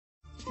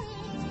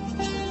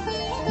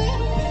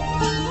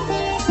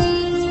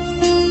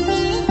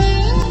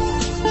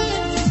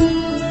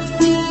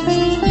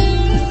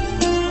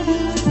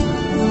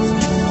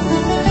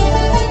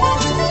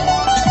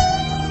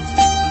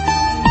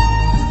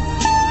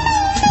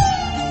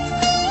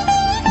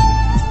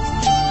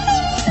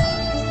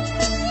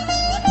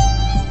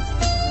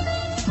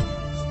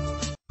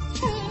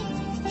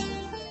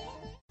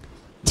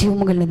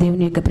జీవముగల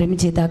దేవుని యొక్క ప్రేమ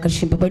చేత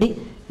ఆకర్షింపబడి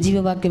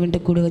జీవవాక్యం వెంట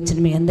కూడి వచ్చిన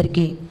మీ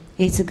అందరికీ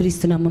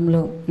యేసుక్రీస్తు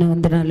నామములో నా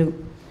వందనాలు.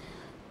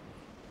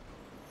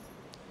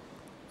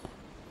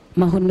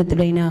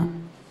 మహోన్నతుడైన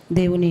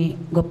దేవుని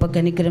గొప్ప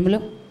కనికరములో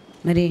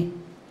మరి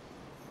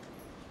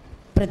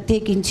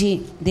ప్రత్యేకించి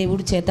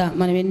దేవుడి చేత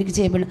మనం ఎన్నిక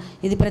చేయబడి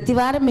ఇది ప్రతి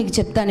వారం మీకు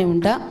చెప్తానే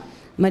ఉంటా.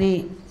 మరి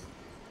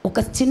ఒక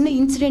చిన్న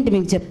ఇన్సిడెంట్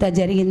మీకు చెప్తా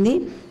జరిగింది.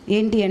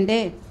 ఏంటి అంటే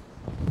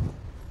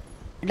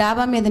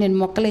డాబా మీద నేను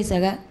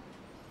మొక్కలేసాగా,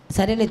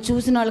 సరేలే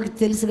చూసిన వాళ్ళకి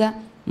తెలుసుగా,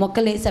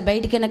 మొక్కలేసా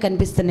బయటికైనా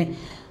కనిపిస్తున్నాయి.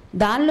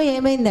 దానిలో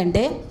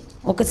ఏమైందంటే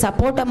ఒక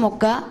సపోటా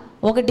మొక్క,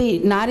 ఒకటి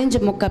నారింజ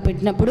మొక్క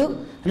పెట్టినప్పుడు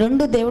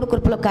 2 దేవుడి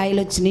కృపలో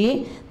కాయలు వచ్చినాయి.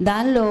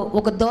 దానిలో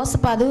ఒక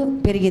దోసపాదు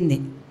పెరిగింది.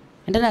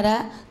 అంటున్నారా?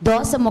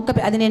 దోస మొక్క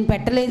అది నేను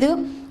పెట్టలేదు,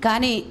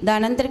 కానీ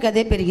దానంతరికి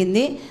అదే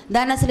పెరిగింది.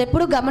 దాన్ని అసలు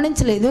ఎప్పుడూ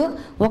గమనించలేదు.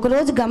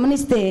 ఒకరోజు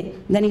గమనిస్తే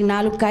దానికి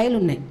 4 కాయలు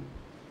ఉన్నాయి.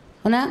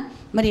 అవునా?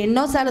 మరి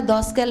ఎన్నోసార్లు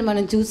దోసకాయలు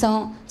మనం చూసాం,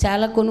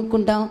 చాలా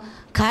కొనుక్కుంటాం,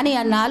 కానీ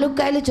ఆ 4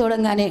 కాయలు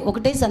చూడంగానే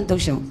ఒకటే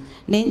సంతోషం.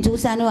 నేను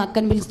చూశాను,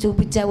 అక్కని పిలిచి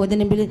చూపించా,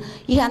 వదిన పిలిచి,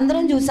 ఇక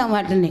అందరం చూసాం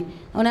వాటిని.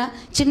 అవునా?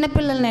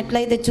 చిన్నపిల్లల్ని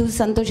ఎట్లయితే చూసి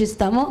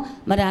సంతోషిస్తామో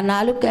మరి ఆ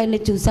 4 కాయల్ని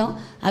చూసాం.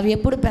 అవి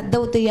ఎప్పుడు పెద్ద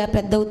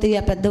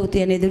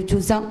అవుతాయి అని ఎదురు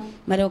చూసాం.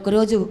 మరి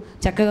ఒకరోజు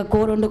చక్కగా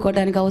కూర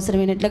వండుకోవడానికి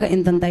అవసరమైనట్లుగా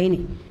ఇంతంత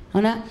అయినాయి.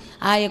 అవునా?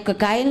 ఆ యొక్క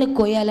కాయల్ని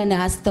కోయాలనే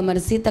ఆశతో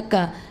మరి సీతక్క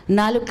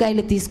 4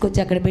 కాయలు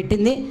తీసుకొచ్చి అక్కడ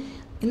పెట్టింది.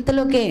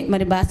 ఇంతలోకే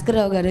మరి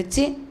భాస్కర్రావు గారు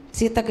వచ్చి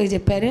సీతక్కకి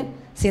చెప్పారు,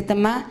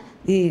 సీతమ్మ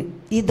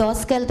ఈ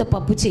దోసకాయలతో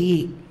పప్పు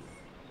చెయ్యి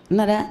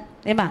అన్నారా?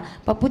 ఏమా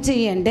పప్పు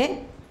చెయ్యి అంటే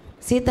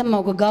సీతమ్మ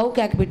ఒక గావు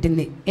కేక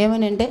పెట్టింది.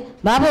 ఏమని అంటే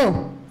బాబు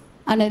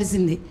అని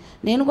అరిసింది.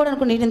 నేను కూడా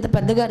అనుకున్నా నేను ఇంత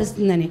పెద్దగా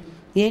అరుస్తుందని.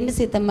 ఏంటి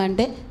సీతమ్మ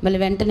అంటే మళ్ళీ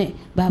వెంటనే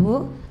బాబు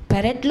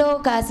పెరట్లో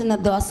కాసిన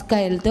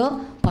దోసకాయలతో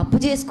పప్పు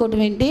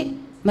చేసుకోవటం ఏంటి,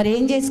 మరి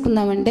ఏం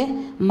చేసుకుందామంటే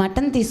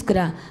మటన్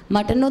తీసుకురా,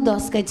 మటను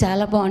దోసకాయ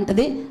చాలా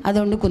బాగుంటుంది, అది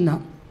వండుకుందాం.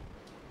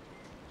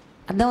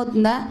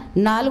 అర్థమవుతుందా?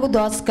 4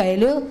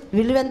 దోసకాయలు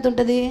విలువ ఎంత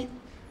ఉంటుంది?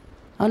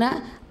 అవునా?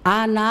 ఆ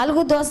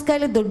 4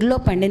 దోసకాయలు దొడ్డులో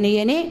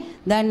పండినయని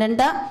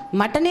దాన్నంట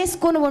మటన్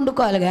వేసుకొని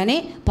వండుకోవాలి, కానీ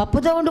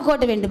పప్పుతో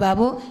వండుకోవటం ఏంటి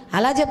బాబు,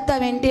 అలా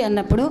చెప్తావేంటి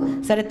అన్నప్పుడు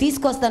సరే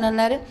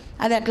తీసుకొస్తానన్నారు.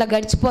 అది అట్లా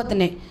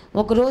గడిచిపోతున్నాయి.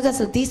 ఒకరోజు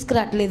అసలు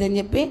తీసుకురావట్లేదని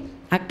చెప్పి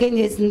అక్కేం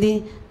చేసింది,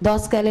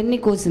 దోసకాయలన్నీ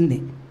కోసింది.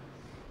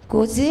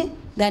 కోసి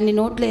దాన్ని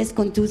నోట్లో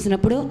వేసుకొని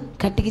చూసినప్పుడు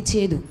కట్టికి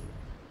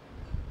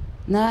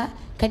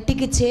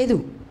చేదు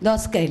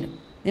దోసకాయలు.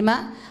 ఏమా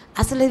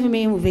అసలు ఇవి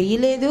మేము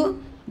వేయలేదు,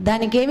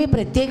 దానికేమీ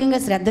ప్రత్యేకంగా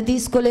శ్రద్ధ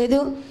తీసుకోలేదు,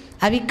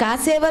 అవి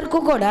కాసే వరకు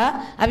కూడా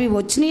అవి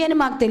వచ్చినాయి అని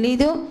మాకు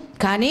తెలియదు,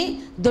 కానీ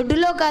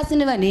దొడ్డులో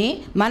కాసినవని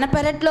మన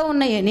పెరట్లో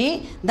ఉన్నాయని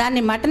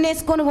దాన్ని మటన్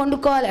వేసుకొని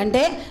వండుకోవాలి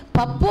అంటే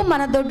పప్పు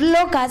మన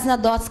దొడ్డులో కాసిన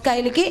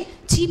దోసకాయలకి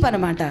చీప్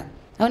అనమాట.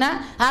 అవునా?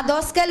 ఆ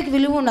దోసకాయలకి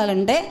విలువ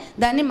ఉండాలంటే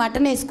దాన్ని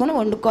మటన్ వేసుకొని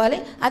వండుకోవాలి,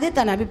 అదే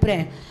తన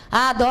అభిప్రాయం.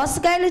 ఆ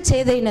దోసకాయలు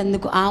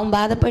చేదైనందుకు ఆమె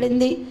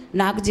బాధపడింది,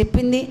 నాకు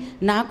చెప్పింది,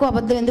 నాకు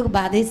అబద్ధం ఎందుకు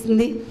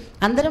బాధేసింది,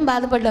 అందరం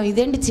బాధపడ్డాం,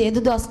 ఇదేంటి చేదు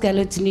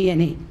దోసకాయలు వచ్చినాయి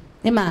అని.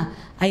 ఏమా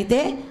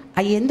అయితే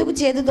అవి ఎందుకు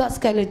చేదు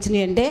దోసకాయలు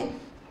వచ్చినాయి అంటే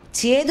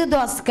చేదు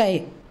దోసకాయ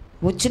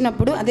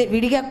వచ్చినప్పుడు అదే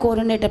విడిగా కూర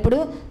ఉండేటప్పుడు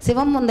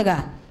శివం ముందుగా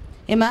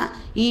ఏమా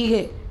ఈ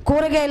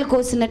కూరగాయలు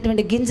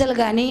కోసినటువంటి గింజలు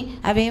కానీ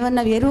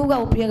అవేమన్నా ఎరువుగా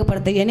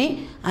ఉపయోగపడతాయని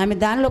ఆమె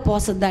దానిలో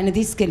పోసదు. దాన్ని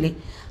తీసుకెళ్ళి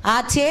ఆ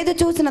చేదు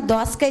చూసిన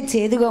దోసకాయ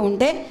చేదుగా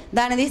ఉంటే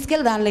దాన్ని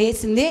తీసుకెళ్ళి దానిలో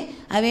వేసింది.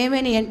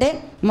 అవేమైనాయి అంటే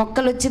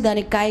మొక్కలు వచ్చి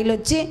దానికి కాయలు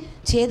వచ్చి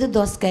చేదు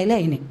దోసకాయలు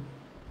అయినాయి.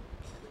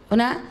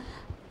 అవునా?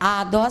 ఆ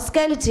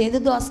దోసకాయలు చేదు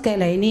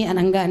దోసకాయలు అయినాయి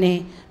అనగానే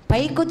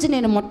పైకొచ్చి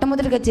నేను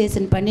మొట్టమొదటిగా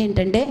చేసిన పని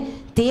ఏంటంటే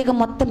తీగ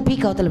మొత్తం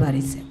పీక్ అవతల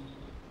పారేసాను.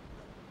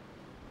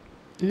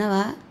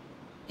 అన్నావా?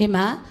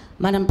 ఏమా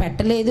మనం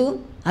పెట్టలేదు,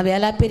 అవి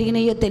ఎలా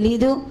పెరిగినాయో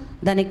తెలియదు,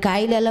 దానికి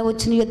కాయలు ఎలా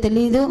వచ్చినాయో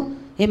తెలియదు.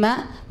 ఏమా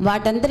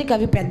వాటందరికి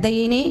అవి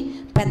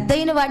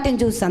పెద్దయిన వాటిని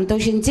చూసి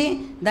సంతోషించి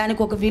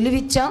దానికి ఒక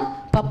విలువ ఇచ్చాం,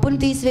 పప్పును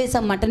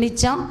తీసివేసాం, మటన్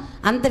ఇచ్చాం.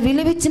 అంత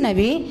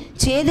విలువిచ్చినవి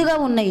చేదుగా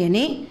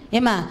ఉన్నాయని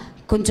ఏమా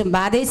కొంచెం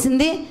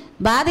బాధేసింది.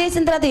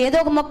 బాధేసిన తర్వాత ఏదో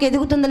ఒక మొక్క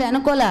ఎదుగుతుందిలే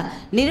అనుకోలా,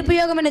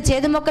 నిరుపయోగమైన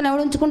చేదు మొక్కను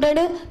ఎవడు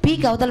ఉంచుకుంటాడు,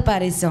 పీక్ అవతల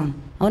పారేసాం.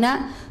 అవునా?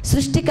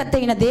 సృష్టికర్త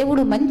అయిన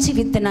దేవుడు మంచి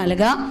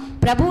విత్తనాలుగా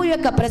ప్రభువు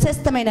యొక్క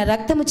ప్రశస్తమైన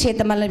రక్తము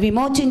చేత మనల్ని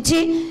విమోచించి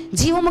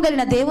జీవము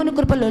కలిగిన దేవుని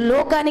కృపలో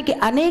లోకానికి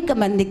అనేక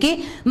మందికి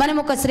మనం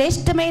ఒక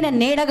శ్రేష్టమైన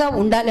నీడగా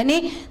ఉండాలని,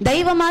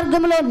 దైవ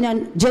మార్గంలో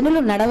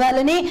జనులు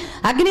నడవాలని,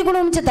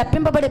 అగ్నిగుణం నుంచి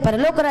తప్పింపబడే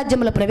పరలోక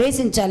రాజ్యంలో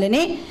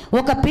ప్రవేశించాలని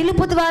ఒక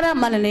పిలుపు ద్వారా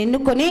మనల్ని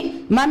ఎన్నుకొని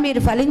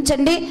మీరు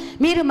ఫలించండి,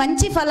 మీరు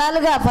మంచి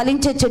ఫలాలుగా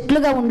ఫలించే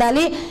చెట్లుగా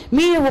ఉండాలి,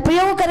 మీరు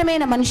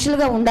ఉపయోగకరమైన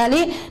మనుషులుగా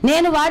ఉండాలి,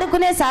 నేను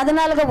వాడుకునే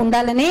సాధనాలుగా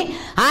ఉండాలని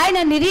ఆయన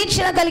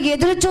నిరీక్షణ కలిగి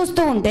ఎదురు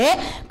చూస్తూ ఉంటే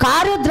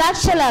కారు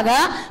ద్రాక్షలాగా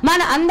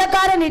మన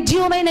అంధకార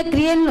నిర్జీవమైన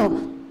క్రియలను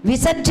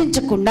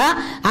విసర్జించకుండా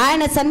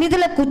ఆయన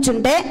సన్నిధిలో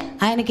కూర్చుంటే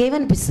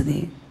ఆయనకేమనిపిస్తుంది?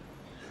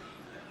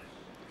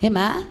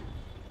 ఏమా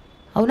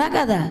అవునా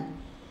కదా?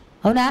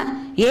 అవునా?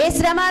 ఏ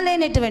శ్రమ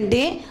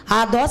లేనటువంటి ఆ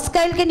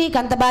దోసకాయలకి నీకు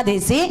అంత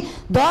బాధేసి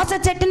దోస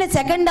చెట్టుని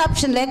సెకండ్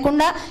ఆప్షన్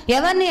లేకుండా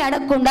ఎవరిని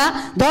అడగకుండా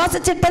దోస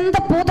చెట్టు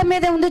అంతా పూత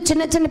మీదే ఉంది,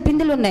 చిన్న చిన్న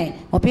పిందులు ఉన్నాయి,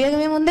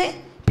 ఉపయోగం ఏముంది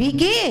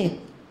పీకి?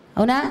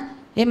 అవునా?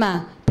 ఏమా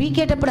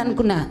పీకేటప్పుడు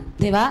అనుకున్నా,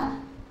 దేవా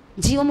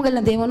జీవము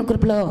కలిగిన దేవుని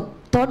కృపలో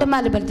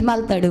తోటమాలి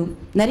బ్రతిమాలుతాడు,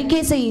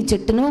 నరికేసే ఈ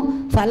చెట్టును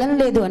ఫలం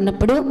లేదు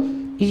అన్నప్పుడు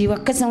ఈ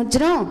ఒక్క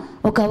సంవత్సరం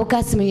ఒక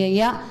అవకాశం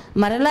అయ్యా,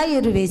 మరలా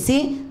ఎరువు వేసి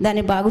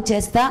దాన్ని బాగు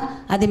చేస్తా,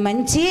 అది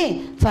మంచి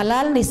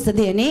ఫలాలను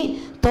ఇస్తుంది అని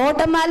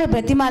తోటమాలి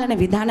బ్రతిమాలిన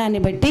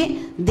విధానాన్ని బట్టి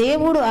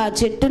దేవుడు ఆ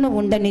చెట్టును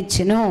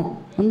ఉండనిచ్చెను.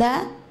 ఉందా?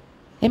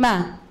 ఏమా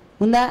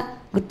ఉందా?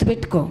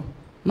 గుర్తుపెట్టుకో,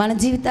 మన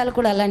జీవితాలు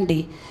కూడా అలాంటి.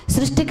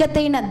 సృష్టికర్త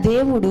అయిన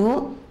దేవుడు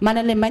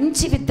మనల్ని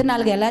మంచి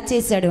విత్తనాలుగా ఎలా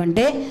చేశాడు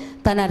అంటే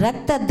తన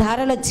రక్త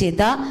ధారల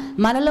చేత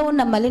మనలో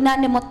ఉన్న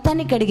మలినాన్ని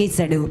మొత్తాన్ని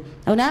కడిగేశాడు.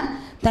 అవునా?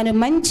 తను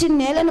మంచి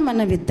నేలను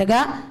మనం విత్తగా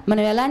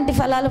మనం ఎలాంటి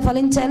ఫలాలు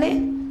ఫలించాలి?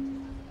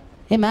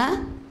 ఏమా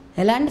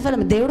ఎలాంటి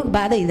ఫలం? దేవుడికి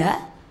బాధ ఇదా?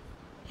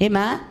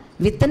 ఏమా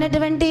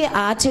విత్తనటువంటి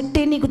ఆ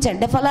చెట్టు నీకు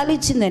చెడ్డ ఫలాలు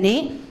ఇచ్చిందని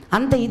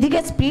అంత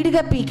ఇదిగా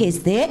స్పీడ్గా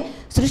పీకేస్తే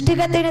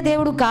సృష్టికర్త అయిన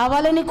దేవుడు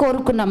కావాలని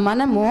కోరుకున్న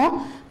మనము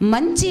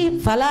మంచి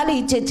ఫలాలు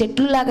ఇచ్చే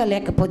చెట్లులాగా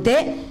లేకపోతే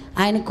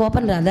ఆయన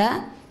కోపం రాదా?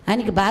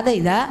 ఆయనకి బాధ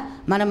ఇదా?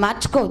 మనం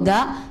మార్చుకోవద్దా?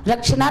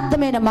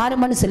 రక్షణార్థమైన మారు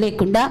మనసు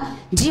లేకుండా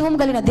జీవం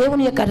కలిగిన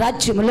దేవుని యొక్క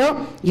రాజ్యములో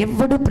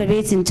ఎవ్వడూ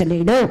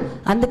ప్రవేశించలేడు.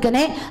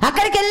 అందుకనే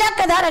అక్కడికి వెళ్ళాక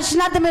కదా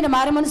రక్షణార్థమైన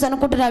మారు మనసు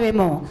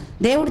అనుకుంటున్నావేమో.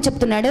 దేవుడు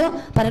చెప్తున్నాడు,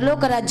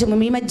 పరలోక రాజ్యము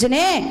మీ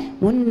మధ్యనే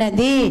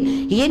ఉన్నది.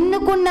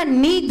 ఎన్నుకున్న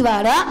నీ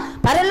ద్వారా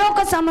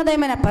పరలోక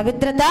సంబంధమైన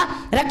పవిత్రత,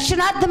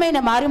 రక్షణార్థమైన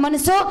మారు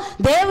మనసు,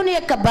 దేవుని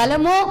యొక్క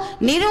బలము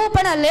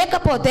నిరూపణ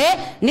లేకపోతే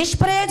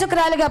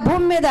నిష్ప్రయోజకురాలిగా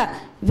భూమి మీద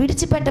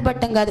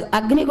విడిచిపెట్టబట్టం కాదు,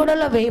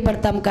 అగ్నిగుణంలో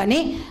వేయబడతాం, కానీ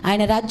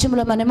ఆయన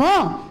రాజ్యంలో మనము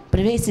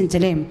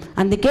ప్రవేశించలేం.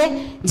 అందుకే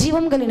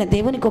జీవం కలిగిన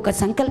దేవునికి ఒక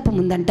సంకల్పం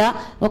ఉందంట,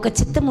 ఒక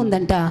చిత్తం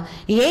ఉందంట.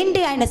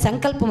 ఏంటి ఆయన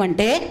సంకల్పం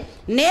అంటే,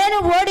 నేను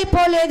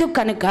ఓడిపోలేదు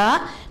కనుక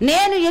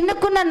నేను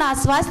ఎన్నుకున్న నా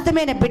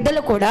స్వాస్థ్యమైన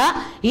బిడ్డలు కూడా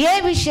ఏ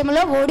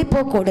విషయంలో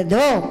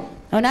ఓడిపోకూడదు.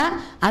 అవునా?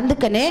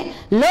 అందుకనే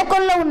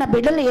లోకంలో ఉన్న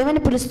బిడ్డలు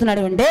ఏమని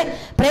పిలుస్తున్నాడు అంటే,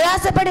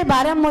 ప్రయాసపడి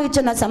భారం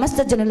మోయిచున్న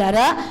సమస్త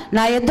జనులారా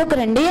నా యొద్దకు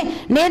రండి,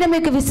 నేను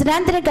మీకు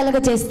విశ్రాంతిని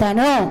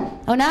కలుగచేస్తాను.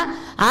 అవునా?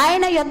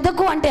 ఆయన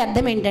యొద్దకు అంటే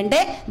అర్థం ఏంటంటే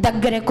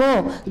దగ్గరకు,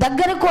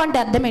 దగ్గరకు అంటే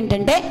అర్థం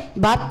ఏంటంటే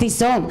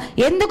బాప్తిసం.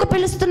 ఎందుకు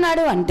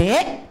పిలుస్తున్నాడు అంటే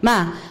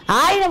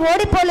ఆయన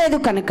ఓడిపోలేదు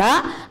కనుక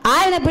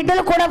ఆయన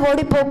బిడ్డలు కూడా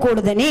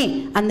ఓడిపోకూడదని.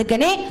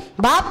 అందుకని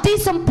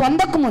బాప్తిసం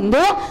పొందక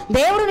ముందు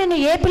దేవుడు నిన్ను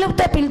ఏ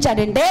పిలుపుతో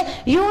పిలిచాడంటే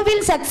యూ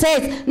విల్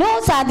సక్సెస్, నువ్వు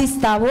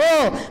సాధిస్తావు.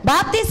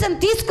 బాప్తిసం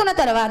తీసుకున్న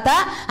తర్వాత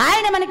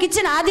ఆయన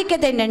మనకిచ్చిన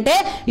ఆధిక్యత ఏంటంటే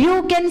యూ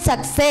కెన్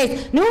సక్సెస్,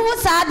 నువ్వు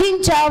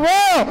సాధించావు.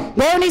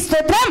 దేవుని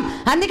స్తోత్రం.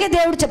 అందుకే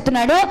దేవుడు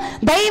చెప్తున్నాడు,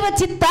 దైవ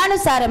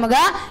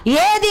చిత్తానుసారముగా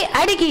ఏది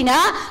అడిగినా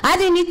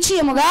అది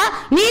నిశ్చయముగా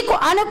నీకు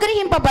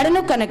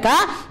అనుగ్రహింపబడును కనుక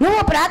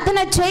నువ్వు ప్రార్థన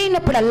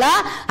చేయనప్పుడల్లా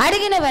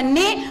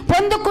అడిగినవన్నీ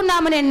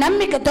పొందుకున్నామనే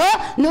నమ్మికతో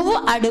నువ్వు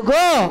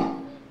అడుగు.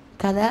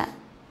 కదా?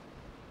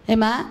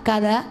 ఏమా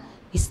కాదా?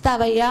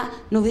 ఇస్తావయ్యా,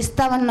 నువ్వు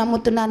ఇస్తావని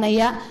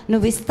నమ్ముతున్నానయ్యా,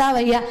 నువ్వు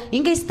ఇస్తావయ్యా,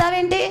 ఇంకా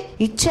ఇస్తావేంటి?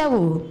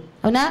 ఇచ్చావు.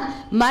 అవునా?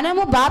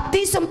 మనము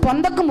బాప్తీసం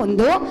పొందక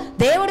ముందు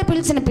దేవుడు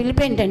పిలిచిన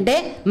పిలుపు ఏంటంటే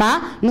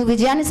నువ్వు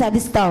విజయాన్ని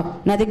సాధిస్తావు,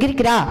 నా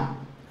దగ్గరికి రా.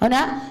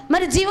 అవునా?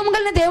 మరి జీవం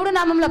కలిగిన దేవుడు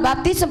నామంలో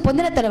బాప్తీసం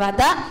పొందిన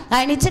తర్వాత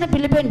ఆయన ఇచ్చిన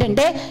పిలుపు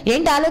ఏంటంటే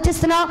ఏంటి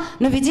ఆలోచిస్తున్నావు?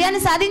 నువ్వు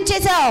విజయాన్ని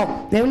సాధించేశావు.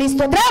 దేవుని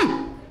స్తోత్రం.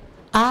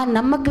 ఆ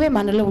నమ్మకమే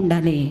మనలో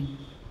ఉండాలి.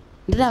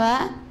 వింటున్నావా?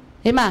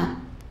 ఏమా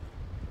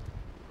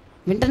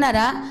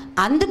వింటున్నారా?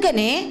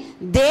 అందుకనే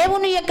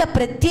దేవుని యొక్క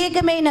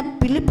ప్రత్యేకమైన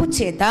పిలుపు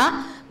చేత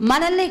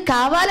మనల్ని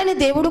కావాలని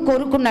దేవుడు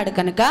కోరుకున్నాడు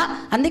కనుక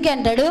అందుకే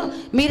అంటాడు,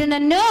 మీరు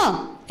నన్ను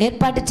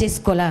ఏర్పాటు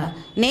చేసుకోలా,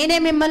 నేనే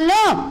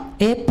మిమ్మల్ని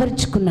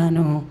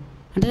ఏర్పరచుకున్నాను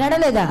అంటున్నాడా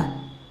లేదా?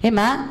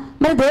 ఏమా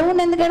మరి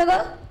దేవుణ్ణి ఎందుకు అడగో?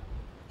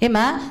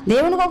 ఏమా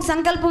దేవునికి ఒక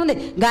సంకల్పం ఉంది.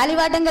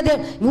 గాలివాటంగా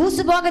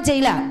ఊసిపోక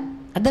చేయలా.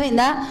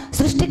 అర్థమైందా?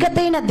 సృష్టికర్త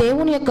అయిన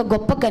దేవుని యొక్క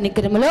గొప్ప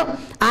కనికరములో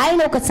ఆయన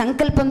ఒక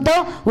సంకల్పంతో,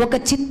 ఒక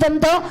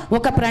చిత్తంతో,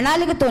 ఒక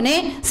ప్రణాళికతోనే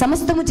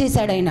సమస్తము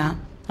చేశాడు ఆయన.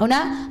 అవునా?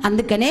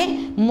 అందుకనే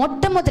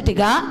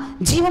మొట్టమొదటిగా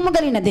జీవము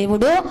కలిగిన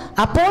దేవుడు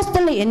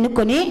అపోస్తలుని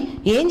ఎన్నుకొని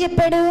ఏం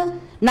చెప్పాడు?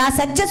 నా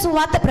సత్య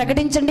సువార్త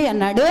ప్రకటించండి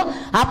అన్నాడు.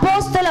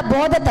 అపోస్తల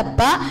బోధ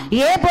తప్ప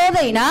ఏ బోధ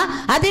అయినా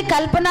అది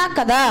కల్పన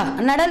కదా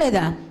అన్నాడా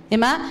లేదా?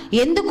 ఏమా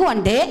ఎందుకు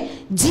అంటే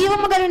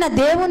జీవము కలిగిన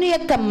దేవుని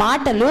యొక్క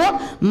మాటలు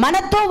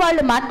మనతో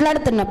వాళ్ళు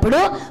మాట్లాడుతున్నప్పుడు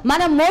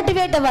మనం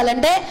మోటివేట్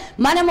అవ్వాలంటే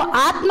మనము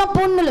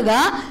ఆత్మపూర్ణులుగా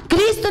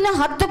క్రీస్తుని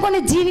హత్తుకొని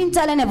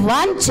జీవించాలనే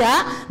వాంఛ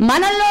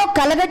మనలో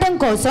కలగటం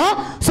కోసం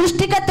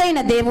సృష్టికర్త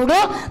అయిన దేవుడు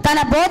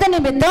తన బోధ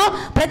నిమిత్తం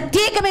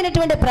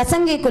ప్రత్యేకమైనటువంటి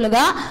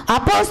ప్రసంగికులుగా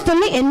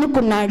అపోస్తుల్ని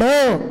ఎన్నుకున్నాడు.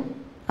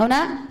 అవునా?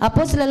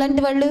 అపోస్తులు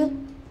ఎలాంటి వాళ్ళు?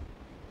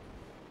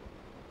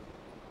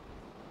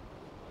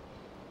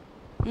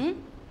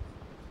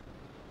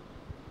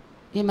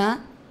 ఏమా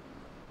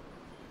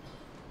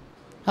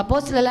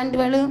అపోస్తులు ఎలాంటి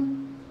వాళ్ళు?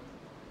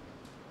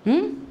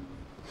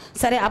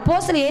 సరే,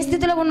 అపోస్తులు ఏ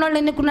స్థితిలో ఉన్నవాళ్ళు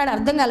ఎన్నుకున్నాడు?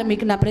 అర్థం కాలే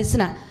మీకు నా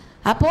ప్రశ్న.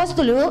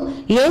 అపోస్తులు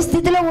ఏ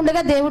స్థితిలో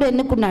ఉండగా దేవుడు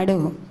ఎన్నుకున్నాడు?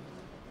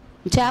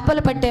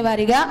 చేపలు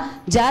పట్టేవారిగా,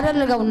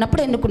 జారర్లుగా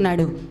ఉన్నప్పుడు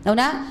ఎన్నుకున్నాడు.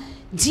 అవునా?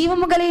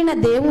 జీవము కలిగిన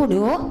దేవుడు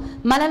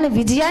మనల్ని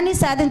విజయాన్ని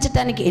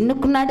సాధించడానికి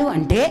ఎన్నుకున్నాడు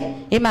అంటే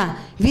ఏమా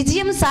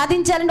విజయం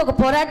సాధించాలంటే ఒక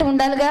పోరాటం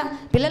ఉండాలిగా.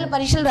 పిల్లలు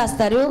పరీక్షలు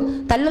రాస్తారు,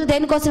 తల్లులు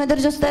దేనికోసం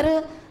ఎదురు చూస్తారు?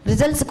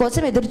 రిజల్ట్స్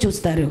కోసం ఎదురు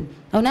చూస్తారు.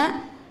 అవునా?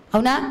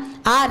 అవునా?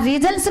 ఆ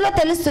రిజల్ట్స్లో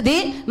తెలుస్తుంది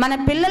మన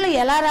పిల్లలు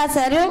ఎలా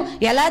రాశారు,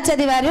 ఎలా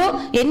చదివారు,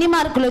 ఎన్ని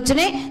మార్కులు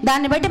వచ్చినాయి,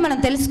 దాన్ని బట్టి మనం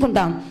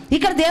తెలుసుకుంటాం.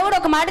 ఇక్కడ దేవుడు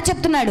ఒక మాట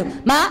చెప్తున్నాడు,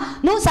 మా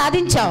నువ్వు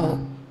సాధించావు.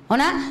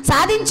 అవునా?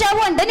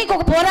 సాధించావు అంటే నీకు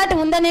ఒక పోరాటం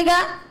ఉందనేగా.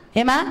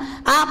 ఏమా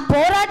ఆ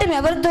పోరాటం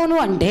ఎవరితోనూ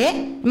అంటే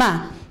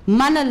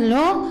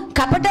మనల్ని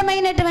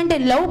కపటమైనటువంటి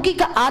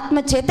లౌకిక ఆత్మ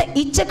చేత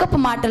ఇచ్చకపు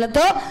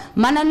మాటలతో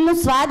మనల్ని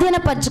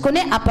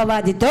స్వాధీనపరుచుకునే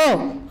అపవాదితో.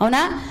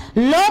 అవునా?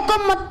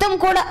 లోకం మొత్తం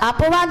కూడా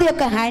అపవాది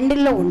యొక్క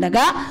హ్యాండిల్లో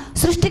ఉండగా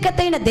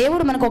సృష్టికర్త అయిన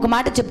దేవుడు మనకు ఒక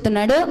మాట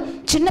చెప్తున్నాడు,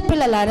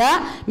 చిన్నపిల్లలారా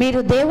మీరు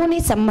దేవుని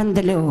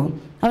సంబంధులు.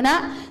 అవునా?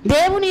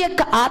 దేవుని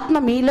యొక్క ఆత్మ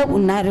మీలో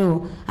ఉన్నారు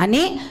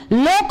అని,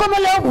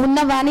 లోకములో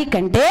ఉన్నవాని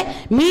కంటే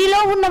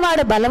మీలో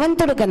ఉన్నవాడు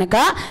బలవంతుడు కనుక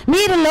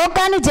మీరు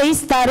లోకాన్ని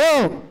జయిస్తారు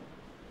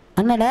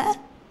అన్నాడా?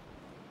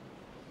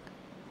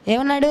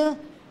 ఏమన్నాడు?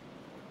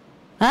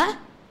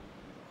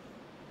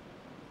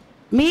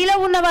 మీలో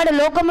ఉన్నవాడు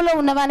లోకములో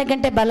ఉన్నవాని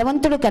కంటే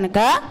బలవంతుడు కనుక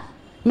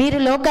మీరు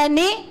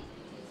లోకాన్ని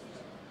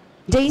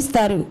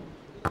జయిస్తారు.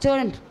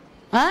 చూడండి,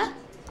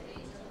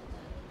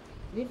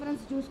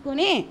 రిఫరెన్స్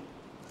చూసుకొని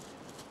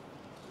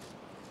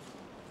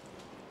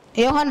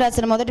యోహాను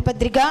రాసిన మొదటి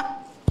పత్రిక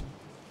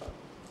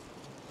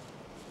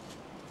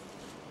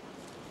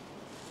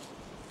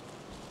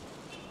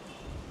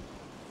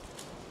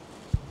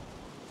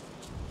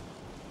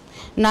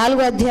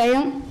 4వ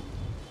అధ్యాయం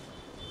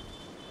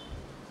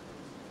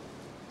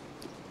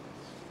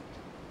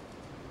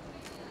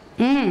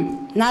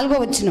 4వ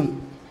వచనం,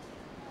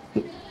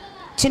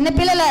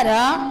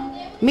 చిన్నపిల్లలారా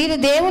మీరు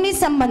దేవుని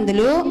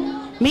సంబంధులు,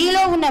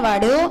 మీలో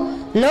ఉన్నవాడు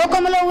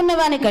లోకములో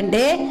ఉన్నవాని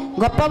కంటే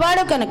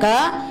గొప్పవాడు కనుక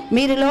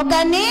మీరు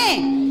లోకాన్ని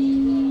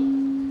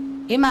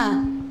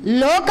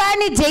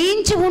లోకాన్ని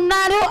జయించి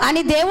ఉన్నారు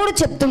అని దేవుడు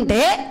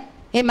చెప్తుంటే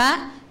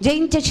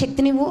జయించే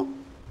శక్తి నువ్వు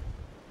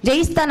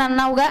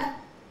జయిస్తానన్నావుగా,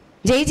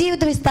 జయ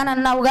జీవితం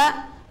ఇస్తానన్నావుగా,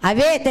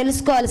 అవే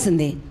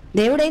తెలుసుకోవాల్సింది.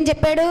 దేవుడు ఏం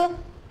చెప్పాడు?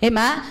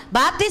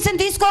 బాప్తీసం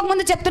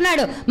తీసుకోకముందు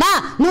చెప్తున్నాడు,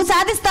 నువ్వు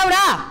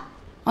సాధిస్తావురా.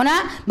 అవునా?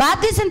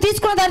 బాప్తీసం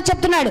తీసుకున్న తర్వాత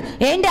చెప్తున్నాడు,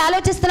 ఏంటి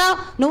ఆలోచిస్తున్నావు?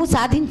 నువ్వు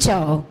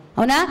సాధించావు.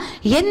 అవునా?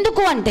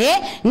 ఎందుకు అంటే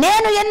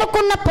నేను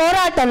ఎన్నుకున్న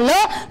పోరాటంలో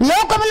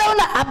లోకంలో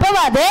ఉన్న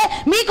అపవాదే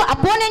మీకు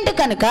అపోనెంట్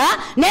కనుక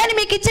నేను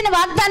మీకు ఇచ్చిన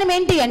వాగ్దానం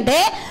ఏంటి అంటే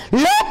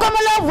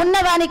లోకములో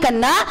ఉన్నవాని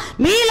కన్నా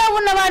మీలో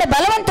ఉన్నవాడు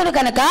బలవంతుడు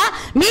కనుక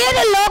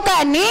మీరు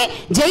లోకాన్ని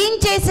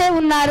జయించేసే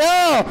ఉన్నారు.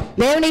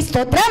 దేవుని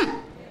స్తోత్రం.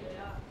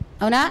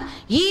 అవునా?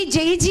 ఈ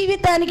జయ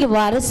జీవితానికి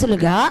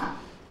వారసులుగా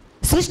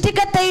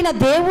సృష్టికర్త అయిన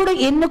దేవుడు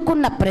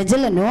ఎన్నుకున్న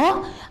ప్రజలను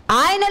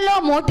ఆయనలో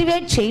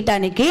మోటివేట్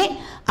చేయటానికి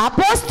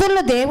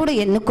అపోస్తులను దేవుడు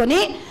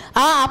ఎన్నుకొని,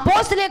 ఆ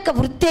అపోస్తుల యొక్క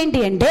వృత్తి ఏంటి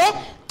అంటే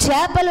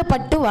చేపలు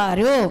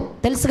పట్టువారు.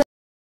 తెలుసు కదా?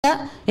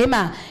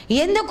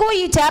 ఎందుకు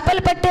ఈ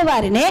చేపలు పట్టే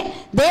వారిని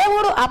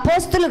దేవుడు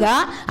అపోస్తులుగా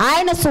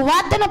ఆయన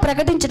సువార్తను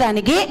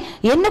ప్రకటించడానికి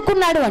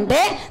ఎన్నుకున్నాడు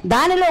అంటే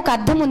దానిలో ఒక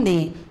అర్థం ఉంది.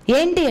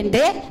 ఏంటి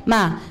అంటే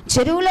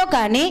చెరువులో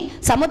కానీ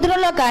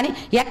సముద్రంలో కానీ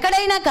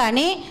ఎక్కడైనా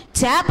కానీ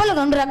చేపలు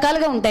 2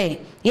 రకాలుగా ఉంటాయి.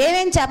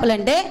 ఏమేం చేపలు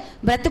అంటే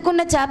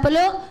బ్రతుకున్న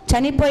చేపలు,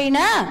 చనిపోయిన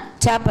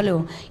చేపలు.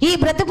 ఈ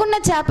బ్రతుకున్న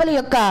చేపల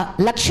యొక్క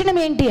లక్షణం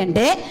ఏంటి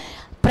అంటే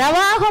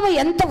ప్రవాహం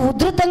ఎంత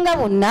ఉధృతంగా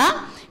ఉన్నా,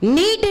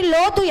 నీటి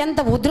లోతు ఎంత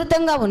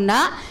ఉధృతంగా ఉన్నా,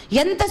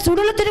 ఎంత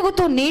సుడులు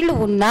తిరుగుతూ నీళ్లు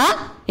ఉన్నా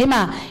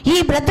ఈ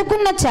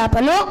బ్రతుకున్న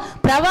చేపలు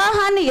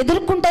ప్రవాహాన్ని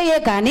ఎదుర్కొంటాయే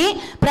కానీ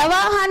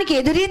ప్రవాహానికి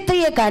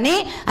ఎదురెత్తాయే కానీ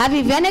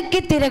అవి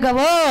వెనక్కి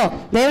తిరగవు.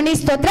 దేవుని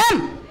స్తోత్రం.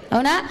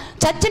 అవునా?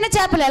 చచ్చిన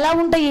చేపలు ఎలా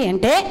ఉంటాయి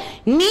అంటే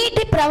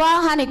నీటి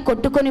ప్రవాహానికి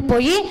కొట్టుకొని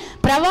పోయి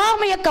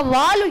ప్రవాహం యొక్క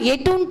వాలు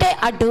ఎటు ఉంటే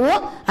అటు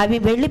అవి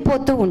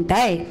వెళ్ళిపోతూ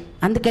ఉంటాయి.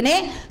 అందుకనే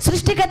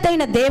సృష్టికర్త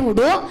అయిన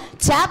దేవుడు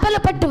చేపల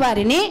పట్టు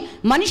వారిని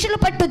మనుషుల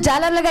పట్టు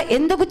జాలర్లుగా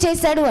ఎందుకు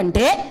చేశాడు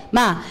అంటే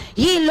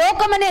ఈ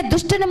లోకమనే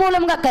దుష్టుని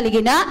మూలంగా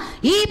కలిగిన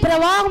ఈ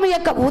ప్రవాహం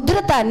యొక్క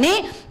ఉధృతాన్ని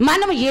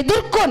మనం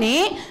ఎదుర్కొని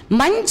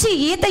మంచి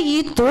ఈత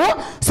ఈతూ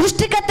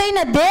సృష్టికర్త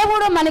అయిన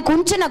దేవుడు మనకు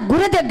ఉంచిన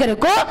గురి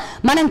దగ్గరకు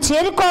మనం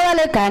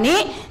చేరుకోవాలి. కానీ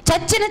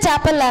చచ్చిన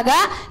చేపల్లాగా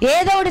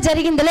ఏదో ఒకటి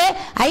జరిగిందిలే,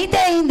 అయితే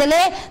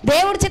అయిందిలే,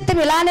 దేవుడి చిత్తం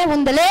ఇలానే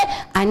ఉందిలే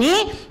అని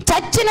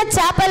చచ్చిన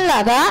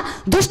చేపల్లాగా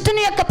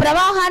దుష్టుని యొక్క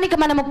ప్రవాహానికి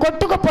మనము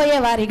కొట్టుకుపోయే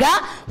వారిగా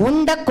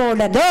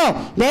ఉండకూడదు.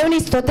 దేవుని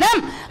స్తోత్రం.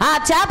 ఆ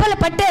చేపలు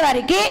పట్టే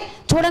వారికి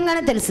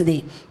చూడంగానే తెలుస్తుంది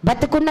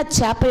బతుకున్న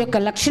చేప యొక్క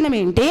లక్షణం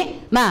ఏంటి,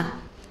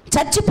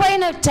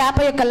 చచ్చిపోయిన చేప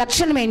యొక్క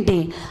లక్షణం ఏంటి.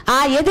 ఆ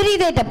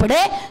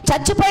ఎదురీదేటప్పుడే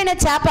చచ్చిపోయిన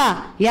చేప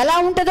ఎలా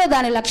ఉంటుందో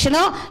దాని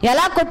లక్షణం,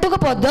 ఎలా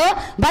కొట్టుకుపోద్దో,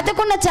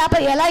 బతుకున్న చేప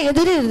ఎలా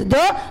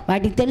ఎదురీదో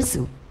వాటికి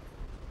తెలుసు.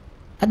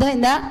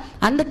 అర్థమైందా?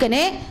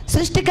 అందుకనే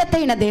సృష్టికర్త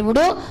అయిన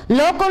దేవుడు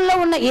లోకంలో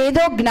ఉన్న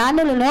ఏదో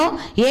జ్ఞానులను,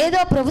 ఏదో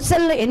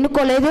ప్రొఫెసర్లు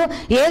ఎన్నుకోలేదు,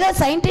 ఏదో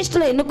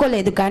సైంటిస్టులు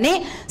ఎన్నుకోలేదు. కానీ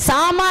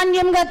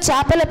సామాన్యంగా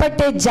చేపలు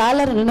పట్టే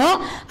జాలరులను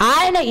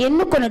ఆయన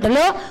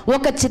ఎన్నుకొనుటలో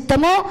ఒక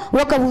చిత్తము,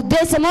 ఒక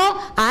ఉద్దేశము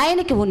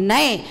ఆయనకి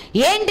ఉన్నాయి.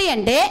 ఏంటి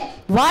అంటే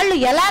వాళ్ళు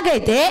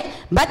ఎలాగైతే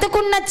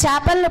బతుకున్న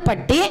చేపలను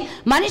పట్టి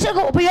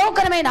మనుషులకు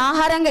ఉపయోగకరమైన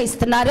ఆహారంగా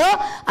ఇస్తున్నారో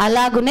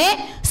అలాగునే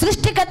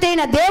సృష్టికర్త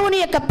అయిన దేవుని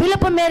యొక్క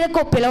పిలుపు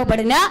మేరకు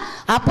పిలువబడిన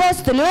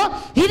అపోస్తులు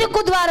విశ్వాసులు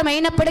ఇరుకు ద్వారం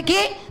అయినప్పటికీ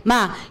మా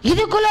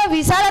ఇరుకులో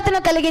విశాలతను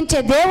కలిగించే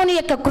దేవుని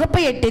యొక్క కృప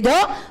ఎట్టిదో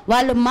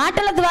వాళ్ళు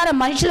మాటల ద్వారా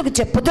మనుషులకు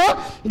చెప్పుతూ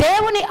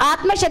దేవుని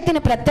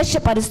ఆత్మశక్తిని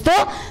ప్రత్యక్షపరుస్తూ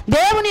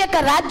దేవుని యొక్క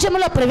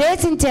రాజ్యంలో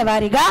ప్రవేశించే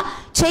వారిగా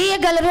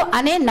చేయగలరు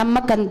అనే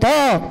నమ్మకంతో.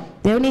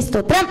 దేవుని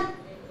స్తోత్రం.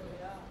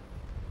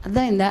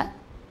 అర్థమైందా?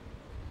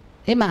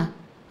 ఏమా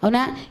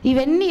అవునా?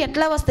 ఇవన్నీ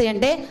ఎట్లా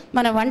వస్తాయంటే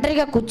మనం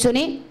ఒంటరిగా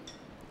కూర్చొని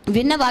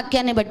విన్న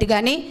వాక్యాన్ని బట్టి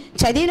కానీ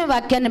చదివిన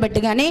వాక్యాన్ని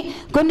బట్టి కానీ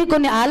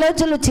కొన్ని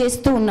ఆలోచనలు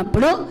చేస్తూ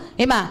ఉన్నప్పుడు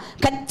ఏమా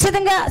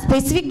ఖచ్చితంగా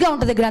స్పెసిఫిక్గా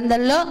ఉంటుంది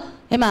గ్రంథంలో.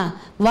 ఏమా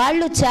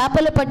వాళ్ళు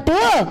చేపలు పట్టు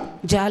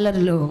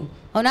జాలరులు.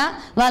 అవునా?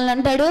 వాళ్ళని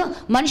అంటాడు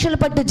మనుషులు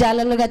పట్టు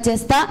జాలరులుగా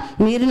చేస్తా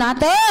మీరు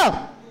నాతో.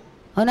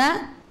 అవునా?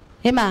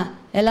 ఏమా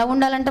ఎలా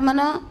ఉండాలంట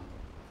మనం?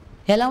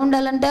 ఎలా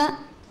ఉండాలంట?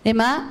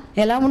 ఏమా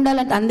ఎలా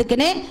ఉండాలంటే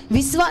అందుకనే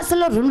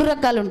విశ్వాసంలో రెండు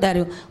రకాలు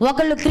ఉంటారు.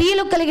 ఒకళ్ళు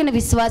క్రియలు కలిగిన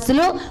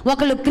విశ్వాసులు,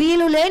 ఒకళ్ళు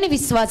క్రియలు లేని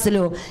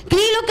విశ్వాసులు.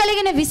 క్రియలు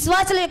కలిగిన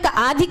విశ్వాసుల యొక్క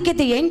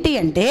ఆధిక్యత ఏంటి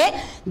అంటే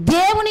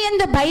దేవుని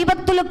యందు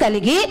భయభక్తులు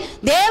కలిగి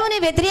దేవుని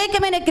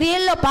వ్యతిరేకమైన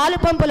క్రియల్లో పాలు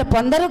పంపులు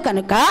పొందరు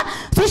కనుక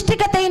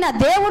సృష్టికర్త అయిన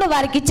దేవుడు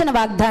వారికి ఇచ్చిన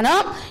వాగ్దానం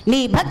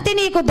నీ భక్తి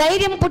నీకు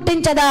ధైర్యం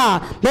పుట్టించదా.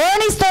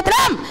 దేవుని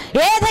స్తోత్రం.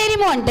 ఏ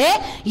ధైర్యము అంటే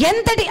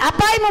ఎంతటి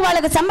అపాయము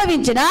వాళ్ళకు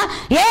సంభవించినా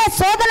ఏ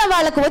శోధన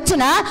వాళ్ళకు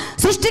వచ్చినా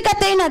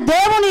సృష్టికర్త అయిన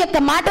దేవుని యొక్క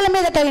మాటల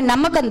మీద కలిగిన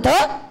నమ్మకంతో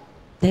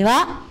దేవా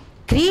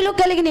క్రియలు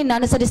కలిగి నిన్ను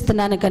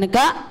అనుసరిస్తున్నాను కనుక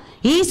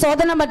ఈ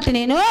శోధన బట్టి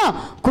నేను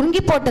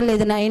కృంగిపోవటం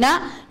లేదు నాయన,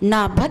 నా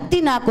భక్తి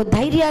నాకు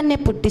ధైర్యాన్ని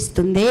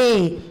పుట్టిస్తుంది.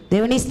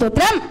 దేవుని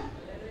స్తోత్రం.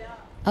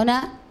 అవునా?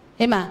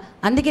 ఏమా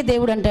అందుకే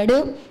దేవుడు అంటాడు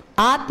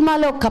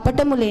ఆత్మలో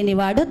కపటము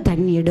లేనివాడు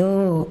ధన్యుడు.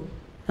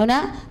 అవునా?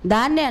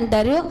 దాన్నే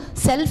అంటారు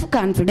సెల్ఫ్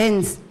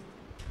కాన్ఫిడెన్స్.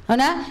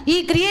 అవునా? ఈ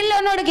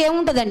క్రియల్లోనోడికి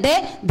ఏముంటుందంటే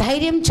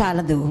ధైర్యం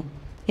చాలదు.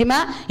 ఏమా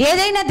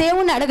ఏదైనా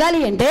దేవుణ్ణి అడగాలి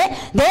అంటే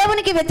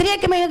దేవునికి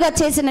వ్యతిరేకమైనగా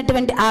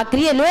చేసినటువంటి ఆ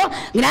క్రియలు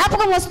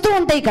జ్ఞాపకం వస్తూ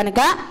ఉంటాయి కనుక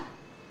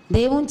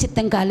దేవుని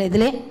చిత్తం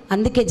కాలేదులే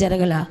అందుకే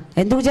జరగల.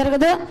 ఎందుకు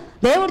జరగదు?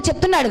 దేవుడు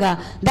చెప్తున్నాడుగా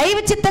దైవ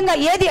చిత్తంగా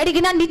ఏది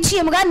అడిగినా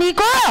నిశ్చయముగా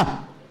నీకు.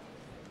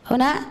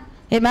 అవునా?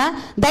 ఏమా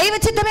దైవ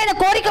చిత్తమైన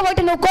కోరిక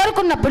ఒకటి నువ్వు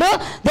కోరుకున్నప్పుడు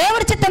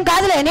దేవుడి చిత్తం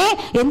కాదులే అని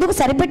ఎందుకు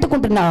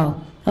సరిపెట్టుకుంటున్నావు?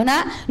 అవునా?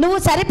 నువ్వు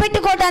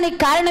సరిపెట్టుకోవడానికి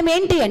కారణం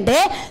ఏంటి అంటే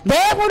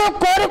దేవుడు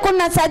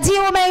కోరుకున్న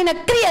సజీవమైన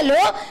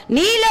క్రియలు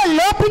నీలో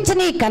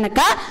లోపించని కనుక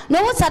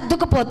నువ్వు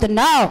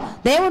సర్దుకుపోతున్నావు.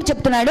 దేవుడు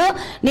చెప్తున్నాడు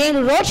నేను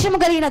రోషము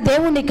కలిగిన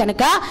దేవుణ్ణి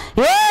కనుక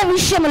ఏ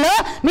విషయంలో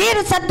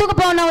మీరు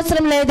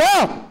సర్దుకుపోనవసరం లేదు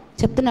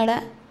చెప్తున్నాడా?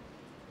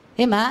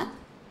 ఏమా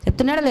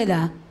చెప్తున్నాడా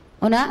లేదా?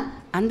 అవునా?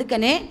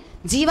 అందుకనే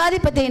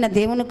జీవాధిపతి అయిన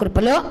దేవుని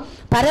కృపలో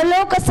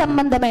పరలోక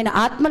సంబంధమైన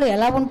ఆత్మలు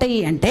ఎలా ఉంటాయి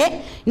అంటే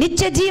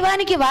నిత్య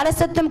జీవానికి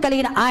వారసత్వం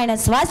కలిగిన ఆయన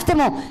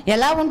స్వాస్థ్యము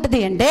ఎలా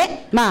ఉంటుంది అంటే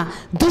మా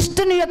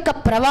దుష్టుని యొక్క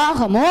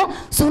ప్రవాహము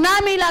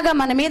సునామీలాగా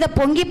మన మీద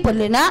పొంగి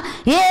పొల్లినా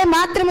ఏ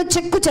మాత్రము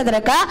చెక్కు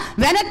చెదరక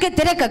వెనక్కి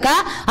తిరగక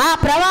ఆ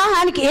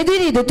ప్రవాహానికి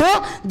ఎదురీదుతూ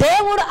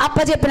దేవుడు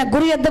అప్పచెప్పిన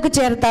గురి యొద్దకు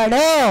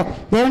చేరుతాడు.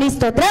 దేవుని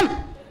స్తోత్రం.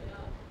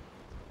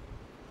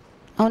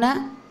 అవునా?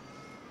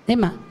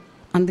 ఏమా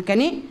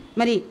అందుకని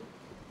మరి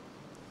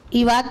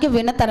ఈ వాక్యం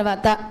విన్న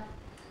తర్వాత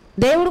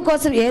దేవుడి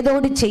కోసం ఏదో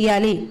ఒకటి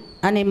చెయ్యాలి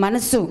అనే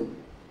మనస్సు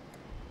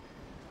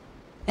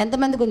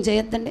ఎంతమంది కొంచెం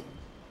చేయొద్దండి.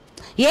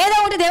 ఏదో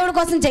ఒకటి దేవుడి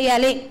కోసం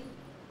చెయ్యాలి.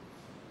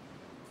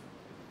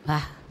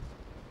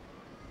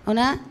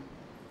 అవునా?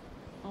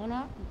 అవునా?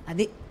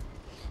 అది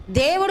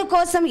దేవుడి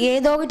కోసం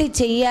ఏదో ఒకటి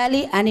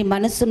చెయ్యాలి అని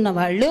మనసున్న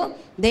వాళ్ళు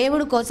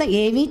దేవుడి కోసం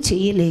ఏమీ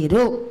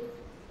చెయ్యలేరు.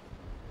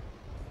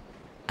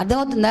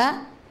 అర్థమవుతుందా?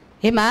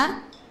 ఏమా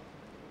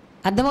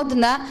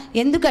అర్థమవుతుందా?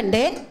 ఎందుకంటే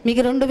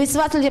మీకు రెండు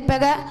విశ్వాసాలు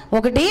చెప్పాగా,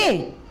 ఒకటి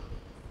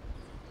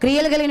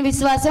క్రియలు కలిగిన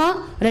విశ్వాసం,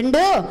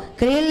 రెండు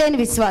క్రియలు లేని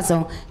విశ్వాసం.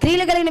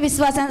 క్రియలు కలిగిన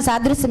విశ్వాసానికి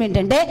సాదృశ్యం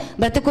ఏంటంటే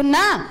బ్రతుకున్న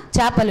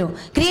చేపలు.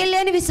 క్రియలు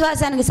లేని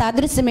విశ్వాసానికి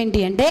సాదృశ్యం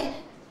ఏంటి అంటే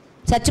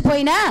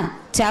చచ్చిపోయిన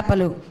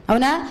చేపలు.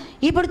 అవునా?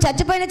 ఇప్పుడు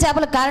చచ్చిపోయిన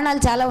చేపల కారణాలు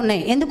చాలా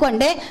ఉన్నాయి.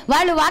 ఎందుకంటే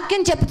వాళ్ళు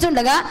వాక్యం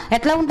చెప్తుండగా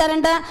ఎట్లా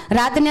ఉంటారంట?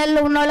 రాతి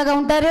నెలలో ఉన్నోళ్ళుగా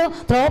ఉంటారు,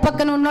 త్రోవ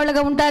పక్కన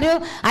ఉన్నోళ్ళుగా ఉంటారు,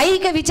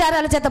 ఐహిక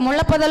విచారాల చేత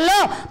ముళ్ళ పొదల్లో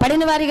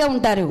పడిన వారిగా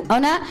ఉంటారు.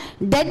 అవునా?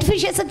 డెడ్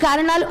ఫిషెస్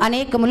కారణాలు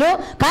అనేకములు,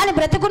 కానీ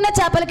బ్రతుకున్న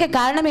చేపలకి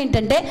కారణం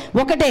ఏంటంటే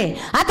ఒకటే,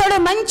 అతడు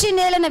మంచి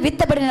నేలను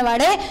విత్తబడిన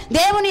వాడే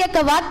దేవుని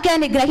యొక్క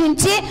వాక్యాన్ని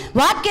గ్రహించి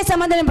వాక్య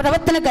సంబంధమైన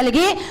ప్రవర్తన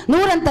కలిగి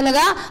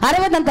 100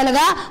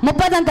 60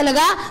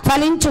 30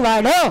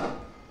 ఫలించువాడు.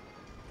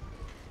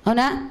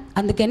 అవునా?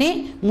 అందుకని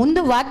ముందు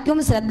వాక్యం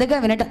శ్రద్ధగా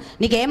వినటం.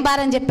 నీకేం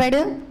భారం చెప్పాడు?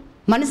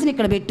 మనసుని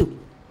ఇక్కడ పెట్టు,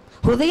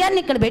 హృదయాన్ని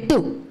ఇక్కడ పెట్టు.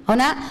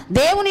 అవునా?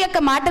 దేవుని యొక్క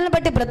మాటలను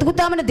బట్టి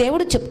బ్రతుకుతామని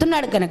దేవుడు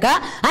చెప్తున్నాడు కనుక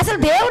అసలు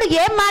దేవుడు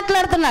ఏం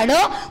మాట్లాడుతున్నాడో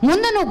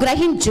ముందు నువ్వు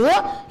గ్రహించు.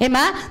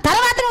 ఏమా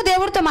తర్వాత నువ్వు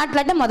దేవుడితో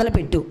మాట్లాడడం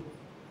మొదలుపెట్టు.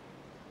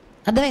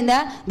 అర్థమైందా?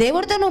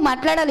 దేవుడితో నువ్వు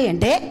మాట్లాడాలి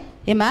అంటే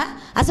ఏమా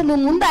అసలు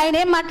నువ్వు ముందు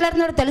ఆయన ఏం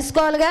మాట్లాడుతున్నాడో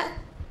తెలుసుకోవాలిగా.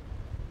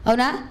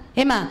 అవునా?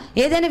 ఏమా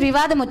ఏదైనా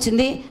వివాదం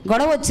వచ్చింది,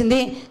 గొడవ వచ్చింది,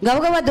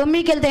 గవగవ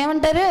దొమ్మికి వెళ్తే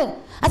ఏమంటారు?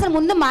 అసలు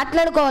ముందు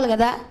మాట్లాడుకోవాలి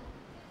కదా.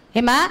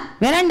 ఏమా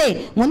వినండి,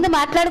 ముందు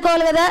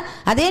మాట్లాడుకోవాలి కదా.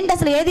 అదేంటి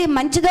అసలు ఏది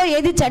మంచిదో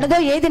ఏది చెడదో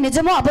ఏది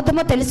నిజమో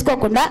అబద్ధమో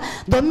తెలుసుకోకుండా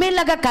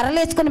దొమ్మిళ్ళగా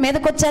కర్రలేసుకుని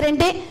మీదకి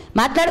వచ్చారేంటి?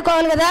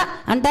 మాట్లాడుకోవాలి కదా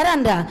అంటారా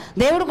అనరా?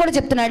 దేవుడు కూడా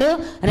చెప్తున్నాడు,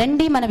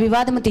 రండి మన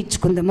వివాదము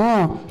తీర్చుకుందాము.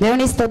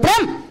 దేవుని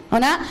స్తోత్రం.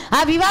 అవునా?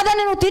 ఆ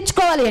వివాదాన్ని నువ్వు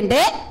తీర్చుకోవాలి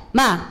అంటే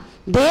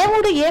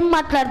దేవుడు ఏం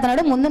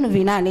మాట్లాడుతున్నాడో ముందు నువ్వు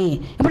వినాలి.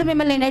 ఇప్పుడు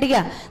మిమ్మల్ని నేను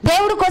అడిగా,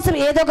 దేవుడి కోసం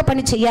ఏదో ఒక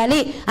పని చెయ్యాలి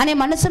అనే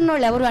మనసున్న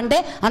వాళ్ళు ఎవరు అంటే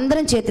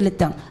అందరం చేతులు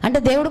ఎత్తాం. అంటే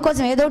దేవుడి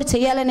కోసం ఏదో ఒకటి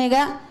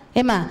చెయ్యాలనేగా.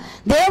 ఏమా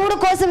దేవుడి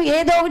కోసం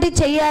ఏదో ఒకటి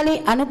చెయ్యాలి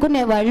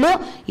అనుకునే వాళ్ళు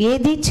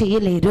ఏది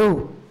చెయ్యలేరు.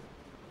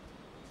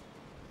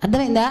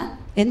 అర్థమైందా?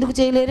 ఎందుకు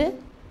చేయలేరు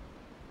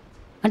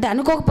అంటే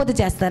అనుకోకపోతే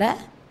చేస్తారా?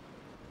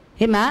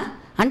 ఏమా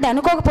అంటే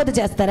అనుకోకపోతే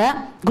చేస్తారా?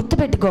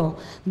 గుర్తుపెట్టుకో,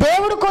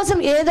 దేవుడి కోసం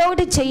ఏదో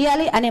ఒకటి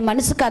చెయ్యాలి అనే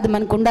మనసు కాదు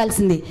మనకు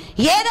ఉండాల్సింది.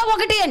 ఏదో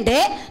ఒకటి అంటే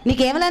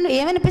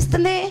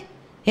ఏమనిపిస్తుంది?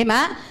 ఏమా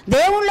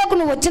దేవుళ్ళకు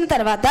నువ్వు వచ్చిన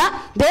తర్వాత,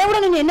 దేవుడు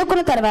నిన్ను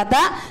ఎన్నుకున్న తర్వాత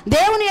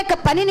దేవుని యొక్క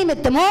పని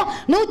నిమిత్తము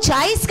నువ్వు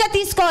చాయిస్గా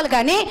తీసుకోవాలి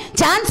కానీ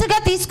ఛాన్స్గా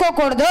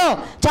తీసుకోకూడదు.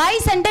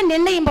 చాయిస్ అంటే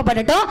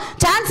నిర్ణయింపబడటం,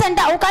 ఛాన్స్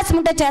అంటే అవకాశం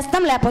ఉంటే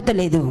చేస్తాం లేకపోతే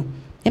లేదు.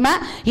 ఏమా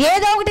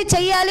ఏదో ఒకటి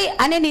చెయ్యాలి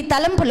అనే నీ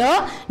తలంపులో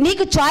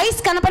నీకు చాయిస్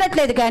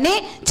కనపడట్లేదు కానీ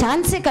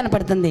ఛాన్సే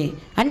కనపడుతుంది.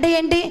 అంటే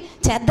ఏంటి?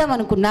 చేద్దాం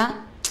అనుకున్నా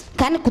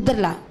కానీ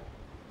కుదరలా,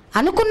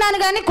 అనుకున్నాను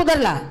కానీ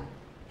కుదరలా.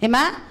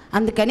 ఏమా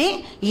అందుకని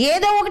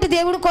ఏదో ఒకటి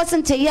దేవుడి కోసం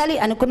చెయ్యాలి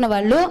అనుకున్న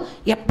వాళ్ళు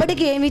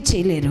ఎప్పటికీ ఏమీ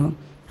చేయలేరు.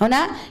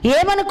 అవునా?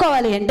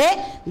 ఏమనుకోవాలి అంటే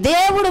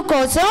దేవుడి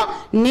కోసం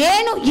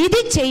నేను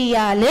ఇది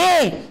చెయ్యాలి.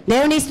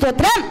 దేవుని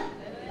స్తోత్రం.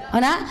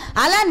 అవునా?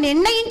 అలా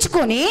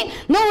నిర్ణయించుకొని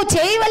నువ్వు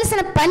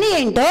చేయవలసిన పని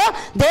ఏంటో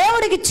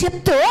దేవుడికి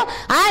చెప్తూ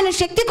ఆయన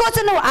శక్తి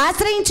కోసం నువ్వు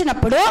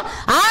ఆశ్రయించినప్పుడు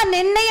ఆ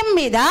నిర్ణయం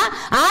మీద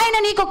ఆయన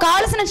నీకు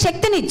కావలసిన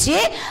శక్తినిచ్చి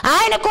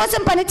ఆయన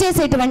కోసం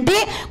పనిచేసేటువంటి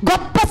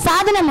గొప్ప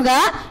సాధనముగా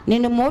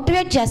నిన్ను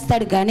మోటివేట్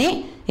చేస్తాడు. కానీ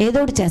ఏదో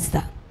ఒకటి చేస్తా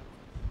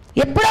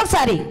ఎప్పుడో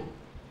ఒకసారి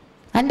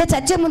అంటే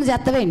చచ్చే ముందు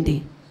చేస్తావేంటి?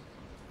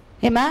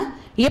 ఏమా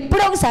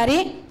ఎప్పుడో ఒకసారి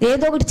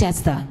ఏదో ఒకటి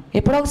చేస్తా.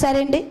 ఎప్పుడో ఒకసారి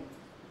ఏంటి?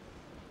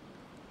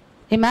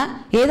 ఏమా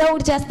ఏదో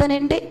ఒకటి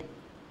చేస్తానేంటి?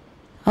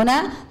 అవునా?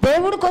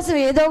 దేవుడి కోసం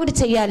ఏదో ఒకటి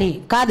చెయ్యాలి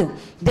కాదు,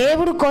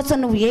 దేవుడి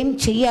కోసం నువ్వు ఏం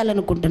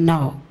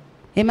చెయ్యాలనుకుంటున్నావు?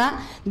 ఏమా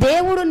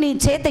దేవుడు నీ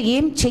చేత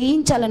ఏం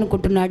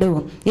చేయించాలనుకుంటున్నాడు?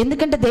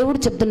 ఎందుకంటే దేవుడు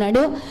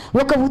చెప్తున్నాడు,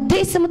 ఒక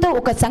ఉద్దేశంతో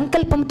ఒక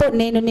సంకల్పంతో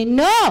నేను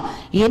నిన్ను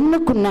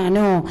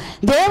ఎన్నుకున్నాను.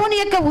 దేవుని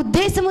యొక్క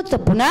ఉద్దేశము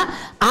చొప్పున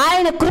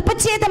ఆయన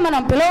కృపచేత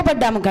మనం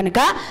పిలువబడ్డాము కనుక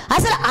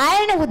అసలు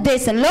ఆయన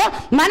ఉద్దేశంలో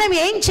మనం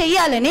ఏం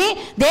చెయ్యాలని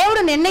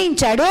దేవుడు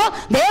నిర్ణయించాడు,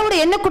 దేవుడు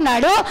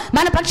ఎన్నుకున్నాడు.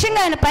 మన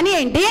పక్షంగా ఆయన పని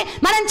ఏంటి,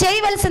 మనం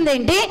చేయవలసింది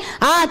ఏంటి,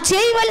 ఆ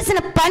చేయవలసిన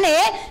పనే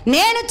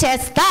నేను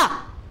చేస్తా.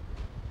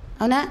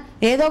 అవునా?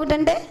 ఏదో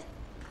ఒకటంటే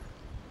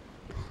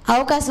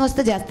అవకాశం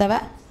వస్తే చేస్తావా?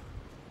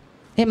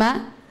 ఏమా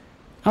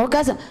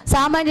అవకాశం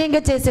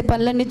సామాన్యంగా చేసే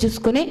పనులన్నీ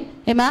చూసుకుని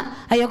ఏమా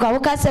అవి ఒక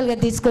అవకాశాలుగా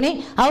తీసుకుని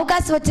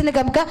అవకాశం వచ్చింది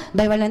కనుక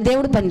వాళ్ళని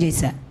దేవుడు పని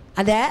చేశా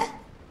అదే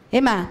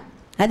ఏమా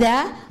అదే.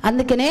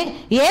 అందుకనే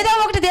ఏదో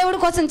ఒకటి దేవుడి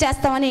కోసం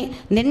చేస్తామని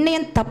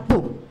నిర్ణయం తప్పు.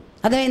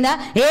 అర్థమైందా?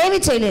 ఏమీ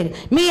చేయలేరు.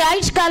 మీ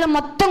ఆయుష్కాలం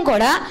మొత్తం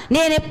కూడా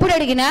నేను ఎప్పుడు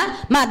అడిగినా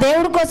మా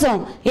దేవుడి కోసం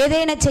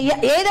ఏదైనా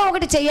ఏదో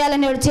ఒకటి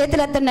చెయ్యాలని వాడు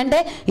చేతులు ఎత్తండి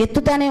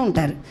ఎత్తుతానే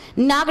ఉంటారు.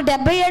 నాకు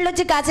 70 ఏళ్ళు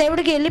వచ్చి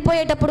కాసేవుడికి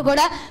వెళ్ళిపోయేటప్పుడు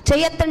కూడా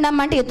చెయ్యెత్తండి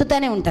అమ్మ అంటే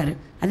ఎత్తుతానే ఉంటారు.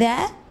 అదే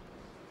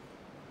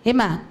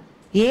ఏమా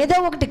ఏదో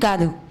ఒకటి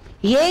కాదు,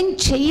 ఏం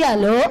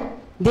చెయ్యాలో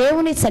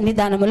దేవుని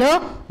సన్నిధానంలో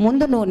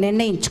ముందు నువ్వు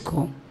నిర్ణయించుకో.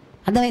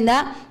 అర్థమైందా?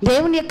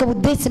 దేవుని యొక్క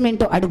ఉద్దేశం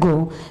ఏంటో అడుగు.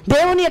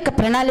 దేవుని యొక్క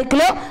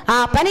ప్రణాళికలో ఆ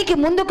పనికి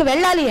ముందుకు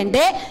వెళ్ళాలి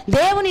అంటే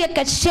దేవుని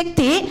యొక్క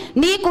శక్తి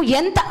నీకు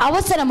ఎంత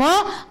అవసరమో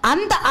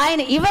అంత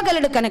ఆయన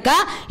ఇవ్వగలడు కనుక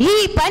ఈ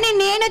పని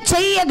నేను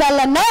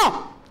చెయ్యగలను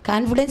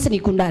కాన్ఫిడెన్స్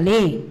నీకు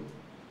ఉండాలి.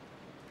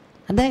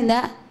 అర్థమైందా?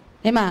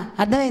 ఏమా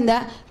అర్థమైందా?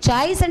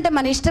 చాయిస్ అంటే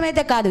మన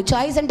ఇష్టమైతే కాదు,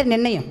 చాయిస్ అంటే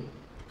నిర్ణయం.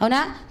 అవునా?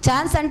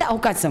 ఛాన్స్ అంటే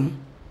అవకాశం.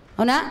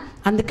 అవునా?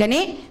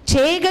 అందుకని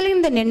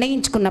చేయగలిగింది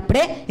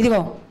నిర్ణయించుకున్నప్పుడే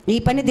ఇదిగో ఈ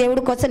పని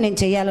దేవుడి కోసం నేను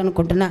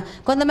చేయాలనుకుంటున్నా.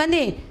 కొంతమంది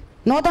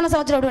నూతన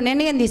సంవత్సరం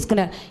నిర్ణయం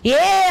తీసుకున్నారు,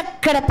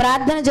 ఎక్కడ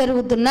ప్రార్థన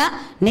జరుగుతున్నా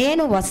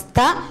నేను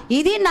వస్తా,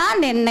 ఇది నా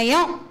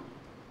నిర్ణయం.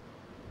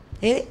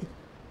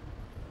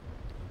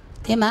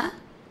 ఏమా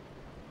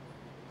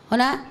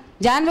అవునా?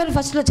 జనవరి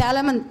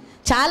 1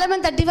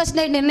 చాలామంది 31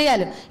 నైట్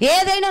నిర్ణయాలు.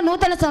 ఏదైనా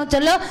నూతన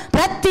సంవత్సరంలో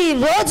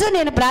ప్రతిరోజు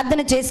నేను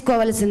ప్రార్థన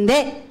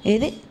చేసుకోవాల్సిందే.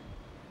 ఏది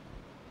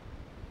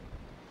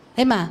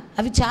ఏమా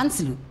అవి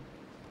ఛాన్సులు,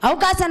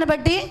 అవకాశాన్ని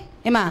బట్టి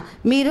ఏమా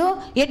మీరు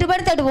ఎటు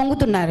పడితే అటు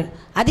వంగుతున్నారు.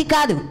 అది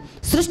కాదు,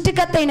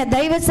 సృష్టికర్త అయిన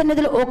దైవ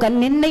సన్నిధిలో ఒక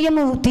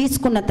నిర్ణయము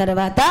తీసుకున్న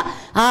తర్వాత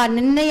ఆ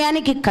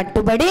నిర్ణయానికి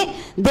కట్టుబడి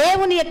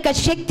దేవుని యొక్క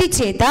శక్తి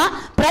చేత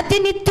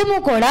ప్రతినిత్యము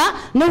కూడా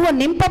నువ్వు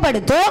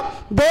నింపబడుతూ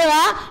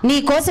దేవా నీ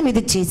కోసం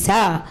ఇది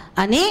చేశా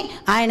అని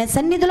ఆయన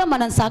సన్నిధిలో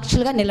మనం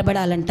సాక్షులుగా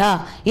నిలబడాలంట.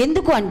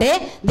 ఎందుకు అంటే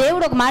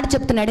దేవుడు ఒక మాట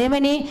చెప్తున్నాడు,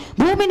 ఏమని?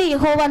 భూమిని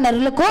యెహోవా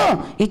నరులకు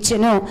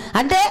ఇచ్చెను.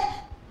 అంటే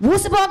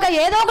ఊసిపోక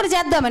ఏదో ఒకటి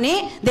చేద్దామని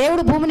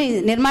దేవుడు భూమిని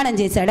నిర్మాణం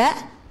చేశాడా?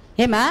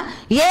 ఏమా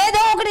ఏదో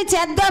ఒకటి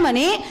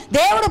చేద్దామని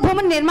దేవుడు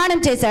భూమిని నిర్మాణం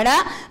చేశాడా?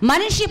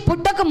 మనిషి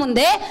పుట్టక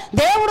ముందే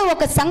దేవుడు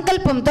ఒక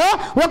సంకల్పంతో,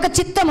 ఒక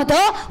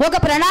చిత్తముతో, ఒక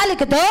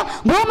ప్రణాళికతో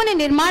భూమిని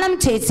నిర్మాణం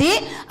చేసి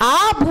ఆ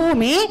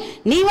భూమి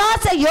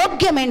నివాస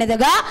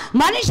యోగ్యమైనదిగా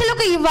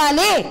మనుషులకు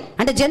ఇవ్వాలి.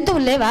 అంటే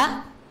జంతువులు లేవా?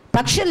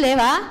 పక్షులు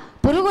లేవా?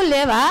 పురుగులు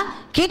లేవా?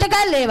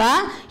 కీటకాలు లేవా?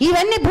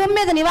 ఇవన్నీ భూమి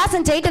మీద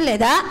నివాసం చేయటం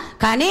లేదా?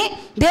 కానీ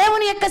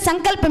దేవుని యొక్క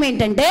సంకల్పం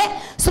ఏంటంటే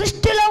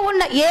సృష్టిలో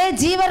ఉన్న ఏ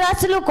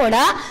జీవరాశులు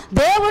కూడా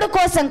దేవుడి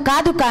కోసం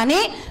కాదు,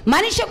 కానీ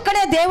మనిషి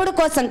ఒక్కడే దేవుడి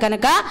కోసం.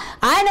 కనుక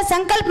ఆయన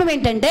సంకల్పం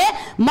ఏంటంటే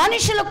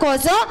మనుషుల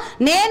కోసం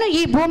నేను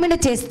ఈ భూమిని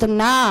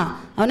చేస్తున్నా.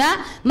 అవునా?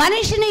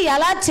 మనిషిని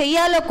ఎలా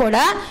చెయ్యాలో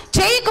కూడా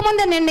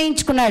చేయకముందే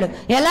నిర్ణయించుకున్నాడు.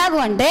 ఎలాగూ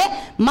అంటే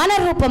మన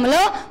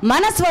రూపంలో,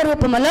 మన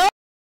స్వరూపంలో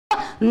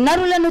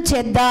నరులను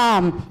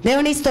చేద్దాం.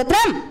 దేవుని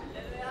స్తోత్రం.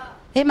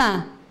 ఏమా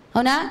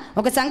అవునా?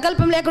 ఒక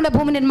సంకల్పం లేకుండా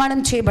భూమి నిర్మాణం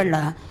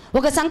చేయబడలా,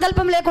 ఒక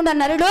సంకల్పం లేకుండా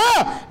నరుడు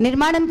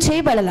నిర్మాణం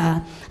చేయబడలా.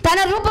 తన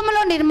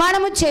రూపంలో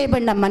నిర్మాణము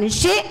చేయబడిన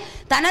మనిషి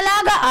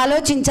తనలాగా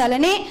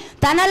ఆలోచించాలని,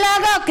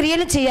 తనలాగా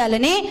క్రియలు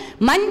చేయాలని,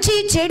 మంచి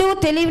చెడు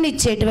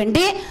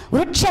తెలివినిచ్చేటువంటి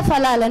వృక్ష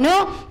ఫలాలను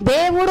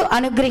దేవుడు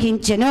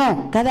అనుగ్రహించెను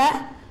కదా.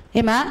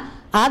 ఏమా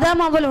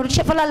ఆదాము అవ్వలు వృక్ష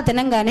ఫలాలు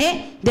తినంగానే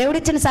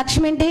దేవుడిచ్చిన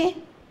సాక్ష్యం ఏంటి?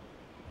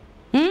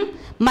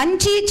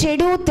 మంచి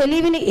చెడు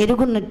తెలివిని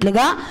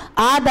ఎరుగున్నట్లుగా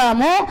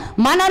ఆదాము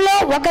మనలో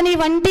ఒకని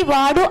వంటి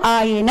వాడు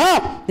ఆయన.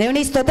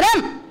 దేవుని స్తోత్రం.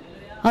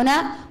 అవునా?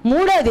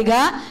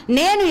 మూడవదిగా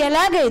నేను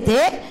ఎలాగైతే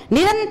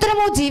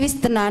నిరంతరము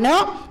జీవిస్తున్నానో,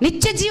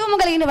 నిత్య జీవము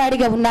కలిగిన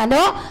వాడిగా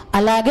ఉన్నానో,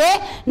 అలాగే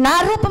నా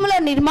రూపంలో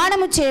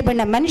నిర్మాణము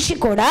చేయబడిన మనిషి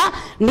కూడా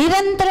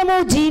నిరంతరము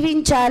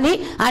జీవించాలి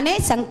అనే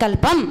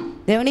సంకల్పం.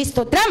 దేవుని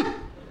స్తోత్రం.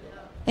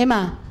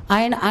 ఏమా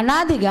ఆయన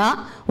అనాదిగా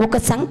ఒక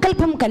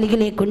సంకల్పం కలిగి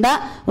లేకుండా,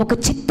 ఒక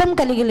చిత్తం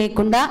కలిగి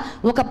లేకుండా,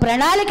 ఒక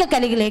ప్రణాళిక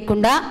కలిగి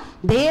లేకుండా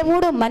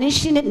దేవుడు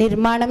మనిషిని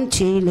నిర్మాణం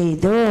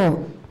చేయలేదు.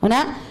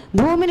 అవునా?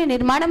 భూమిని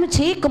నిర్మాణం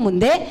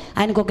చేయకముందే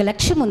ఆయనకు ఒక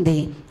లక్ష్యం ఉంది,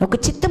 ఒక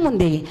చిత్తం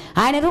ఉంది.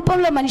 ఆయన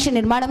రూపంలో మనిషి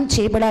నిర్మాణం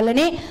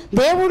చేయబడాలని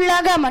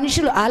దేవుళ్లాగా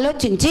మనుషులు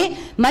ఆలోచించి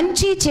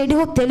మంచి చెడు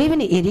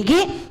తెలివిని ఎరిగి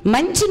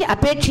మంచిని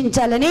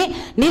అపేక్షించాలని,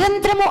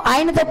 నిరంతరము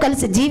ఆయనతో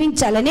కలిసి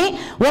జీవించాలని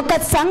ఒక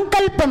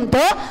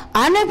సంకల్పంతో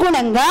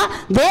అనుగుణంగా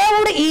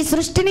దేవుడు ఈ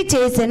సృష్టిని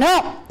చేసెను.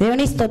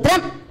 దేవుని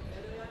స్తోత్రం.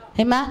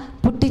 ఏమా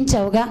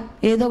పుట్టించావుగా,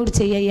 ఏదో ఒకటి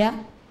చెయ్యయ్యా.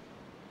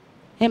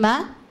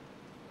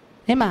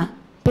 ఏమా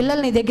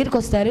పిల్లలు నీ దగ్గరికి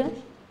వస్తారు,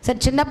 సరే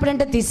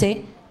చిన్నప్పుడంటే తీసే,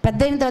 పెద్ద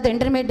అయిన తర్వాత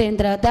ఇంటర్మీడియట్ అయిన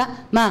తర్వాత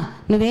మా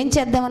నువ్వేం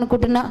చేద్దాం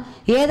అనుకుంటున్నావు?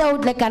 ఏదో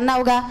ఒకటి లెక్క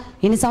అన్నావుగా,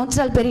 ఇన్ని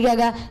సంవత్సరాలు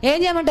పెరిగాగా, ఏం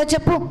చేయమంటావు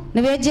చెప్పు,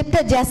 నువ్వేం చెప్తే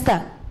అది చేస్తా.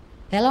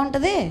 ఎలా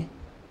ఉంటుంది?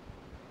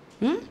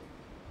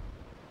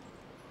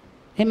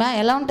 ఏమా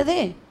ఎలా ఉంటుంది?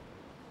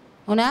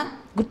 అవునా?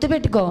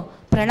 గుర్తుపెట్టుకో,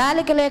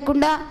 ప్రణాళిక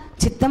లేకుండా,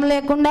 చిత్తం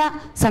లేకుండా,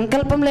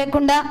 సంకల్పం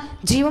లేకుండా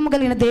జీవము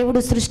కలిగిన దేవుడు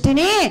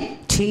సృష్టిని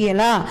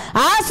చెయ్యలా.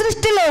 ఆ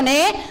సృష్టిలోనే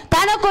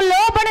తనకు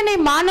లోబడని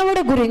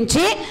మానవుడి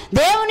గురించి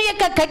దేవుని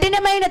యొక్క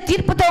కఠినమైన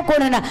తీర్పుతో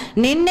కూడిన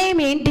నిర్ణయం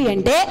ఏంటి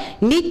అంటే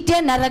నిత్య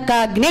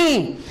నరకాగ్ని.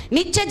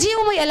 నిత్య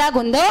జీవము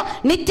ఎలాగుందో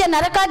నిత్య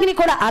నరకాగ్ని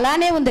కూడా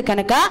అలానే ఉంది.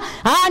 కనుక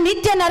ఆ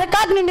నిత్య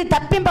నరకాగ్ని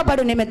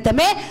తప్పింపబడు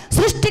నిమిత్తమే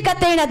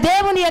సృష్టికర్త అయిన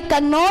దేవుని యొక్క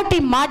నోటి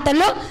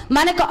మాటలు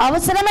మనకు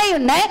అవసరమై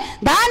ఉన్నాయి.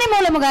 దాని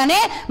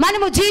మూలముగానే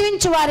మనము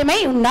జీవించు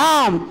వారమై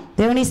ఉన్నాం.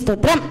 దేవుని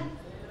స్తోత్రం.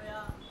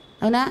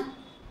 అవునా?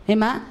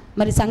 ఏమా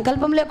మరి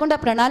సంకల్పం లేకుండా,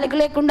 ప్రణాళిక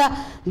లేకుండా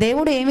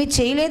దేవుడు ఏమీ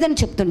చేయలేదని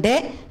చెప్తుంటే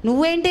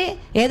నువ్వేంటి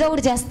ఏదో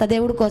ఒకటి చేస్తా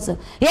దేవుడి కోసం,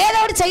 ఏదో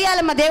ఒకటి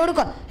చెయ్యాలమ్మా దేవుడి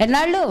కోసం.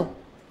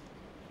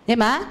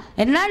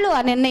 ఎన్నాళ్ళు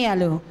ఆ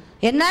నిర్ణయాలు,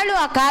 ఎన్నాళ్ళు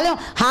ఆ కాలం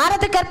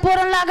హారతి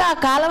కర్పూరంలాగా ఆ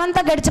కాలం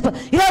అంతా గడిచిపో.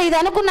 ఇదో ఇది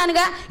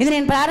అనుకున్నానుగా, ఇది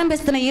నేను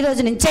ప్రారంభిస్తున్నా ఈ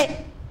రోజు నుంచే.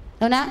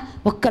 అవునా?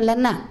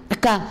 ఒక్కళ్ళన్నా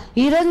అక్క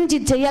ఈరోజు నుంచి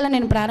ఇది చెయ్యాలని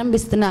నేను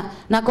ప్రారంభిస్తున్నా,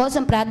 నా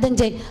కోసం ప్రార్థన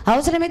చేయి,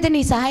 అవసరమైతే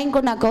నీ సహాయం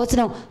కూడా నాకు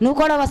అవసరం, నువ్వు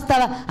కూడా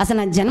వస్తావా? అసలు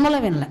నా జన్మలో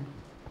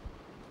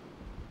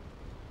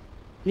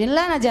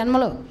వినలా నా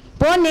జన్మలో.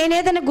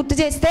 నేనేదైనా గుర్తు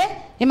చేస్తే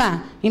ఏమా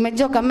ఈ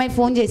మధ్య ఒక అమ్మాయి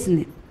ఫోన్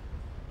చేసింది,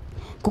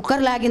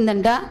 కుక్కర్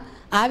లాగిందంట,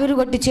 ఆవిరి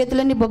కొట్టి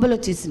చేతులన్నీ బొబ్బలు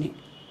వచ్చేసినాయి.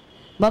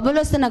 బొబ్బలు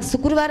వస్తే నాకు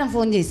శుక్రవారం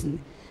ఫోన్ చేసింది.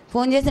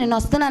 ఫోన్ చేసి నేను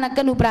వస్తున్నానక్క,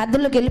 నువ్వు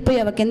ప్రార్థనలోకి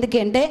వెళ్ళిపోయావు కిందకి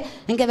అంటే,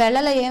 ఇంకా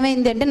వెళ్ళాలా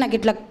ఏమైంది అంటే నాకు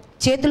ఇట్లా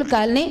చేతులు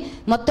కాలిని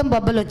మొత్తం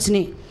బొబ్బలు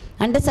వచ్చినాయి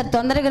అంటే, సరే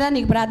తొందరగా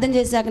నీకు ప్రార్థన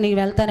చేశాక నీకు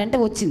వెళ్తానంటే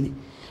వచ్చింది.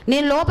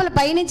 నేను లోపల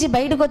పైనుంచి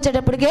బయటకు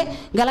వచ్చేటప్పటికే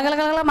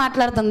గలగలగలగల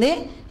మాట్లాడుతుంది.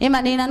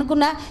 నేను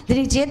అనుకున్నా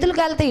దీనికి చేతులు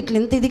కాలితే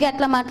ఇంత ఇదిగా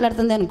ఎట్లా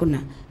మాట్లాడుతుంది అనుకున్నా.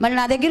 మళ్ళీ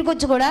నా దగ్గరికి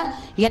వచ్చి కూడా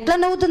ఎట్లా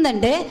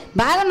నవ్వుతుందంటే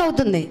బాగా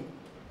నవ్వుతుంది.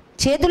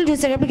 చేతులు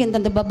చూసేటప్పటికి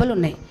ఇంతంత బొబ్బలు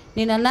ఉన్నాయి.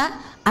 నేనన్నా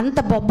అంత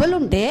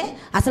బొబ్బలుంటే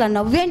అసలు ఆ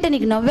నవ్వేంటే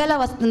నీకు నవ్వేలా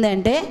వస్తుంది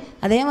అంటే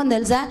అదేమని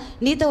తెలుసా,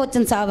 నీతో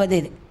వచ్చిన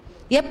సావదేది.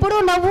 ఎప్పుడు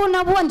నవ్వు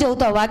నవ్వు అని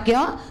చెబుతావు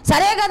వాక్యం,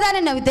 సరే కదా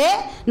అని నవ్వితే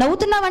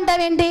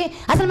నవ్వుతున్నావంటావేంటి,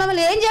 అసలు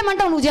మమ్మల్ని ఏం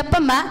చేయమంటావు నువ్వు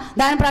చెప్పమ్మా,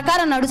 దాని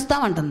ప్రకారం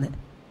నడుస్తామంటుంది.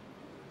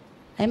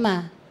 ఏమ్మా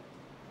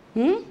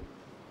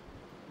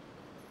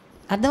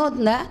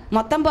అర్థమవుతుందా?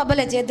 మొత్తం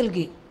బొబ్బలే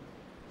చేతులకి.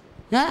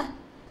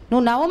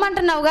 నువ్వు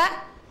నవ్వమంటున్నావుగా,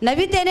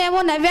 నవ్వితేనేమో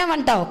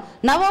నవ్వామంటావు,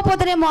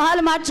 నవ్వకపోతేనే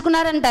మొహాలు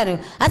మార్చుకున్నారంటారు.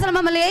 అసలు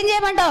మమ్మల్ని ఏం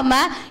చేయమంటావు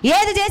అమ్మా,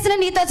 ఏది చేసినా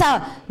నీతో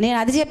నేను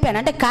అది చెప్పాను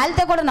అంటే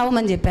కాలితే కూడా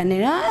నవ్వమని చెప్పాను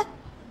నేను.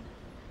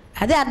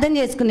 అదే అర్థం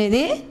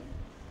చేసుకునేది.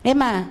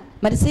 ఏమా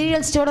మరి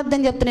సీరియల్స్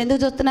చూడొద్దని చెప్తున్నా,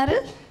 ఎందుకు చూస్తున్నారు?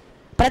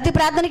 ప్రతి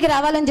ప్రార్థనకి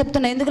రావాలని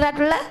చెప్తున్నా, ఎందుకు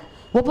రావట్లా?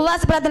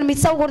 ఉపవాస ప్రార్థన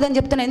మిస్ అవ్వకూడదని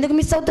చెప్తున్నా, ఎందుకు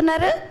మిస్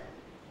అవుతున్నారు?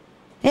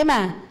 ఏమా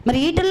మరి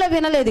వీటిల్లో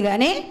వినలేదు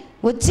కానీ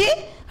వచ్చి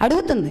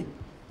అడుగుతుంది.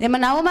 ఏమో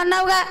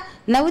నవ్వమన్నావుగా,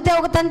 నవ్వితే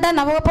ఒక తంట,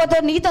 నవ్వకపోతే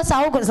నీతో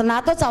సావుకు,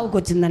 నాతో సావుకు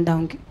వచ్చిందంట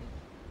ఆమెకి.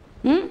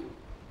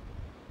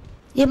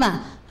 ఏమా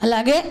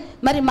అలాగే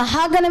మరి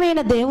మహాగణమైన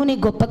దేవుని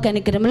గొప్ప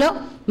కనికరంలో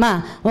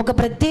ఒక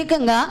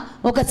ప్రత్యేకంగా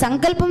ఒక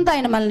సంకల్పంతో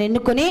ఆయన మనల్ని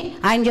ఎన్నుకొని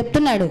ఆయన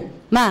చెప్తున్నాడు,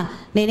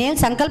 నేనేం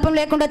సంకల్పం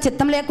లేకుండా,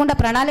 చిత్తం లేకుండా,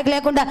 ప్రణాళిక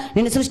లేకుండా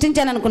నిన్ను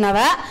సృష్టించాను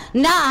అనుకున్నావా?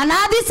 నా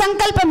అనాది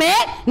సంకల్పమే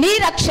నీ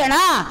రక్షణ.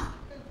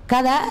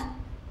 కాదా?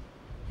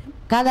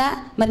 కాదా?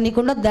 మరి నీకు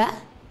ఉండొద్దా?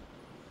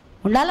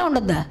 ఉండాలా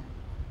ఉండొద్దా?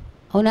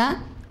 అవునా?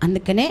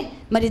 అందుకనే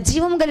మరి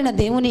జీవం కలిగిన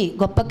దేవుని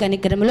గొప్ప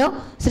కనికరంలో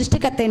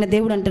సృష్టికర్త అయిన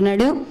దేవుడు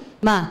అంటున్నాడు,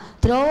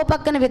 త్రోవ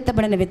పక్కన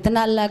విత్తబడిన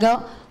విత్తనాల్లాగో,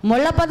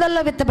 ముళ్ళ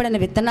పొదల్లో విత్తబడిన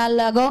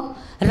విత్తనాల్లాగో,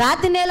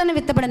 రాతి నేలను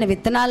విత్తబడిన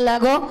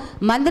విత్తనాల్లాగో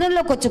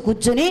మందిరంలోకి వచ్చి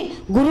కూర్చుని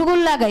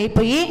గురుగుల్లాగా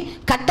అయిపోయి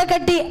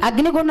కట్టకట్టి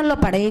అగ్నిగుండంలో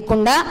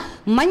పడేయకుండా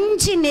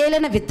మంచి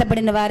నేలను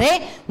విత్తబడిన వారే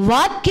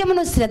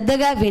వాక్యమును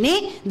శ్రద్ధగా విని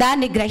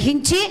దాన్ని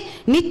గ్రహించి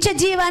నిత్య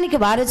జీవానికి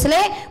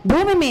వారసులే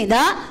భూమి మీద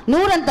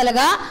 100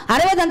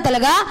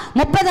 60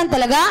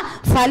 30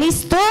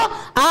 ఫలిస్తూ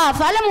ఆ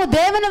ఫలము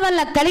దేవుని వల్ల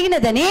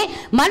కలిగినదని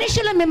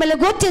మనుషులు మిమ్మల్ని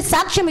గూర్చి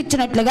సాక్ష్యం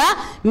ఇచ్చినట్లుగా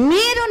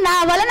మీరు నా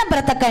వలన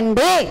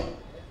బ్రతకండి.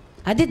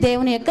 అది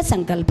దేవుని యొక్క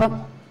సంకల్పం.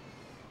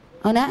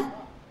 అవునా?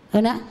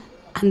 అవునా?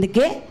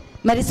 అందుకే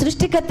మరి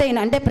సృష్టికర్త అయిన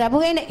అంటే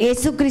ప్రభు అయిన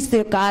యేసుక్రీస్తు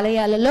యొక్క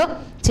ఆలయాలలో,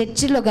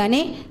 చర్చిలో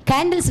కానీ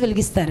క్యాండిల్స్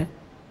వెలిగిస్తారు.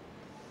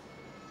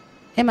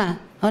 ఏమా?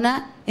 అవునా?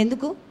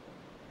 ఎందుకు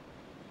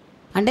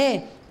అంటే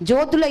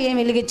జ్యోతులో ఏం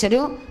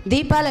వెలిగించరు,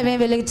 దీపాలు ఏం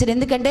వెలిగించరు.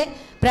 ఎందుకంటే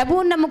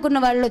ప్రభువుని నమ్ముకున్న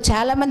వాళ్ళు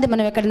చాలామంది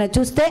మనం ఎక్కడైనా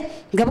చూస్తే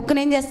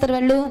గబుక్కుని ఏం చేస్తారు,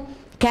 వాళ్ళు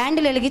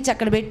క్యాండిల్ వెలిగించి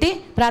అక్కడ పెట్టి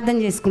ప్రార్థన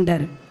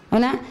చేసుకుంటారు.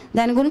 అవునా?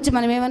 దాని గురించి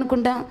మనం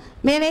ఏమనుకుంటాం,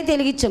 మేమైతే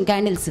వెలిగించాం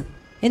క్యాండిల్స్.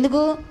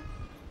 ఎందుకు?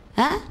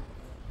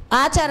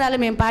 ఆచారాలు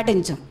మేము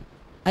పాటించాం.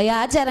 అవి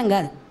ఆచారం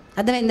కాదు.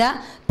 అర్థమైందా?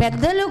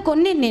 పెద్దలు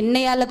కొన్ని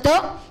నిర్ణయాలతో,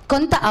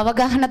 కొంత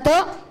అవగాహనతో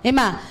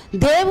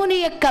దేవుని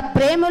యొక్క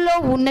ప్రేమలో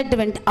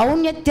ఉన్నటువంటి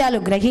ఔన్నత్యాలు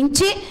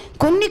గ్రహించి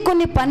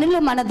కొన్ని పనులు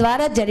మన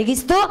ద్వారా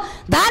జరిగిస్తూ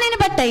దానిని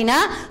బట్టి అయినా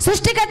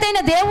సృష్టికర్త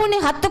అయిన దేవుణ్ణి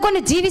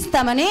హత్తుకొని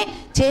జీవిస్తామని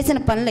చేసిన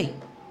పనులే.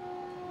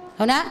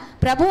 అవునా?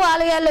 ప్రభు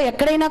ఆలయాల్లో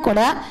ఎక్కడైనా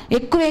కూడా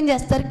ఎక్కువ ఏం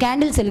చేస్తారు,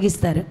 క్యాండిల్స్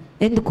వెలిగిస్తారు.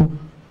 ఎందుకు?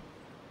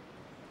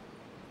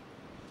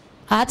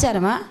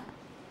 ఆచారమా?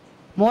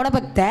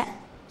 మూఢభక్తే?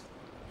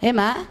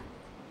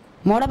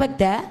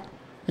 మూఢభక్తే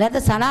లేదా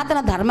సనాతన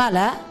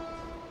ధర్మాలా?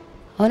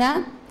 అవునా?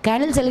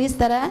 క్యాండిల్స్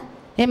వెలిగిస్తారా?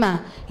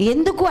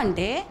 ఎందుకు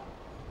అంటే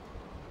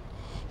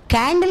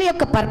క్యాండిల్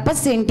యొక్క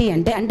పర్పస్ ఏంటి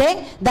అంటే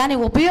దాని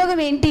ఉపయోగం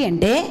ఏంటి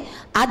అంటే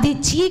అది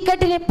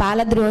చీకటిని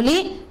పాలద్రోలి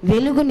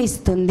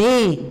వెలుగునిస్తుంది.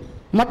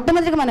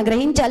 మొట్టమొదటిగా మనం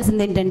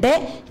గ్రహించాల్సింది ఏంటంటే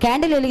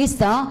క్యాండిల్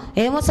వెలిగిస్తాం,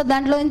 ఏమొస్తుంది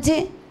దాంట్లోంచి?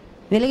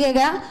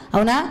 వెలిగేగా.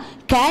 అవునా?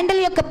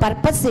 క్యాండిల్ యొక్క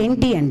పర్పస్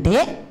ఏంటి అంటే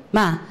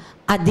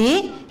అది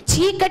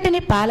చీకటిని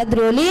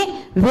పాలద్రోలి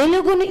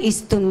వెలుగుని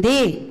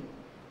ఇస్తుంది.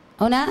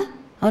 అవునా?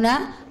 అవునా?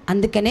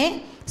 అందుకనే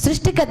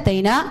సృష్టికర్త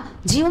అయిన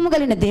జీవము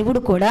కలిగిన దేవుడు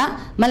కూడా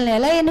మనల్ని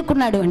ఎలా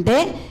ఎన్నుకున్నాడు అంటే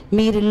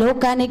మీరు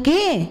లోకానికి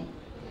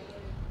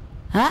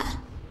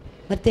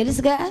మరి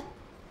తెలుసుగా.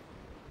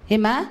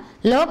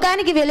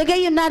 లోకానికి వెలుగై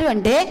ఉన్నారు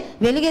అంటే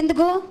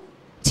వెలుగెందుకు?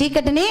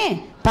 చీకటిని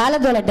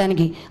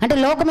పాలదోలటానికి. అంటే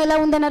లోకం ఎలా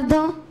ఉందని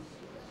అర్థం?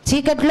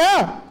 చీకటిలో.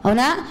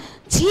 అవునా?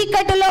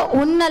 చీకటిలో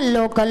ఉన్న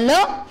లోకంలో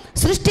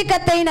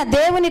సృష్టికర్త అయిన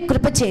దేవుని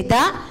కృపచేత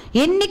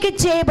ఎన్నిక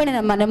చేయబడిన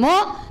మనము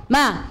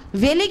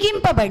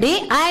వెలిగింపబడి,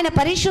 ఆయన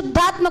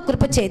పరిశుద్ధాత్మ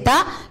కృపచేత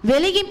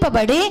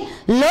వెలిగింపబడి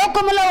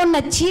లోకములో ఉన్న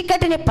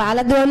చీకటిని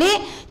పాలదోలి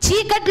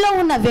చీకటిలో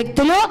ఉన్న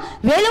వ్యక్తులు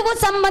వెలుగు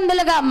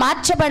సంబంధులుగా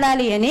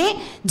మార్చబడాలి అని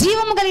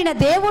జీవము కలిగిన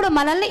దేవుడు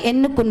మనల్ని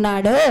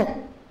ఎన్నుకున్నాడు.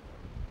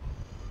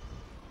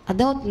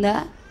 అర్థమవుతుందా?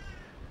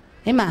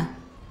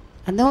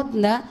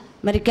 అర్థమవుతుందా?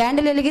 మరి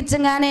క్యాండిల్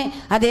వెలిగించగానే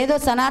అదేదో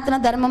సనాతన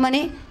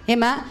ధర్మమని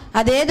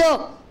అదేదో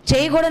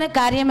చేయకూడని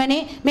కార్యమని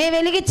మేము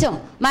వెలిగించాం,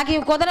 మాకు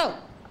ఇవి కుదరవు.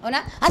 అవునా?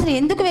 అసలు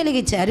ఎందుకు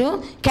వెలిగించారు?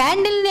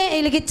 క్యాండిల్ని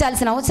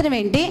వెలిగించాల్సిన అవసరం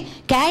ఏంటి?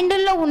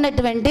 క్యాండిల్లో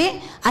ఉన్నటువంటి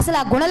అసలు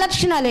ఆ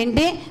గుణలక్షణాలు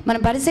ఏంటి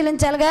మనం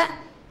పరిశీలించాలిగా.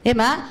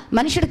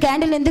 మనుషుడు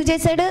క్యాండిల్ ఎందుకు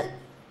చేశాడు?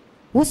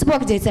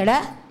 ఊసిపోక చేశాడా?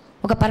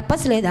 ఒక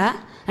పర్పస్ లేదా?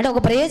 అంటే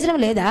ఒక ప్రయోజనం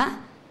లేదా?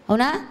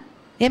 అవునా?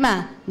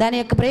 దాని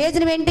యొక్క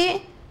ప్రయోజనం ఏంటి?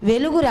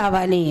 వెలుగు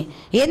రావాలి.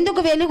 ఎందుకు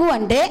వెలుగు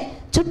అంటే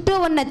చుట్టూ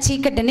ఉన్న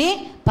చీకటిని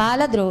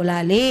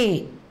పాలద్రోలాలి.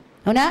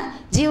 అవునా?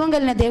 జీవం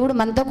కలిగిన దేవుడు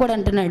మనతో కూడా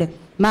అంటున్నాడు,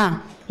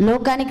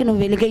 లోకానికి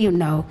నువ్వు వెలుగై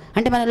ఉన్నావు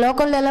అంటే మన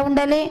లోకంలో ఎలా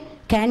ఉండాలి?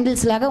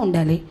 క్యాండిల్స్ లాగా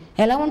ఉండాలి.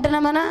 ఎలా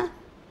ఉంటున్నాం? మన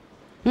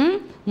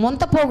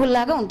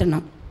ముంతపోగుల్లాగా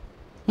ఉంటున్నాం.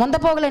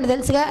 ముంతపోగులు అంటే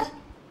తెలుసుగా.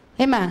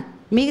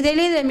 మీకు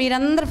తెలియదు,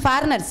 మీరందరూ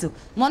ఫారినర్స్.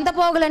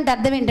 ముంతపోగులు అంటే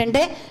అర్థం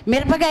ఏంటంటే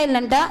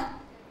మిరపకాయలంట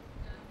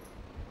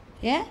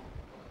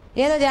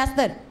ఏదో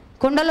చేస్తారు,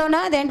 కుండలోన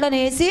దేంట్లోనే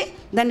వేసి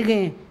దానికి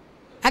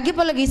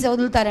అగ్గిపుల్ల గీసి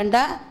వదులుతారంట.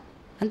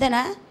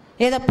 అంతేనా?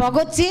 ఏదో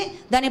పొగొచ్చి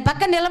దాని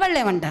పక్కన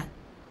నిలబడలేమంట.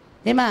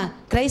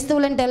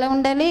 క్రైస్తవులు అంటే ఎలా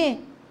ఉండాలి?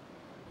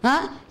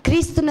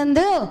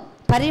 క్రీస్తునందు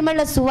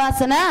పరిమళ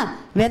సువాసన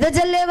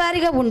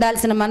వెదజల్లేవారిగా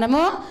ఉండాల్సిన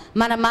మనము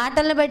మన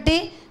మాటలను బట్టి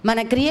మన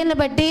క్రియలను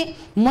బట్టి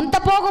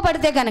ముంతపోగు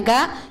పడితే కనుక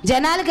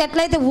జనాలకు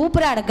ఎట్లయితే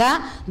ఊపిరాడక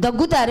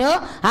దగ్గుతారో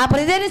ఆ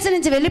ప్రదేశం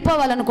నుంచి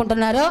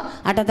వెళ్ళిపోవాలనుకుంటున్నారో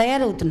అట్లా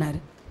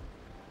తయారవుతున్నారు.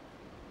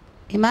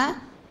 ఏమా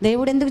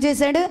దేవుడు ఎందుకు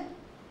చేశాడు?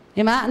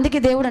 ఏమా అందుకే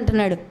దేవుడు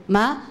అంటున్నాడు,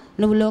 మా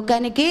నువ్వు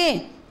లోకానికి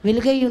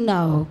వెలుగై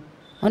ఉన్నావు.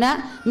 అవునా?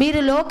 మీరు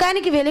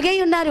లోకానికి వెలుగై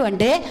ఉన్నారు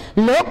అంటే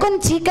లోకం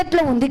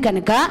చీకట్లో ఉంది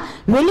కనుక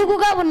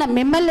వెలుగుగా ఉన్న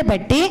మిమ్మల్ని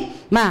బట్టి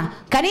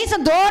కనీసం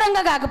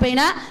దూరంగా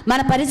కాకపోయినా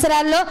మన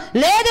పరిసరాల్లో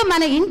లేదు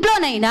మన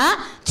ఇంట్లోనైనా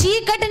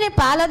చీకటిని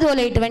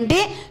పాలదోలేటువంటి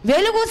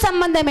వెలుగు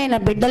సంబంధమైన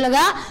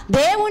బిడ్డలుగా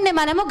దేవుణ్ణి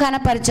మనము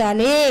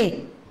ఘనపరచాలి.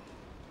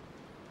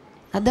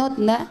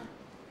 అర్థమవుతుందా?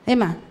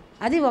 ఏమా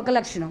అది ఒక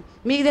లక్షణం.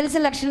 మీకు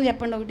తెలిసిన లక్షణం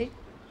చెప్పండి ఒకటి.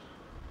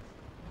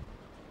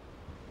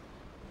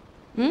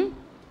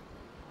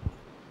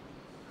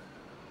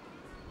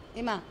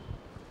 ఏమా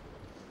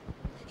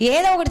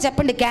ఏదో ఒకటి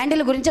చెప్పండి.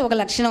 క్యాండిల్ గురించి ఒక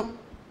లక్షణం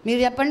మీరు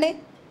చెప్పండి.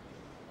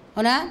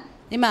 అవునా?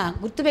 ఏమా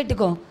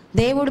గుర్తుపెట్టుకో,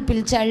 దేవుడు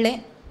పిలిచాడులే,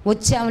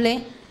 వచ్చాంలే,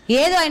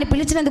 ఏదో ఆయన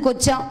పిలిచినందుకు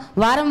వచ్చాం,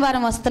 వారం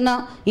వారం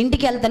వస్తున్నాం,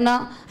 ఇంటికి వెళ్తున్నాం,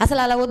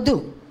 అసలు అలా వద్దు,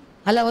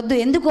 అలా వద్దు.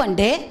 ఎందుకు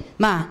అంటే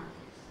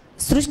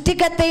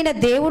సృష్టికర్త అయిన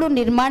దేవుడు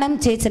నిర్మాణం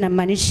చేసిన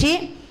మనిషి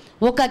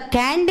ఒక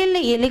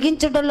క్యాండిల్ని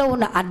వెలిగించడంలో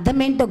ఉన్న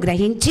అర్థమేంటో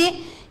గ్రహించి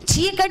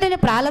చీకటిని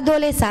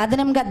ప్రాలదోలే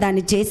సాధనంగా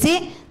దాన్ని చేసి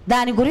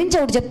దాని గురించి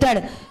ఒకటి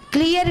చెప్తాడు,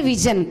 క్లియర్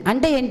విజన్.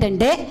 అంటే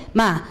ఏంటంటే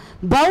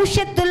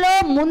భవిష్యత్తులో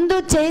ముందు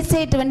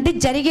చేసేటువంటి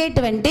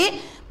జరిగేటువంటి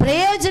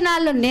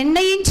ప్రయోజనాలను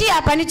నిర్ణయించి ఆ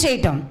పని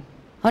చేయటం.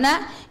 అవునా?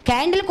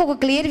 క్యాండిల్కి ఒక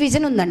క్లియర్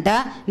విజన్ ఉందంట,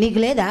 నీకు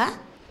లేదా?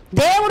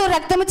 దేవుడు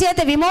రక్తము చేత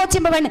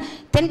విమోచింపబడిన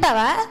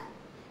తింటావా?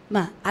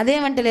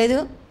 అదేమంటే లేదు.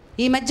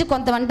 ఈ మధ్య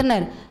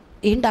కొంతమంటున్నారు,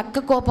 ఏంటి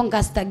అక్క కోపం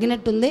కాస్త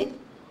తగ్గినట్టుంది,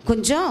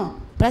 కొంచెం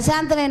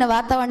ప్రశాంతమైన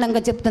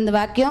వాతావరణంగా చెప్తుంది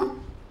వాక్యం.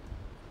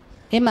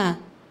 ఏమా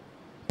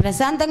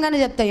ప్రశాంతంగానే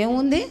చెప్తా,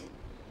 ఏముంది?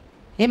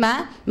 ఏమా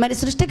మరి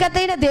సృష్టికర్త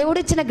అయిన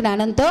దేవుడిచ్చిన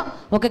జ్ఞానంతో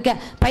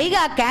పైగా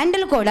ఆ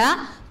క్యాండిల్ కూడా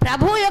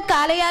ప్రభు యొక్క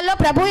ఆలయాల్లో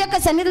ప్రభు యొక్క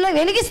సన్నిధిలో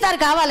వెలిగిస్తారు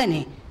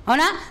కావాలని.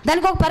 అవునా?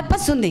 దానికి ఒక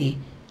పర్పస్ ఉంది.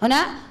 అవునా?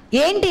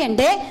 ఏంటి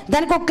అంటే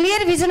దానికి ఒక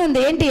క్లియర్ విజన్ ఉంది.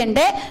 ఏంటి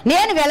అంటే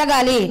నేను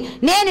వెలగాలి,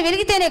 నేను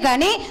వెలిగితేనే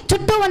కానీ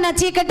చుట్టూ ఉన్న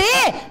చీకటి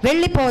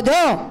వెళ్ళిపోదు.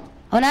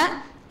 అవునా?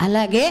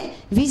 అలాగే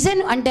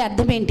విజన్ అంటే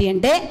అర్థం ఏంటి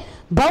అంటే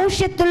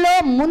భవిష్యత్తులో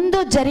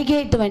ముందు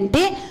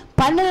జరిగేటువంటి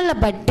పనులను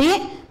బట్టి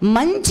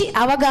మంచి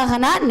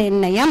అవగాహన,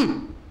 నిర్ణయం.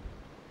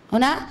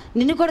 అవునా?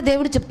 నిన్ను కూడా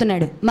దేవుడు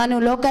చెప్తున్నాడు, మనం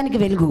లోకానికి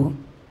వెలుగు.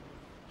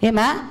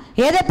 ఏమా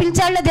ఏదో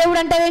పిలిచాళ్ళ దేవుడు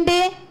అంటావేంటి?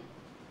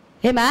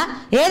 ఏమా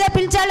ఏదో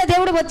పిలిచాళ్ళ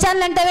దేవుడు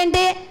వచ్చాను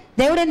అంటావేంటి?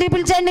 దేవుడు ఎందుకు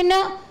పిలిచాడు నిన్ను?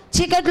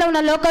 చీకట్లో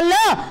ఉన్న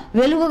లోకల్లో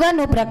వెలుగుగా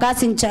నువ్వు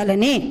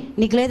ప్రకాశించాలని.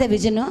 నీకు లేదా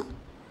విజను?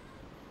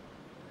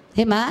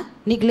 ఏమా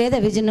నీకు లేదా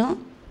విజను?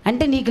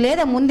 అంటే నీకు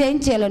లేదా ముందు ఏం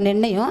చేయాలో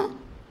నిర్ణయం?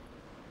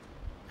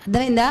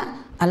 అర్థమైందా?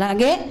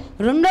 అలాగే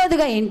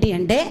రెండోదిగా ఏంటి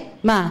అంటే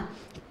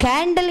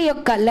క్యాండిల్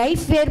యొక్క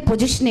లైఫ్ వేర్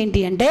పొజిషన్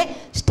ఏంటి అంటే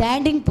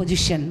స్టాండింగ్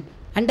పొజిషన్.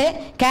 అంటే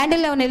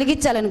క్యాండిల్ ఏమైనా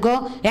వెలిగించాలనుకో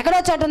ఎక్కడో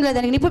చోట ఉంది,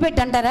 దానికి నిప్పు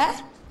పెట్టి అంటారా?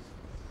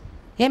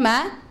 ఏమా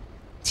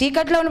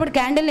చీకట్లో ఉన్నప్పుడు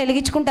క్యాండిల్ని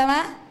వెలిగించుకుంటావా?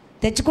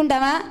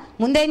 తెచ్చుకుంటావా?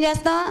 ముందేం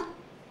చేస్తాం?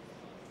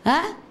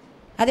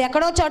 అది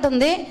ఎక్కడో చోట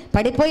ఉంది,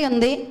 పడిపోయి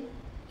ఉంది,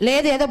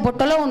 లేదు ఏదో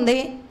బుట్టలో ఉంది,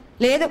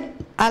 లేదు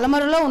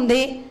అలమరలో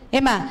ఉంది.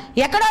 ఏమా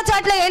ఎక్కడో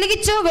చోట్ల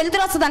వెలిగించు,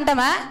 వెలుతురు వస్తుంది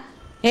అంటామా?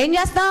 ఏం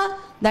చేస్తాం?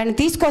 దాన్ని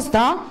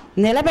తీసుకొస్తాం,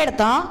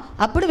 నిలబెడతాం,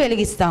 అప్పుడు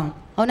వెలిగిస్తాం.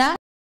 అవునా?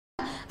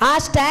 ఆ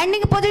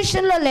స్టాండింగ్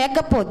పొజిషన్లో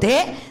లేకపోతే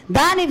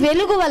దాని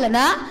వెలుగు వలన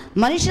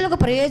మనుషులకు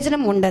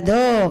ప్రయోజనం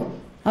ఉండదు.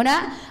 అవునా?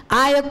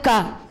 ఆ యొక్క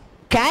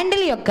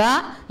క్యాండిల్ యొక్క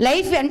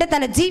లైఫ్ అంటే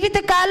తన జీవిత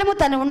కాలము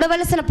తను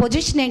ఉండవలసిన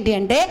పొజిషన్ ఏంటి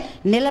అంటే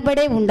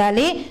నిలబడే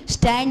ఉండాలి,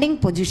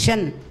 స్టాండింగ్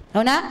పొజిషన్.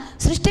 అవునా?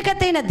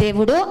 సృష్టికర్త అయిన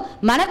దేవుడు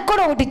మనకు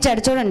కూడా ఒకటి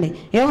ఇచ్చాడు. చూడండి,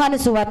 యోహాను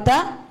సువార్త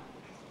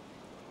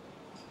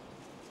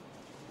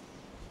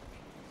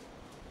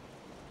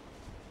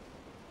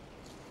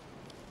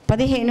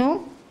 15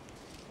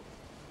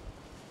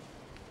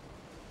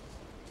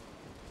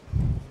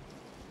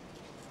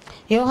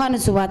 యోహాను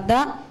సువార్త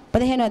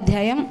 15వ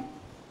అధ్యాయం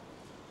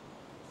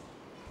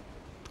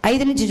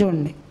 5 నుంచి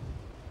చూడండి.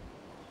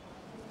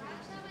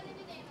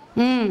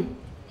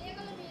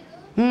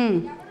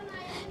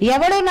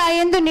 ఎవడు నా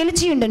యందు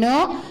నిలిచియుండునో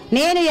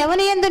నేను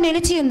ఎవని యందు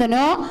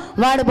నిలిచియుందునో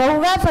వాడు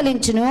బహుగా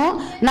ఫలించును.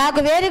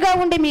 నాకు వేరుగా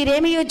ఉండి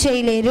మీరేమీ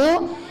చేయలేరు.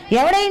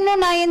 ఎవడైనా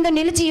నా యందు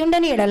నిలిచి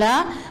ఉండని ఎడల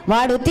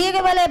వాడు తీగ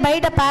వలె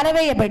బయట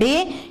పారవేయబడి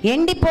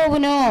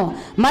ఎండిపోవును.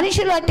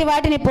 మనుషులు అట్టి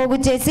వాటిని పోగు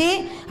చేసి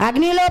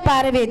అగ్నిలో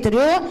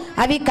పారవేతురు,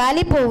 అవి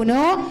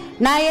కాలిపోవును.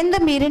 నా యందు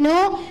మీరును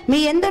మీ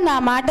యందు నా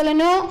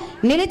మాటలను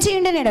నిలిచి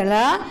ఉండని ఎడల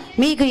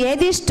మీకు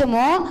ఏది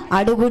ఇష్టమో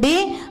అడుగుడి,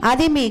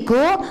 అది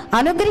మీకు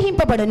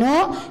అనుగ్రహింపబడును.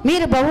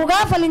 మీరు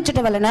బహుగా ఫలించుట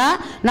వలన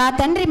నా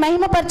తండ్రి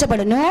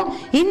మహిమపరచబడును.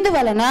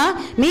 ఇందువలన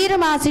మీరు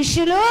మా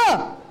శిష్యులు.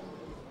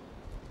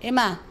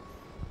 ఏమా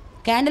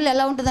క్యాండిల్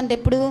ఎలా ఉంటుందంటే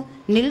ఎప్పుడు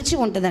నిలిచి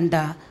ఉంటుందంట.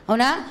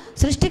 అవునా?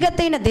 సృష్టికర్త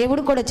అయిన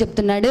దేవుడు కూడా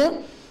చెప్తున్నాడు,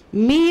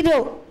 మీరు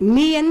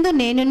మీ యందు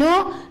నేనును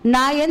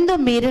నా యందు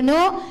మీరును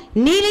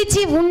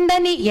నిలిచి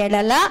ఉండని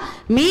ఎడల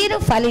మీరు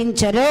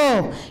ఫలించరు.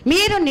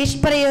 మీరు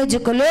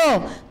నిష్ప్రయోజకులు,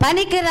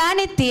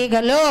 పనికిరాని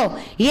తీగలు,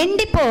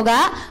 ఎండిపోగా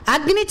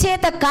అగ్ని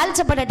చేత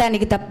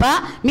కాల్చబడటానికి తప్ప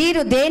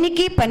మీరు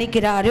దేనికి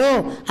పనికిరారు.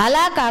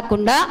 అలా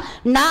కాకుండా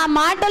నా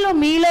మాటలు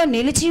మీలో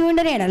నిలిచి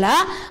ఉండని ఎడల,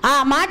 ఆ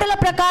మాటల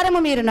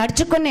ప్రకారము మీరు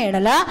నడుచుకునే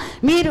ఎడల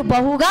మీరు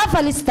బహుగా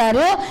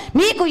ఫలిస్తారు.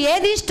 మీకు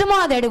ఏది ఇష్టమో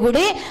అది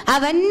అడుగుడి,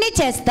 అవన్నీ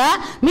చేస్తా.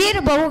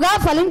 మీరు బహుగా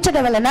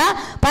ఫలించడం వలన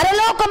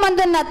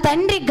పరలోకమందున్న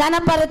తండ్రి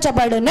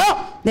ఘనపరచబడును.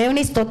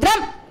 దేవుని స్తోత్రం.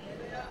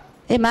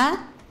 ఏమా,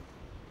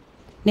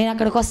 నేను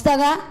అక్కడికి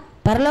వస్తాగా,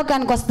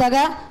 పరలోకానికి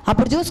వస్తాగా,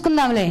 అప్పుడు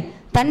చూసుకుందాంలే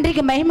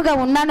తండ్రికి మహిమగా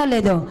ఉన్నానో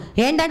లేదో.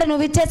 ఏంటంటే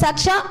నువ్వు ఇచ్చే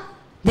సాక్ష్యం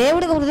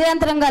దేవుడికి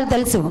హృదయాంతరంగాలు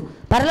తెలుసు.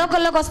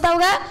 పరలోకంలోకి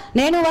వస్తావుగా,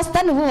 నేను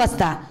వస్తా, నువ్వు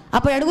వస్తా,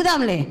 అప్పుడు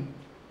అడుగుదాంలే.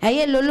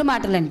 అయ్యే లొల్లు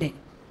మాటలంటే.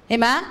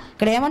 ఏమా,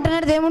 ఇక్కడ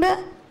ఏమంటున్నాడు దేవుడు?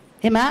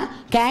 ఏమా,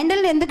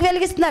 క్యాండిల్ని ఎందుకు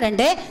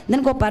వెలిగిస్తున్నారంటే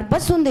దానికి ఒక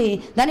పర్పస్ ఉంది,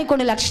 దానికి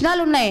కొన్ని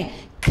లక్షణాలు ఉన్నాయి.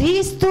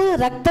 క్రీస్తు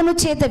రక్తము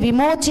చేత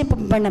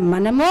విమోచింపబడిన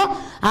మనము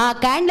ఆ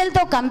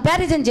క్యాండిల్తో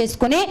కంపారిజన్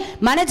చేసుకొని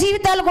మన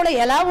జీవితాలు కూడా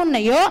ఎలా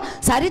ఉన్నాయో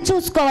సరి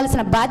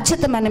చూసుకోవాల్సిన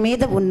బాధ్యత మన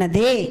మీద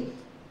ఉన్నది.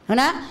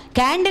 అవునా?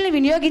 క్యాండిల్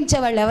వినియోగించే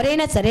వాళ్ళు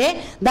ఎవరైనా సరే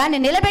దాన్ని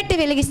నిలబెట్టి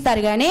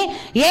వెలిగిస్తారు, కానీ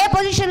ఏ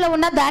పొజిషన్లో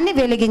ఉన్నా దాన్ని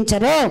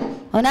వెలిగించరు.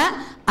 అవునా?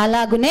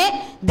 అలాగునే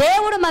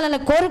దేవుడు మనల్ని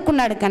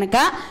కోరుకున్నాడు కనుక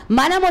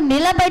మనము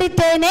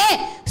నిలబడితేనే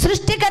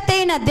సృష్టికర్త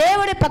అయిన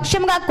దేవుడి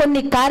పక్షంగా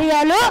కొన్ని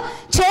కార్యాలు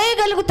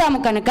చేయగలుగుతాము.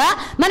 కనుక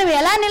మనం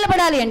ఎలా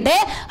నిలబడాలి అంటే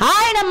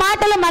ఆయన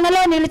మాటలు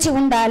మనలో నిలిచి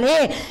ఉండాలి.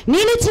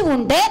 నిలిచి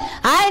ఉంటే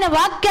ఆయన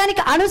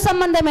వాక్యానికి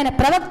అనుసంబంధమైన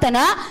ప్రవర్తన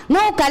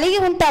నువ్వు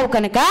కలిగి ఉంటావు.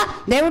 కనుక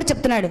దేవుడు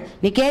చెప్తున్నాడు,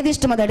 నీకేది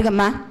ఇష్టమో అది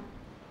అడుగమ్మా,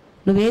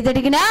 నువ్వేది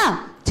అడిగినా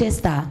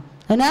చేస్తా.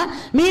 అవునా?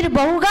 మీరు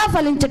బహుగా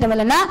ఫలించటం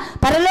వలన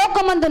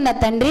పరలోకమందున్న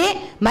తండ్రి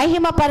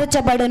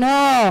మహిమపరచబడును.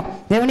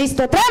 దేవుని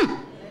స్తోత్రం.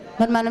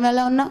 మరి మనం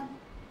ఎలా ఉన్నాం?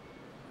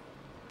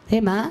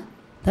 ఏమా,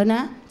 అవునా?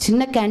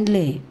 చిన్న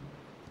క్యాండిలే.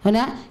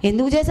 అవునా?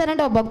 ఎందుకు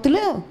చేశారంటే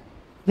భక్తులు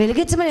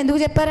వెలిగించమని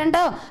ఎందుకు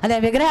చెప్పారంటావు? అదే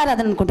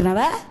విగ్రహారాధన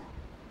అనుకుంటున్నావా?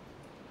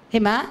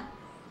 ఏమా,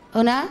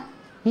 అవునా?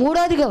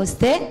 మూడోదిగా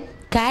వస్తే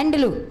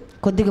క్యాండిల్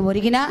కొద్దిగా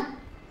ఒరిగినా,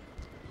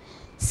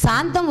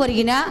 శాంతం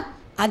ఒరిగినా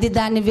అది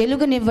దాన్ని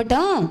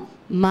వెలుగునివ్వటం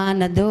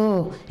మానదు.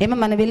 ఏమో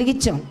మనం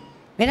వెలిగించాం,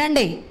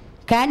 వినండి,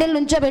 క్యాండిల్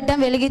నుంచో పెట్టాం,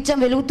 వెలిగించాం,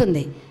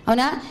 వెలుగుతుంది.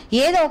 అవునా?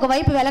 ఏదో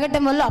ఒకవైపు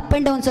వెలగటం వల్ల అప్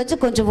అండ్ డౌన్స్ వచ్చి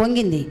కొంచెం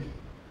వంగింది,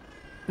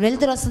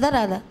 వెలుతురు వస్తుందా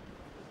రాదా?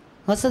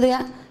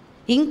 వస్తుందిగా.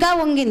 ఇంకా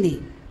వంగింది,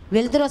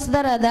 వెలుతురు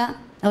వస్తుందా రాదా?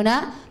 అవునా?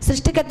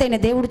 సృష్టికర్త అయిన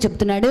దేవుడు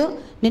చెప్తున్నాడు,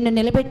 నిన్ను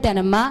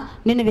నిలబెట్టానమ్మా,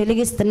 నిన్ను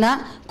వెలిగిస్తున్నా.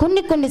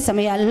 కొన్ని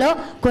సమయాల్లో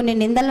కొన్ని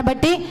నిందలను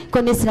బట్టి,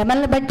 కొన్ని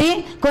శ్రమలను బట్టి,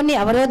 కొన్ని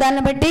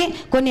అవరోధాలను బట్టి,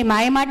 కొన్ని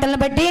మాయమాటలను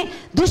బట్టి,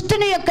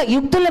 దుష్టుని యొక్క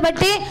యుక్తులను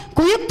బట్టి,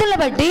 కుయుక్తులను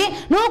బట్టి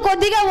నువ్వు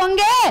కొద్దిగా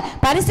వంగే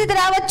పరిస్థితి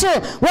రావచ్చు,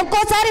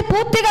 ఒక్కోసారి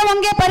పూర్తిగా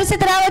వంగే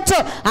పరిస్థితి రావచ్చు.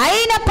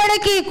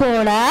 అయినప్పటికీ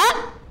కూడా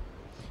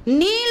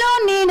నీలో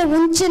నేను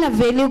ఉంచిన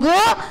వెలుగు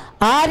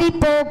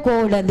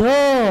ఆరిపోకూడదు.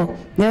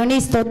 దేవుని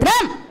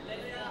స్తోత్రం.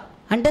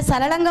 అంటే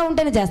సరళంగా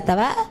ఉంటేనే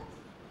చేస్తావా?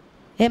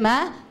 ఏమా,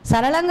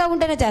 సరళంగా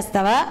ఉంటేనే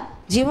చేస్తావా?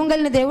 జీవం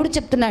కలిగిన దేవుడు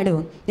చెప్తున్నాడు,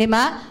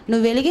 ఏమా,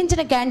 నువ్వు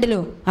వెలిగించిన క్యాండిల్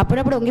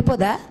అప్పుడప్పుడు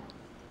వంగిపోదా?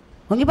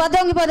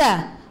 వంగిపోదా?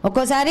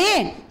 ఒక్కోసారి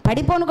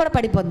పడిపోను కూడా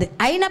పడిపోద్ది.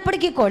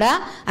 అయినప్పటికీ కూడా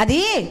అది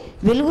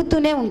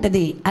వెలుగుతూనే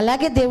ఉంటుంది.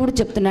 అలాగే దేవుడు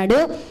చెప్తున్నాడు,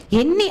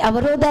 ఎన్ని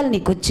అవరోధాలు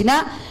నీకు వచ్చినా,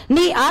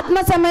 నీ ఆత్మ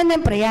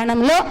సంబంధం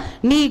ప్రయాణంలో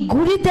నీ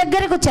గురి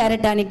దగ్గరకు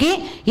చేరటానికి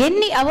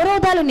ఎన్ని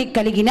అవరోధాలు నీకు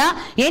కలిగినా,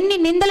 ఎన్ని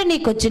నిందలు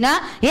నీకు వచ్చినా,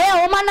 ఏ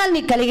అవమానాలు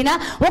నీకు కలిగినా,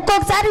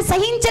 ఒక్కొక్కసారి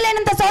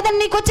సహించలేనంత శోధన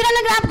నీకు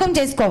వచ్చినా జ్ఞాపకం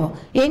చేసుకో.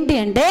 ఏంటి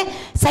అంటే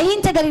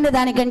సహించగలిగిన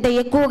దానికంటే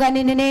ఎక్కువగా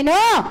నిన్ను నేను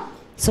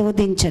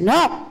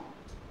శోధించను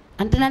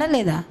అంటున్నాడా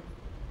లేదా?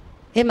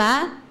 ఏమా,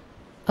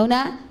 అవునా?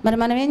 మరి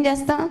మనం ఏం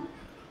చేస్తాం?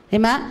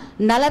 ఏమా,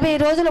 40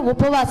 రోజుల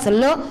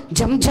ఉపవాసంలో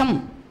జంజం.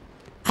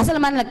 అసలు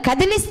మనల్ని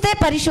కదిలిస్తే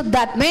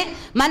పరిశుద్ధాత్మే,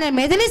 మనల్ని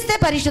మెదిలిస్తే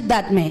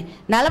పరిశుద్ధాత్మే.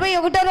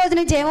 41వ రోజు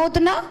నుంచి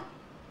ఏమవుతున్నావు?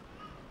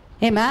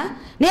 ఏమా,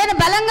 నేను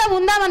బలంగా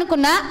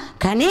ఉందామనుకున్నా,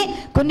 కానీ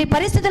కొన్ని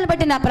పరిస్థితులు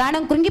బట్టి నా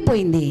ప్రాణం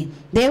కృంగిపోయింది.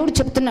 దేవుడు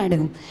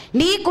చెప్తున్నాడు,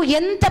 నీకు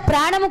ఎంత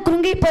ప్రాణము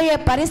కృంగిపోయే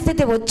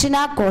పరిస్థితి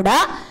వచ్చినా కూడా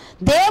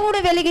దేవుడు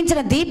వెలిగించిన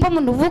దీపము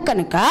నువ్వు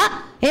కనుక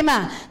ఏమా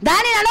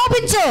దానిని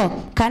అనుభవించు,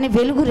 కానీ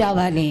వెలుగు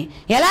రావాలి.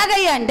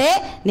 ఎలాగయ్యా అంటే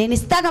నేను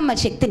ఇస్తాగమ్మ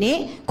శక్తిని,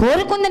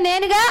 కోరుకుంది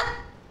నేనుగా.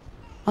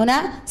 అవునా?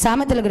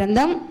 సామెతల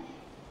గ్రంథం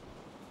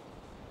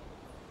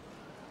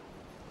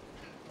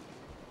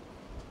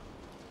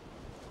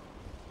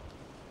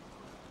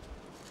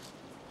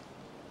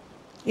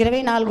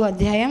 24వ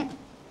అధ్యాయం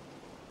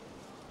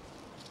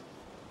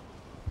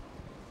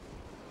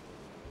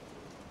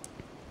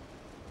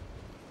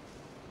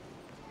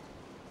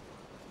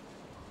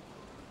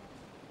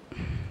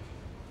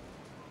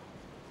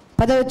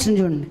 10వ వచనం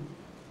చూడండి.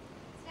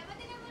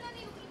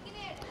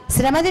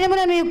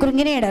 శ్రమదినమున నీవు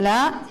కృంగిన ఎడల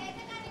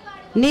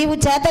నీవు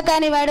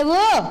చేతకాని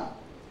వాడువు.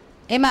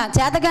 ఏమా,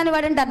 చేతకాని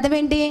వాడు అంటే అర్థం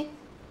ఏంటి?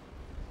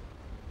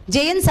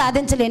 జయం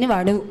సాధించలేని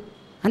వాడు,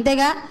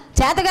 అంతేగా.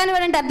 చేతకాని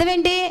వాడు అంటే అర్థం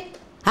ఏంటి?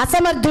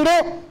 అసమర్థుడు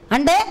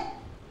అంటే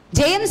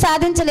జయం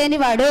సాధించలేని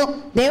వాడు.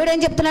 దేవుడు ఏం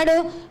చెప్తున్నాడు?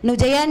 నువ్వు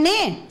జయాన్ని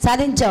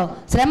సాధించావు,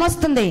 శ్రమ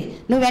వస్తుంది,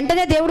 నువ్వు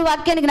వెంటనే దేవుడు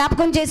వాక్యాన్ని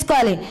జ్ఞాపకం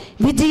చేసుకోవాలి.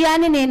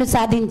 విజయాన్ని నేను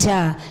సాధించా,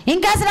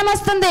 ఇంకా శ్రమ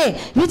వస్తుంది.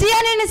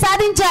 విజయాన్ని నేను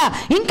సాధించా,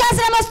 ఇంకా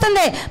శ్రమ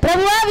వస్తుంది.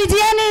 ప్రభువా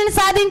విజయాన్ని నేను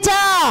సాధించా.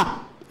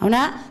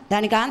 అవునా?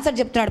 దానికి ఆన్సర్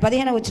చెప్తున్నాడు.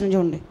 15వ వచనం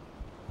చూడండి.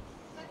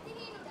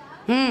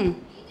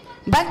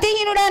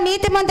 భక్తిహీనుడా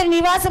నీతిమంతుని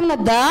నివాసం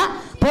వద్ద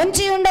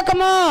పొంచి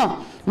ఉండకము,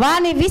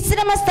 వాని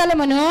విశ్రమ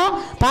స్థలమును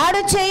పాడు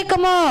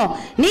చేయకము.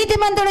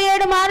 నీతిమంతుడు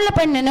 7 మార్లు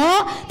పడినను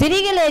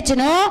తిరిగి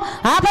లేచును,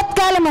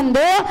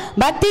 ఆపత్కాలమందు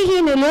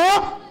భక్తిహీనులు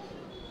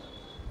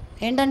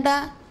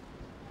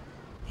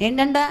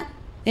ఏంటంట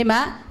ఏమా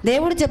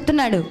దేవుడు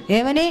చెప్తున్నాడు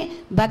ఏమని?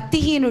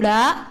 భక్తిహీనుడా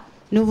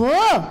నువ్వు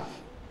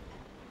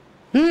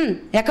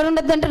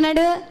ఎక్కడుండద్దు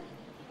అంటున్నాడు?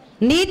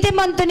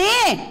 నీతిమంతుని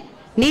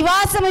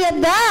నివాసము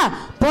యొద్ద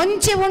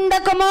పొంచి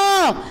ఉండకము,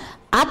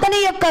 అతని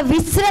యొక్క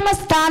విశ్రమ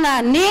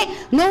స్థానాన్ని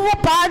నువ్వు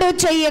పాడు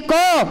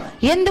చెయ్యకు.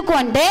 ఎందుకు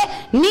అంటే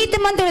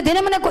నీతిమంతుడు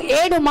దినమునకు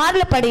 7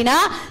 మార్లు పడినా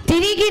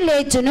తిరిగి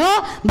లేచును,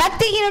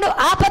 భక్తిహీనుడు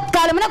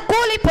ఆపత్కాలమున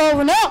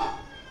కూలిపోవును.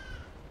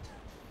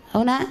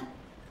 అవునా?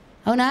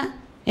 అవునా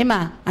ఏమా?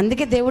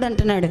 అందుకే దేవుడు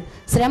అంటున్నాడు,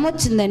 శ్రమ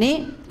వచ్చిందని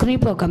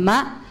కృంగిపోకమ్మా,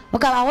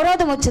 ఒక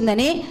అవరోధం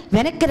వచ్చిందని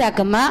వెనక్కి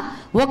రాకమ్మా.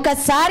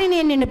 ఒక్కసారి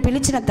నేను నిన్ను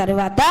పిలిచిన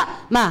తర్వాత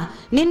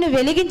నిన్ను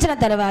వెలిగించిన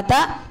తర్వాత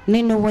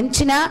నిన్ను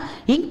ఉంచినా,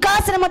 ఇంకా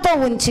శ్రమతో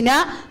ఉంచినా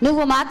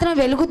నువ్వు మాత్రం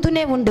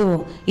వెలుగుతూనే ఉండు.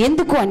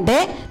 ఎందుకు అంటే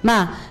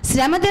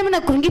శ్రమదేమున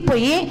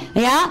కృంగిపోయి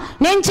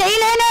నేను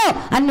చేయలేను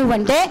అని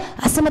నువ్వంటే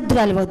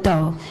అసమర్థురాలు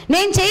అవుతావు.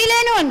 నేను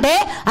చేయలేను అంటే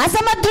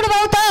అసమర్థుడు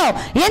అవుతావు.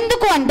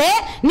 ఎందుకు అంటే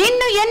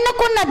నిన్ను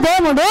ఎన్నుకున్న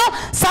దేవుడు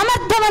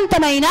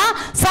సమర్థవంతమైన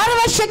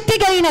సర్వశక్తి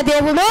కలిగిన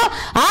దేవుడు,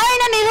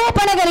 ఆయన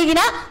నిరూపణ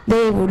కలిగిన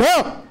దేవుడు.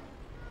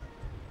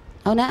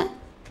 అవునా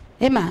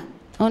ఏమా?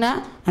 అవునా?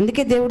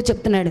 అందుకే దేవుడు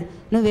చెప్తున్నాడు,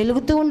 నువ్వు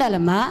వెలుగుతూ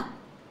ఉండాలమ్మా,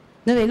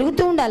 నువ్వు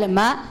వెలుగుతూ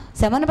ఉండాలమ్మా.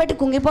 శ్రమను బట్టి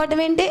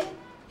కుంగిపోవటం ఏంటి?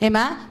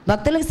 ఏమా?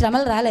 భక్తులకు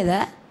శ్రమలు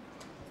రాలేదా?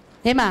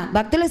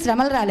 భక్తులకు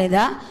శ్రమలు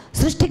రాలేదా?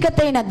 సృష్టికర్త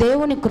అయిన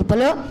దేవుని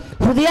కృపలో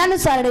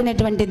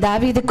హృదయానుసారుడైనటువంటి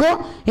దావీదుకు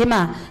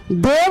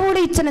దేవుడు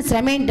ఇచ్చిన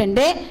శ్రమ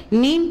ఏంటంటే,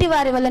 నీ ఇంటి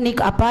వారి వల్ల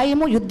నీకు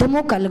అపాయము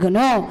యుద్ధము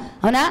కలుగును.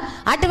 అవునా?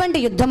 అటువంటి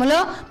యుద్ధములో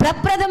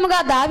ప్రప్రథముగా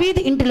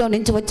దావీదు ఇంటిలో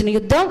నుంచి వచ్చిన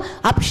యుద్ధం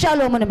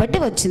అబ్షాలోమును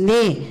బట్టి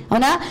వచ్చింది.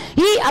 అవునా?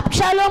 ఈ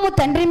అబ్షాలోము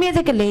తండ్రి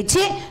మీదకి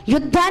లేచి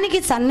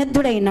యుద్ధానికి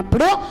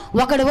సన్నిధుడైనప్పుడు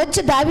ఒకడు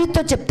వచ్చి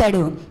దావీదుతో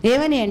చెప్తాడు.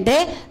 ఏమని అంటే,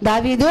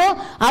 దావీదు,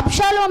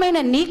 అబ్షాలోమైన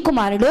నీ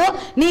కుమారుడు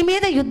నీ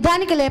మీద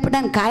యుద్ధానికి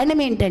లేపడానికి కారణం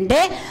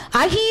ఏంటంటే,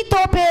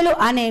 అహీతోపేలు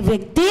అనే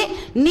వ్యక్తి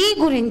నీ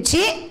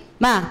గురించి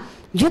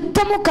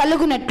యుద్ధము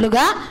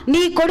కలుగునట్లుగా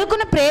నీ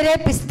కొడుకును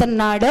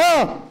ప్రేరేపిస్తున్నాడు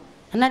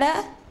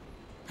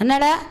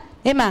అన్నాడా?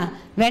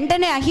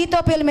 వెంటనే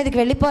అహీతోపేలు మీదకి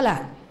వెళ్ళిపోలా.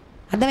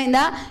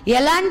 అర్థమైందా?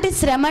 ఎలాంటి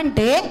శ్రమ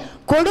అంటే,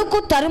 కొడుకు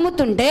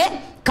తరుముతుంటే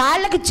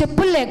కాళ్ళకి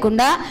చెప్పులు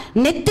లేకుండా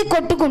నెత్తి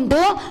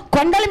కొట్టుకుంటూ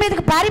కొండల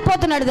మీదకి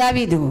పారిపోతున్నాడు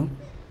దావీదు.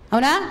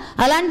 అవునా?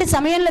 అలాంటి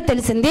సమయంలో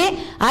తెలిసింది,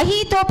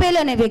 అహీతోపేలు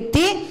అనే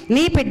వ్యక్తి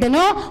నీ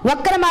బిడ్డను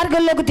వక్ర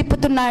మార్గంలోకి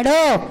తిప్పుతున్నాడు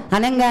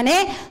అనగానే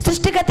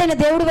సృష్టికర్త అయిన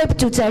దేవుడి వైపు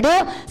చూశాడు.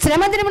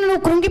 శ్రమ దినమున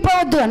నువ్వు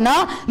కృంగిపోవద్దు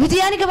అన్నావు,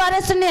 విజయానికి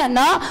వారసుని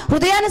అన్నావు,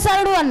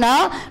 హృదయానుసారుడు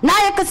అన్నావు, నా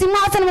యొక్క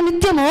సింహాసనము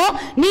నిత్యము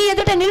నీ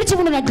ఎదుట నిలిచి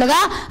ఉండినట్లుగా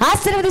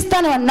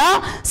ఆశీర్వదిస్తాను అన్నావు.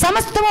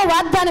 సమస్తము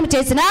వాగ్దానం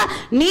చేసిన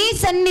నీ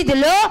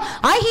సన్నిధిలో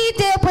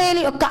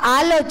అహీతోపేలు యొక్క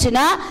ఆలోచన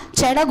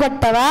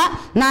చెడగొట్టవా?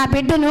 నా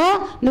బిడ్డను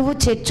నువ్వు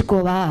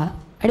చేర్చుకోవా?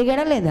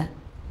 అడిగాడా లేదా?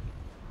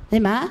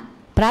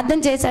 ప్రార్థన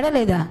చేశాడా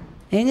లేదా?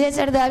 ఏం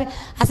చేశాడు దావి?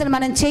 అసలు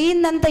మనం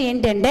చెయ్యిందంతా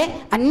ఏంటంటే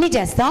అన్నీ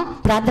చేస్తాం,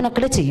 ప్రార్థన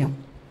ఒక్కడే చెయ్యం.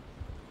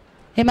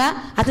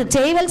 అసలు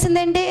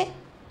చేయవలసిందేంటి?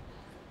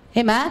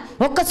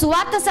 ఒక్క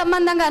సువార్త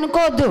సంబంధంగా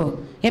అనుకోవద్దు.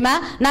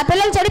 నా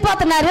పిల్లలు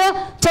చెడిపోతున్నారు,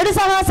 చెడు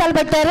సమాసాలు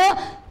పెట్టారు,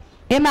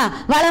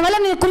 వాళ్ళ వల్ల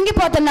నేను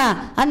కృంగిపోతున్నా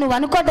అని నువ్వు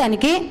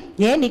అనుకోవటానికి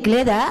నీకు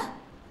లేదా?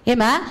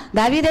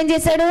 దావీదు ఏం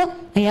చేశాడు?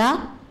 అయ్యా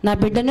నా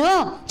బిడ్డను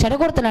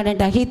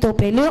చెడగొడుతున్నాడంటే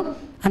అహీతోపేలు,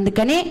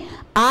 అందుకని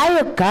ఆ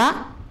యొక్క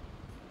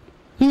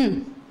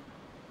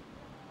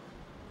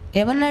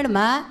ఏమన్నాడు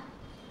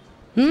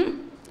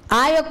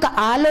ఆ యొక్క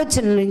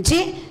ఆలోచన నుంచి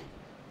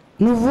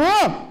నువ్వు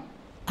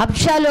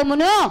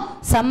అబ్షాలోమును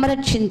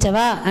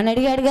సంరక్షించవా అని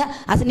అడిగాడుగా.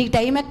 అసలు నీకు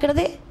టైం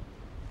ఎక్కడది?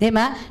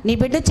 నీ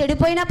బిడ్డ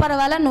చెడిపోయినా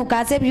పర్వాలా, నువ్వు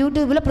కాసేపు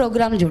యూట్యూబ్లో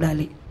ప్రోగ్రాంలు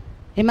చూడాలి.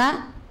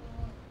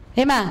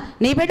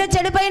 నీ బిడ్డ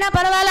చెడిపోయినా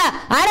పర్వాలా,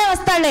 ఆడే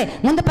వస్తాడులే,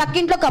 ముందు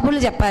పక్కింట్లో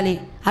కబుర్లు చెప్పాలి.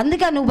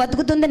 అందుకే నువ్వు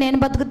బతుకుతుంది, నేను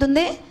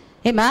బతుకుతుంది.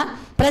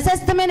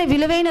 ప్రశస్తమైన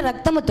విలువైన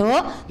రక్తముతో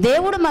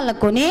దేవుడు మళ్ళీ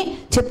కొని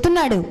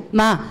చెప్తున్నాడు,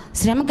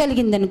 శ్రమ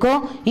కలిగిందనుకో,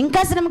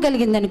 ఇంకా శ్రమ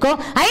కలిగిందనుకో,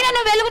 అయినా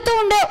నువ్వు వెలుగుతూ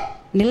ఉండు,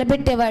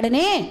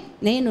 నిలబెట్టేవాడని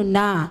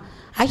నేనున్నా.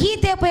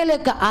 అహీతోపేలు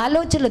యొక్క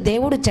ఆలోచనలు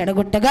దేవుడు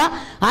చెడగొట్టగా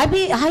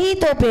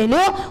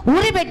అహీతోపేలు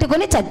ఊరి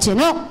పెట్టుకొని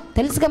చచ్చెను.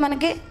 తెలుసుగా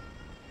మనకి.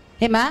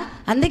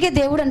 అందుకే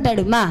దేవుడు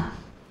అంటాడు,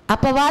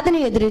 అపవాదిని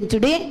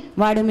ఎదిరించుడి,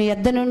 వాడు మీ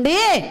యొద్ద నుండి.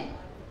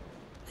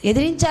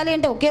 ఎదిరించాలి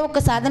అంటే ఒకే ఒక్క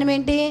సాధనం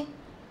ఏంటి?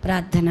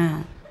 ప్రార్థన.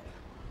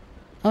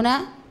 అవునా?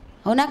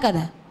 అవునా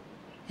కదా?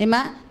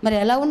 మరి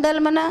ఎలా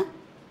ఉండాలి?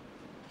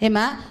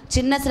 ఏమా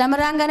చిన్న శ్రమ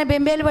రాగానే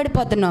బెంబేలు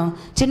పడిపోతున్నావు,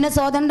 చిన్న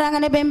శోధన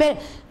రాగానే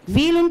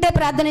వీలుంటే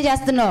ప్రార్థన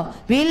చేస్తున్నావు,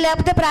 వీలు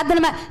లేకపోతే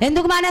ప్రార్థన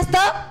ఎందుకు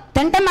మానేస్తావు?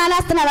 తింటం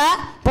మానేస్తున్నావా?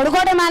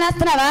 పడుకోవడం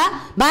మానేస్తున్నావా?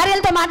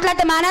 భార్యలతో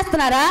మాట్లాడటం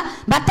మానేస్తున్నారా?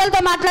 భర్తలతో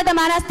మాట్లాడటం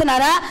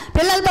మానేస్తున్నారా?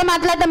 పిల్లలతో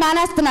మాట్లాడటం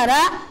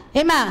మానేస్తున్నారా?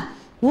 ఏమా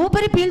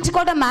ఊపిరి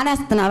పీల్చుకోవడం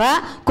మానేస్తున్నావా?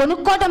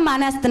 కొనుక్కోవటం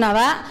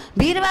మానేస్తున్నావా?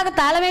 బీరువాగా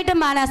తాళం వేయటం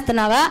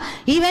మానేస్తున్నావా?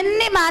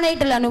 ఇవన్నీ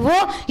మానేయటంలో నువ్వు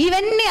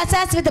ఇవన్నీ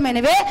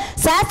అశాశ్వతమైనవే.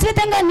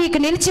 శాశ్వతంగా నీకు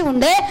నిలిచి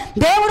ఉండే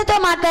దేవుడితో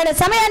మాట్లాడే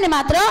సమయాన్ని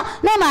మాత్రం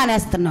నువ్వు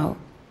మానేస్తున్నావు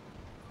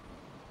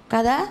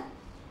కదా?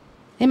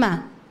 ఏమా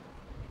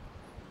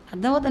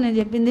అర్థమవుతా నేను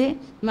చెప్పింది?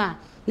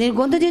 నేను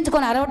గొంతు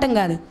దించుకొని అరవటం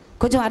కాదు,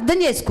 కొంచెం అర్థం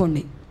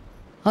చేసుకోండి,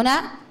 అవునా?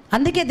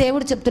 అందుకే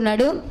దేవుడు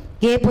చెప్తున్నాడు,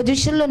 ఏ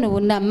పొజిషన్లో నువ్వు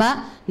ఉన్నామ్మా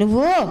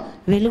నువ్వు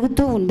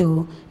వెలుగుతూ ఉండు,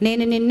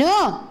 నేను నిన్ను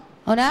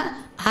అవునా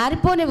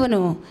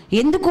ఆరిపోనివ్వను.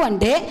 ఎందుకు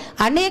అంటే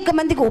అనేక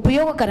మందికి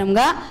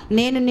ఉపయోగకరంగా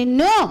నేను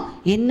నిన్ను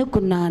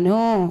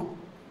ఎన్నుకున్నాను.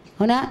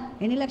 అవునా?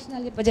 ఎన్ని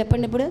లక్షణాలు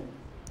చెప్పండి ఇప్పుడు?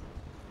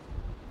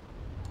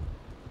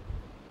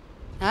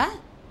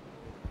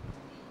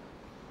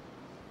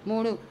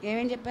 3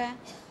 ఏమేం చెప్పా?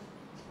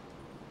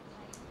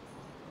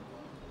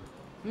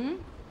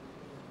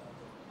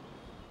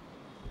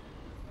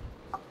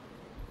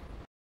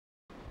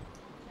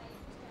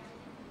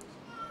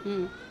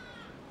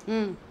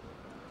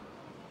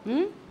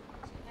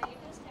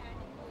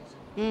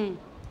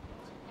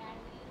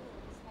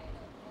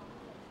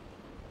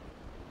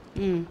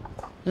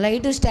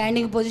 Light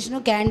standing position,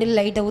 candle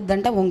light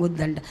అవుద్దంట,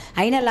 వంగుద్దంట.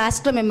 అయినా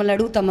లాస్ట్లో మిమ్మల్ని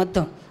అడుగుతాం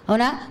మొత్తం,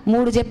 అవునా?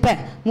 3 చెప్పా.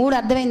 3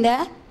 అర్థమైందా?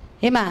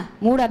 ఏమా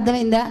 3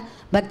 అర్థమైందా?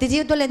 భక్తి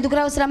జీవితంలో ఎందుకు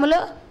రావు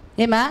శ్రమలు?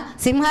 ఏమా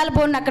సింహాల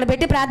పోడిని అక్కడ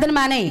పెట్టి ప్రార్థన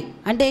మానేయి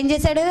అంటే ఏం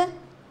చేశాడు?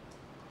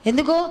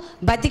 ఎందుకు?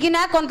 బతికినా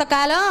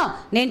కొంతకాలం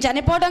నేను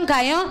చనిపోవడం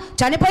ఖాయం,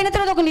 చనిపోయిన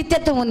తర్వాత ఒక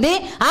నిత్యత్వం ఉంది,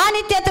 ఆ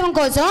నిత్యత్వం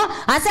కోసం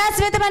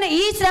అశాశ్వతమైన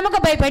ఈ శ్రమకు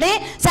భయపడి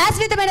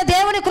శాశ్వతమైన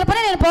దేవుని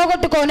కృపను నేను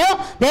పోగొట్టుకోను.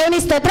 దేవుని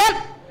స్తోత్రం.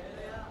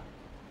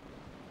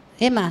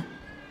 ఏమా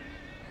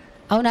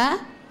అవునా?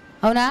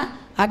 అవునా?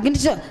 అగ్ని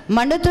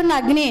మండుతున్న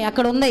అగ్ని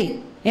అక్కడ ఉంది,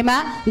 ఏమా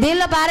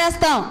దీనిలో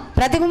పారేస్తాం,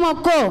 ప్రతిమ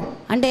మొక్కు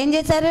అంటే ఏం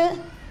చేశారు?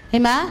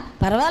 ఏమా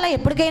పర్వాలా,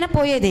 ఎప్పటికైనా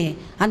పోయేది.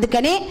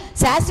 అందుకని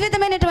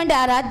శాశ్వతమైనటువంటి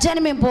ఆ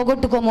రాజ్యాన్ని మేము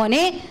పోగొట్టుకోము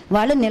అని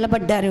వాళ్ళు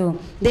నిలబడ్డారు.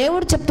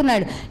 దేవుడు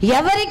చెప్తున్నాడు,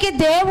 ఎవరికి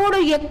దేవుడు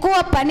ఎక్కువ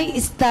పని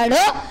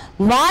ఇస్తాడో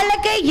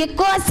వాళ్ళకే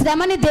ఎక్కువ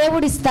శ్రమని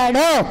దేవుడు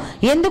ఇస్తాడు.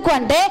 ఎందుకు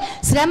అంటే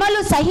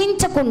శ్రమలు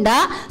సహించకుండా,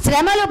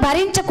 శ్రమలు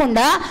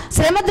భరించకుండా,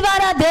 శ్రమ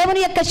ద్వారా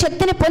దేవుని యొక్క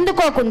శక్తిని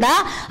పొందుకోకుండా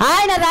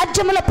ఆయన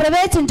రాజ్యంలో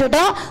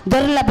ప్రవేశించడం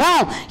దుర్లభం.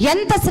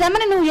 ఎంత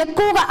శ్రమని నువ్వు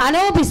ఎక్కువగా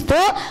అనుభవిస్తూ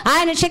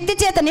ఆయన శక్తి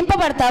చేత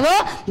నింపబడతావో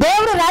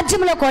దేవుడు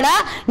రాజ్యంలో కూడా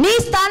నీ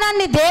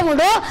స్థానాన్ని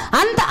దేవుడు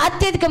అంత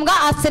అత్యధికంగా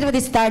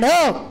ఆశీర్వదిస్తాడు.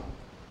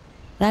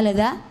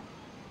 రాలేదా?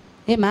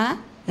 ఏమా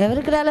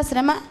ఎవరికి రాలే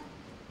శ్రమ?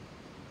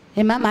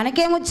 ఏమా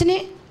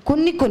మనకేమొచ్చినాయి?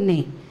 కొన్ని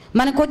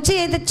మనకొచ్చి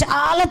అయితే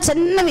చాలా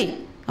చిన్నవి,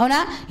 అవునా?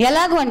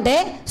 ఎలాగూ అంటే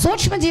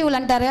సూక్ష్మజీవులు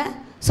అంటారా?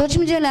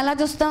 సూక్ష్మజీవులు ఎలా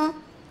చూస్తాం?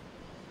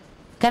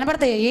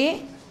 కనపడతాయి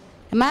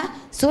అమ్మా.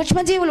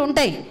 సూక్ష్మజీవులు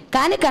ఉంటాయి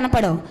కానీ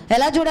కనపడవు.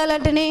 ఎలా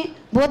చూడాలంటే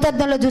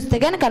భూతద్దంలో చూస్తే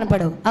కానీ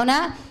కనపడవు, అవునా?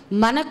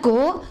 మనకు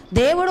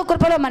దేవుడు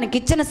కృపలో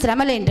మనకిచ్చిన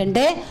శ్రమలు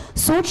ఏంటంటే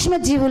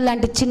సూక్ష్మజీవులు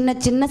లాంటి చిన్న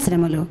చిన్న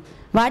శ్రమలు.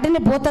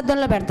 వాటిని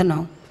భూతద్దంలో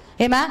పెడుతున్నాం.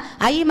 ఏమా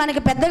అవి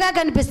మనకి పెద్దగా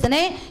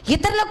కనిపిస్తున్నాయి,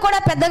 ఇతరులకు కూడా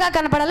పెద్దగా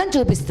కనపడాలని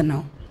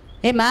చూపిస్తున్నాం.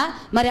 ఏమా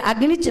మరి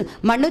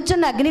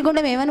మండుచున్న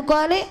అగ్నిగుండం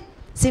ఏమనుకోవాలి?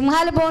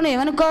 సింహాల బోను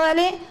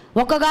ఏమనుకోవాలి?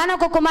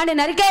 ఒక్కగానొక్క కుమారుని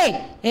నరికే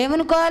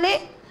ఏమనుకోవాలి?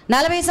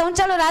 40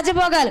 సంవత్సరాలు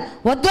రాజభోగాలు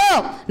వద్దు,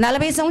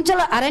 40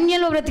 సంవత్సరాలు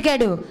అరణ్యంలో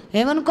బ్రతికాడు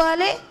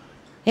ఏమనుకోవాలి?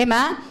 ఏమా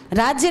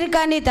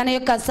రాజ్యరికాన్ని, తన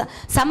యొక్క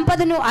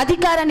సంపదను,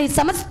 అధికారాన్ని,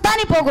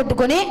 సమస్తాన్ని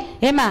పోగొట్టుకొని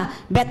ఏమా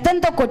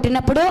బెత్తంతో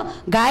కొట్టినప్పుడు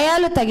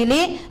గాయాలు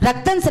తగిలి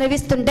రక్తం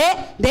స్రవిస్తుంటే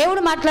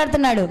దేవుడు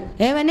మాట్లాడుతున్నాడు,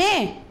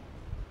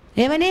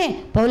 ఏమని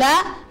పౌలా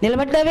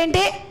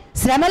నిలబడ్డావేంటి?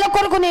 శ్రమల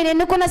కొరకు నేను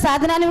ఎన్నుకున్న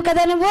సాధనాలు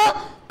కదా నువ్వు,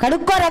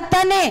 కడుక్కో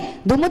రక్తాన్ని,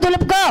 దుమ్ము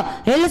దులుపుకో,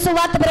 ఎల్లు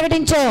సువార్త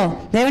ప్రకటించు.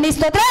 దేవుని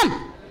స్తోత్రం.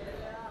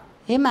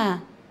 ఏమా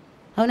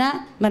అవునా?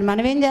 మరి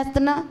మనం ఏం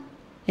చేస్తున్నాం?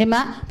 ఏమా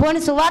పోనీ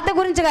సువార్త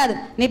గురించి కాదు,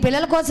 నీ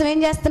పిల్లల కోసం ఏం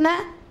చేస్తున్నా?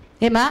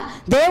 ఏమా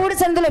దేవుడి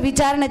సందులో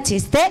విచారణ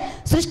చేస్తే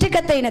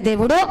సృష్టికర్త అయిన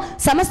దేవుడు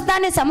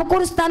సమస్తాన్ని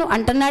సమకూరుస్తాను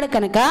అంటున్నాడు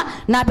కనుక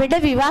నా బిడ్డ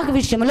వివాహ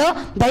విషయంలో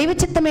దైవ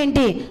చిత్తం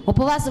ఏంటి?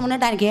 ఉపవాసం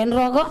ఉండటానికి ఏం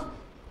రోగం?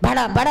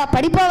 బడా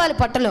పడిపోవాలి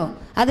పొట్టలో.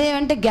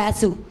 అదేమంటే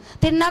గ్యాసు.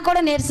 తిన్నా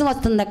కూడా నీరసం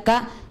వస్తుంది అక్క,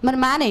 మరి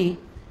మానే.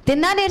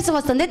 తిన్నా నీరసం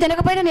వస్తుంది,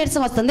 తినకపోయినా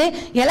నీరసం వస్తుంది,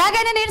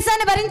 ఎలాగైనా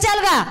నీరసాన్ని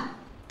భరించాలిగా,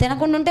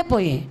 తినకుండా ఉంటే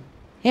పోయే.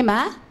 ఏమా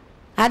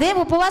అదే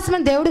ఉపవాసం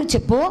అని దేవుడికి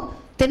చెప్పు.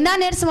 తిన్నా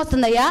నీరసం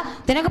వస్తుందయ్యా,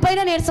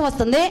 తినకపోయినా నీరసం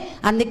వస్తుంది,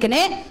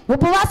 అందుకనే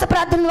ఉపవాస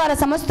ప్రార్థన ద్వారా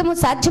సమస్తము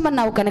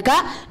సాధ్యమన్నావు కనుక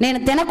నేను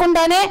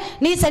తినకుండానే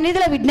నీ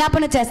సన్నిధిలో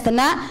విజ్ఞాపన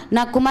చేస్తున్నా.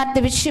 నా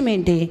కుమార్తె విషయం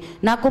ఏంటి?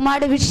 నా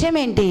కుమారుడు విషయం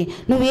ఏంటి?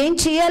 నువ్వేం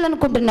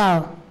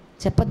చేయాలనుకుంటున్నావు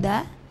చెప్పొద్దా?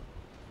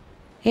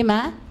 ఏమా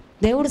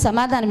దేవుడు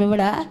సమాధానం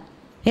ఇవ్వడా?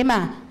 ఏమా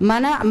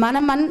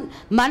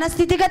మన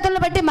స్థితిగతులను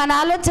బట్టి, మన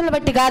ఆలోచనలు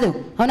బట్టి కాదు,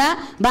 అవునా?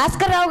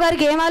 భాస్కర్ రావు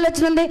గారికి ఏం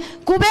ఆలోచన ఉంది?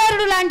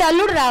 కుబేరుడు లాంటి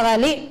అల్లుడు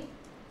రావాలి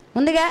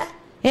ఉందిగా.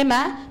 ఏమా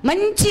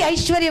మంచి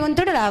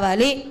ఐశ్వర్యవంతుడు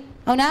రావాలి.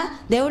 అవునా?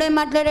 దేవుడు ఏం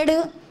మాట్లాడాడు?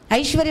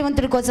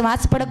 ఐశ్వర్యవంతుడి కోసం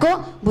ఆశపడకు,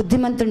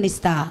 బుద్ధిమంతుడిని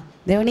ఇస్తా.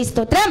 దేవుని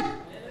స్తోత్రం.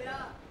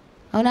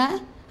 అవునా?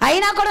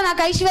 అయినా కూడా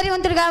నాకు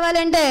ఐశ్వర్యవంతుడు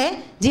కావాలంటే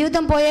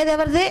జీవితం పోయేది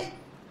ఎవరిది?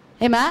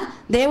 ఏమా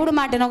దేవుడు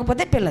మాట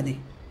వినకపోతే పిల్లది.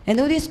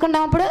 ఎందుకు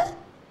తీసుకుంటాం అప్పుడు?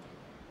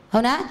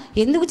 అవునా?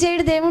 ఎందుకు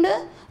చేయడు దేవుడు?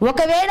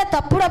 ఒకవేళ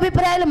తప్పుడు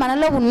అభిప్రాయాలు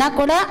మనలో ఉన్నా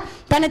కూడా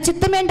తన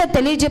చిత్తం ఏంటో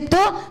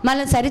తెలియజెప్తూ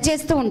మనల్ని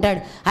సరిచేస్తూ ఉంటాడు.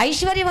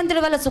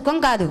 ఐశ్వర్యవంతుడి వల్ల సుఖం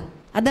కాదు,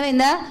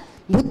 అర్థమైందా?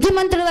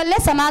 బుద్ధిమంతుడి వల్లే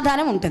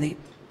సమాధానం ఉంటుంది.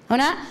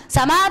 అవునా?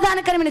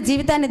 సమాధానకరమైన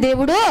జీవితాన్ని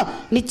దేవుడు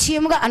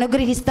నిశ్చయముగా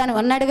అనుగ్రహిస్తాను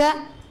అన్నాడుగా.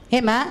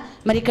 ఏమా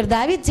మరి ఇక్కడ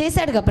దావీదు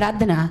చేశాడుగా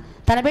ప్రార్థన.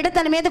 తన బిడ్డ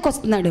తన మీదకి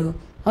వస్తున్నాడు.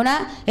 అవునా?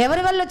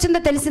 ఎవరి వల్ల వచ్చిందో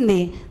తెలిసింది,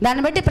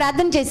 దాన్ని బట్టి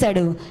ప్రార్థన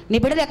చేశాడు. నీ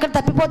బిడ్డలు ఎక్కడ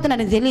తప్పిపోతున్నారో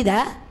నీకు తెలీదా?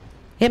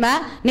 ఏమా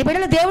నీ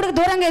బిడ్డలు దేవుడికి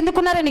దూరంగా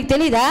ఎందుకున్నారో నీకు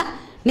తెలీదా?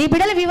 నీ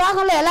బిడ్డల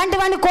వివాహంలో ఎలాంటి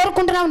వాడిని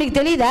కోరుకుంటున్నావు నీకు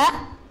తెలీదా?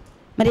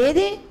 మరి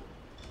ఏది?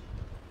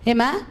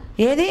 ఏమా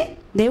ఏది?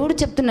 దేవుడు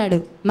చెప్తున్నాడు,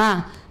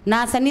 నా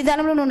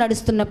సన్నిధానంలో నువ్వు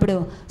నడుస్తున్నప్పుడు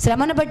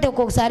శ్రమను బట్టి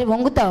ఒక్కొక్కసారి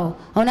వంగుతావు.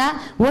 అవునా?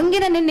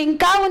 వంగిన నిన్ను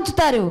ఇంకా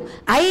ఉంచుతారు.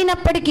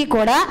 అయినప్పటికీ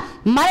కూడా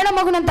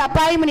మరణమగునంత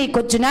అపాయం నీకు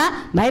వచ్చినా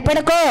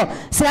భయపడకో.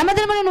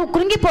 శ్రమదినములు నువ్వు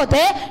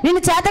కృంగిపోతే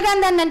నిన్ను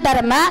చేతగాందని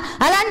అంటారమ్మా.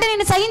 అలాంటి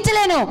నేను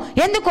సహించలేను.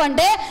 ఎందుకు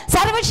అంటే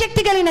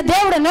సర్వశక్తి కలిగిన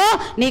దేవుడును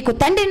నీకు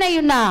తండ్రినై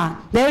ఉన్నా.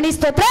 దేవుని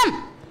స్తోత్రం.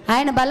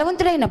 ఆయన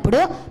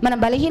బలవంతుడైనప్పుడు మనం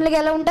బలహీనలుగా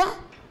ఎలా ఉంటాం?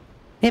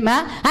 ఏమా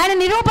ఆయన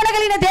నిరూపణ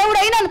కలిగిన దేవుడు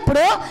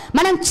అయినప్పుడు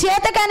మనం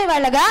చేతకాని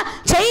వాళ్ళగా,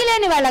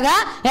 చేయలేని వాళ్ళగా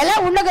ఎలా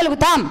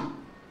ఉండగలుగుతాం?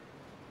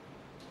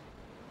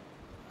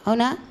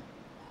 అవునా?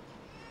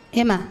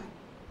 ఏమా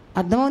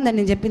అర్థమవుందని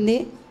నేను చెప్పింది?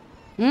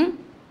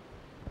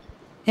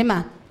 ఏమా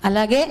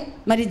అలాగే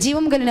మరి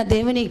జీవం కలిగిన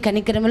దేవుని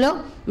కనికరములో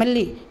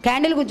మళ్ళీ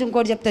క్యాండిల్ గురించి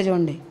ఇంకోటి చెప్తా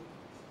చూడండి.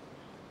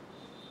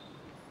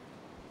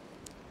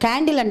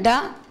 క్యాండిల్ అంట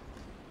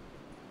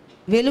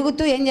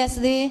వెలుగుతూ ఏం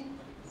చేస్తుంది?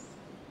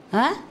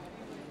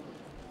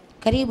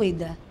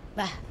 కరిగిపోయిద్దా?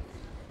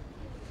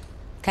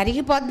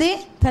 కరిగిపోద్ది.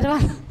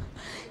 తర్వాత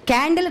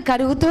క్యాండిల్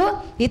కరుగుతూ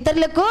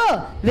ఇతరులకు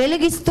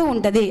వెలిగిస్తూ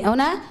ఉంటుంది.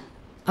 అవునా?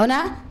 అవునా?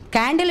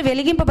 క్యాండిల్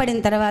వెలిగింపబడిన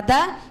తర్వాత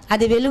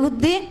అది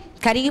వెలుగుద్ది,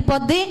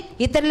 కరిగిపోద్ది,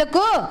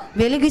 ఇతరులకు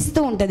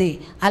వెలిగిస్తూ ఉంటుంది.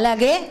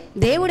 అలాగే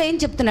దేవుడు ఏం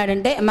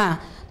చెప్తున్నాడంటే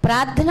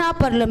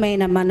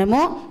ప్రార్థనాపరులమైన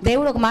మనము,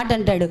 దేవుడు ఒక మాట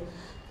అంటాడు,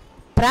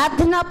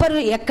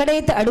 ప్రార్థనాపరులు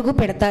ఎక్కడైతే అడుగు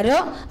పెడతారో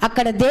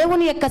అక్కడ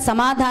దేవుని యొక్క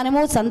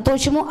సమాధానము,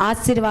 సంతోషము,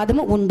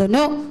 ఆశీర్వాదము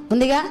ఉండును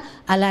ఉందిగా.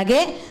 అలాగే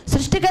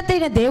సృష్టికర్త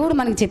అయిన దేవుడు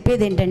మనకు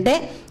చెప్పేది ఏంటంటే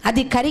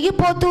అది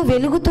కరిగిపోతూ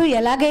వెలుగుతూ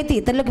ఎలాగైతే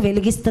ఇతరులకు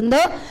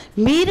వెలిగిస్తుందో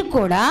మీరు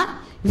కూడా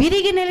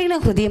విరిగి నెలిగిన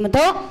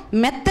హృదయంతో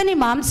మెత్తని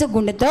మాంస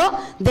గుండెతో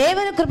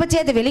దేవుని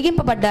కృపచేత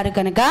వెలిగింపబడ్డారు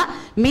కనుక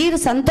మీరు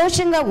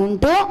సంతోషంగా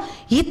ఉంటూ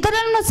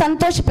ఇతరులను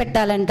సంతోష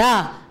పెట్టాలంట.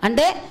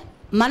 అంటే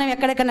మనం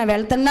ఎక్కడికైనా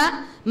వెళ్తున్నా,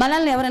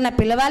 మనల్ని ఎవరైనా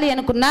పిలవాలి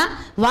అనుకున్నా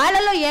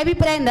వాళ్ళలో ఏ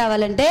అభిప్రాయం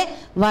రావాలంటే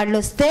వాళ్ళు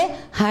వస్తే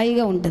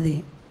హాయిగా ఉంటుంది,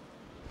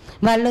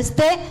 వాళ్ళు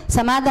వస్తే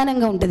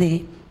సమాధానంగా ఉంటుంది,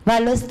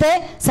 వాళ్ళు వస్తే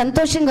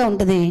సంతోషంగా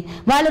ఉంటుంది,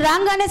 వాళ్ళు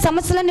రాగానే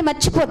సమస్యలన్నీ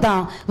మర్చిపోతాం,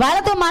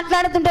 వాళ్ళతో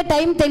మాట్లాడుతుంటే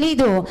టైం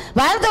తెలియదు,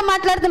 వాళ్ళతో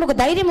మాట్లాడుతుంటే ఒక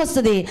ధైర్యం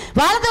వస్తుంది,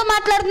 వాళ్ళతో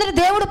మాట్లాడుతుంటే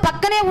దేవుడు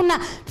పక్కనే ఉన్న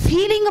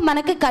ఫీలింగ్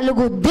మనకి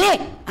కలుగుద్ది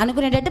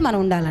అనుకునేటట్టు మనం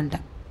ఉండాలంట.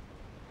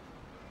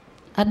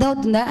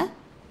 అర్థమవుతుందా?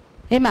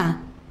 ఏమా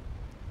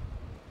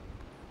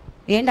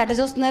ఏంటి అట్ట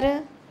చూస్తున్నారు?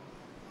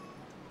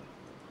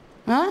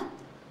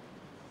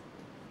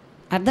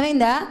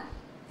 అర్థమైందా?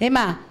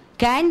 ఏమా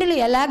క్యాండిల్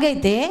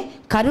ఎలాగైతే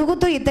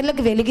కరుగుతూ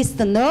ఇతరులకు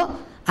వెలిగిస్తుందో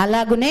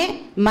అలాగునే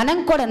మనం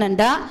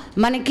కూడానంట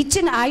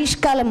మనకిచ్చిన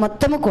ఆయుష్కాలం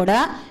మొత్తము కూడా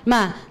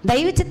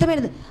దైవ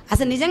చిత్తమైన,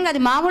 అసలు నిజంగా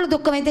అది మామూలు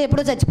దుఃఖం అయితే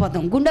ఎప్పుడో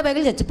చచ్చిపోతాం, గుండె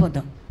పగిలి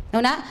చచ్చిపోతాం.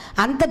 అవునా?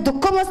 అంత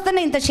దుఃఖం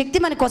వస్తున్న ఇంత శక్తి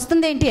మనకు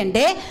వస్తుంది ఏంటి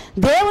అంటే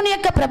దేవుని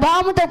యొక్క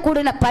ప్రభావంతో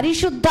కూడిన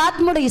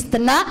పరిశుద్ధాత్ముడు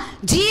ఇస్తున్న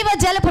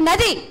జీవజలపు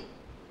నది.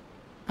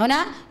 అవునా?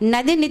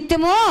 నది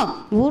నిత్యము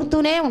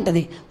ఊరుతూనే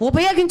ఉంటుంది,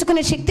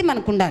 ఉపయోగించుకునే శక్తి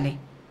మనకు ఉండాలి.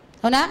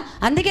 అవునా?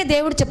 అందుకే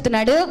దేవుడు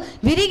చెప్తున్నాడు,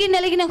 విరిగి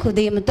నలిగిన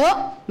హృదయంతో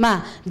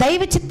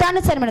దైవ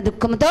చిత్తానుసరమైన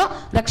దుఃఖంతో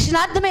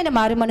రక్షణార్థమైన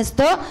మారు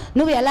మనసుతో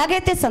నువ్వు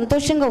ఎలాగైతే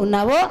సంతోషంగా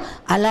ఉన్నావో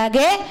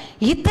అలాగే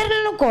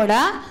ఇతరులను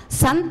కూడా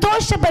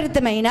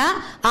సంతోషభరితమైన,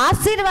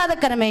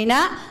 ఆశీర్వాదకరమైన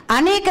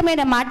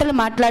అనేకమైన మాటలు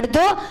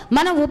మాట్లాడుతూ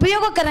మనం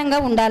ఉపయోగకరంగా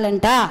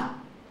ఉండాలంట.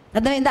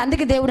 అర్థమైంది?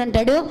 అందుకే దేవుడు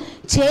అంటాడు,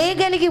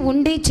 చేయగలిగి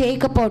ఉండి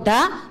చేయకపోట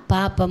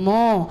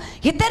పాపము.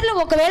 ఇతరులు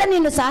ఒకవేళ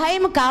నిన్ను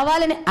సహాయం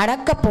కావాలని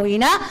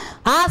అడగకపోయినా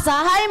ఆ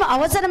సహాయం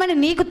అవసరమని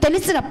నీకు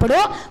తెలిసినప్పుడు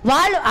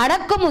వాళ్ళు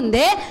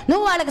అడగకముందే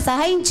నువ్వు వాళ్ళకి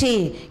సహాయం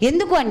చేయి.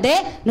 ఎందుకు అంటే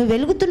నువ్వు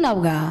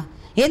వెలుగుతున్నావుగా.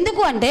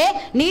 ఎందుకు అంటే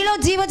నీలో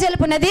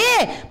జీవజలపు నది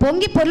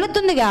పొంగి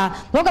పొర్లుతుందిగా.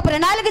 ఒక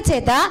ప్రణాళిక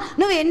చేత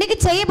నువ్వు ఎన్నిక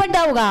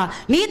చేయబడ్డావుగా.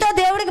 నీతో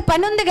దేవుడికి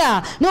పని ఉందిగా.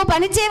 నువ్వు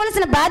పని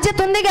చేయవలసిన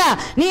బాధ్యత ఉందిగా.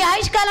 నీ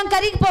ఆయుష్కాలం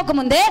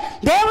కరిగిపోకముందే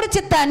దేవుడి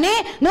చిత్తాన్ని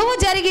నువ్వు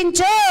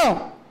జరిగించు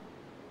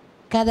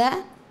కదా.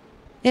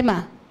 ఏమా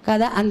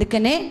కదా?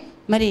 అందుకనే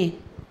మరి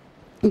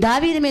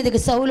దావీదు మీదకి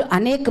సౌలు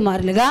అనేక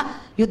మారులుగా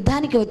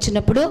యుద్ధానికి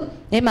వచ్చినప్పుడు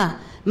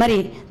మరి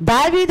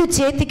దావీదు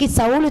చేతికి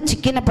సౌలు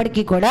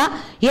చిక్కినప్పటికీ కూడా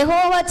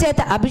యెహోవా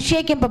చేత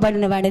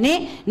అభిషేకింపబడిన వాడిని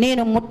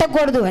నేను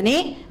ముట్టకూడదు అని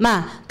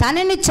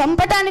తనని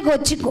చంపటానికి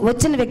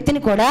వచ్చిన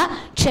వ్యక్తిని కూడా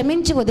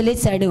క్షమించి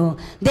వదిలేశాడు.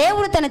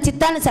 దేవుడు తన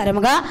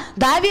చిత్తానుసారముగా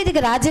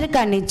దావీదుకి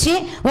రాజరికాన్ని ఇచ్చి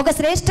ఒక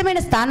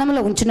శ్రేష్టమైన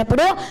స్థానంలో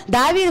ఉంచినప్పుడు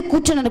దావీదు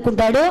కూర్చుని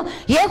అనుకుంటాడు,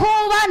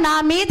 యెహోవా నా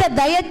మీద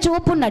దయ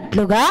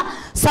చూపునట్లుగా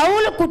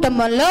సౌలు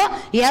కుటుంబంలో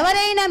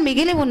ఎవరైనా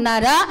మిగిలి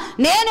ఉన్నారా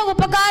నేను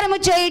ఉపకారము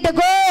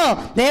చేయుటకు.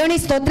 దేవుని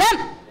స్తోత్రం.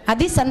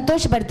 అది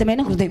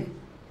సంతోషభరితమైన హృదయం.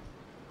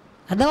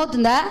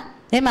 అర్థమవుతుందా?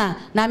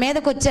 నా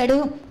మీదకి వచ్చాడు,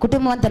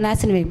 కుటుంబం అంతా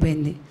నాశనం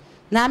అయిపోయింది.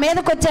 నా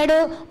మీదకి వచ్చాడు,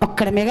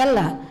 ఒక్కడ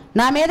మిగల్లా.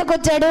 నా మీదకి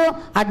వచ్చాడు,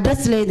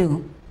 అడ్రస్ లేదు.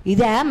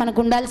 ఇదే మనకు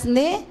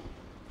ఉండాల్సింది.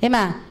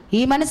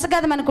 ఈ మనసు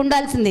కాదు మనకు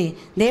ఉండాల్సింది.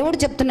 దేవుడు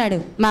చెప్తున్నాడు,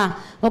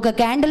 ఒక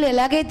క్యాండిల్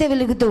ఎలాగైతే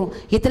వెలుగుతూ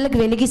ఇతరులకు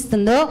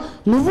వెలిగిస్తుందో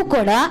నువ్వు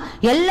కూడా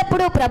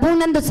ఎల్లప్పుడూ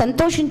ప్రభువునందు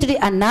సంతోషించుడి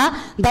అన్న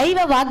దైవ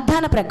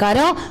వాగ్దాన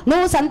ప్రకారం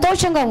నువ్వు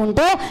సంతోషంగా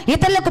ఉంటూ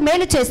ఇతరులకు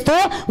మేలు చేస్తూ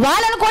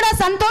వాళ్ళను కూడా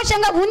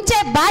సంతోషంగా ఉంచే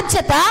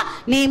బాధ్యత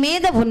నీ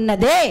మీద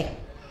ఉన్నదే.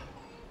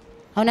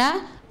 అవునా?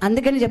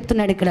 అందుకని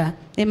చెప్తున్నాడు ఇక్కడ.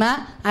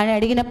 ఆయన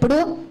అడిగినప్పుడు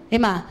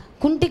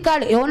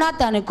కుంటికాళ్ళు,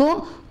 యోనాతానుకు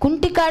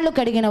కుంటికాళ్ళు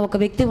కడిగిన ఒక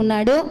వ్యక్తి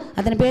ఉన్నాడు.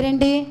 అతని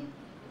పేరేంటి?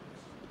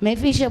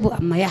 మెఫీషబు.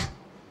 అమ్మయ్య,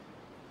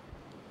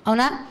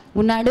 అవునా?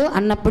 ఉన్నాడు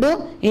అన్నప్పుడు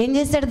ఏం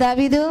చేశాడు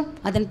దావీదు?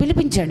 అతను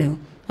పిలిపించాడు.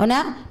 అవునా?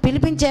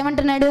 పిలిపించి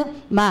ఏమంటున్నాడు?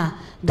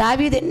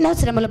 దావీదు ఎన్నో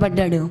శ్రమలు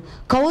పడ్డాడు.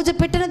 కౌజు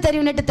పిట్టను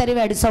తరివినట్టు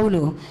తరివాడు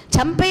సౌలు.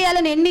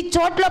 చంపేయాలని ఎన్ని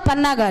చోట్ల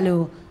పన్నాగాలు.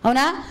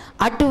 అవునా?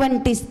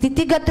 అటువంటి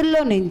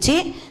స్థితిగతుల్లో నుంచి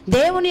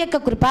దేవుని యొక్క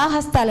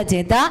కృపాహస్తాల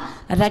చేత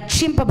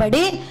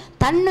రక్షింపబడి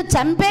తన్ను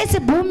చంపేసి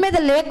భూమి మీద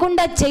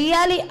లేకుండా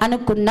చెయ్యాలి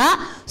అనుకున్న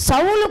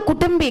సౌలు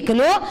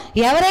కుటుంబీకులు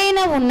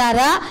ఎవరైనా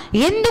ఉన్నారా?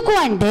 ఎందుకు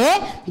అంటే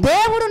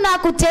దేవుడు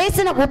నాకు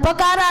చేసిన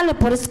ఉపకారాలను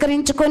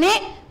పురస్కరించుకొని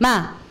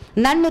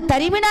నన్ను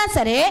తరిమినా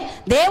సరే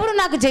దేవుడు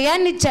నాకు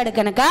జయాన్ని ఇచ్చాడు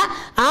కనుక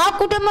ఆ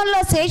కుటుంబంలో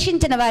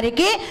శేషించిన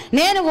వారికి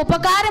నేను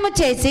ఉపకారము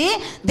చేసి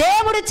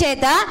దేవుడి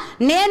చేత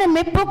నేను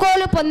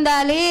మెప్పుకోలు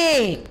పొందాలి.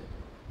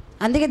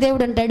 అందుకే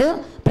దేవుడు అంటాడు,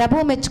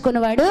 ప్రభువు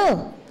మెచ్చుకున్నవాడు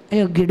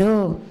యోగ్యుడు.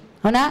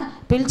 అవునా?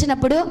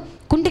 పిలిచినప్పుడు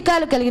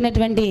కుంటికాలు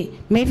కలిగినటువంటి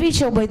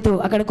మెఫీషోబోతు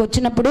అక్కడికి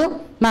వచ్చినప్పుడు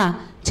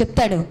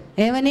చెప్తాడు,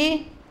 ఏమని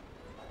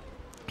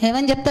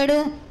చెప్తాడు?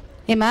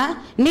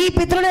 నీ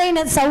పితరుడైన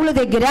సౌలు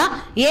దగ్గర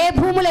ఏ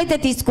భూములైతే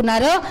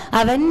తీసుకున్నారో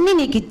అవన్నీ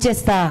నీకు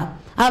ఇచ్చేస్తా,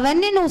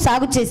 అవన్నీ నువ్వు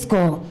సాగు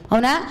చేసుకో.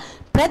 అవునా?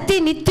 ప్రతి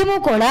నిత్యము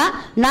కూడా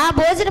నా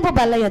భోజనపు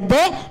బల్ల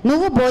యొద్దే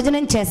నువ్వు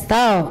భోజనం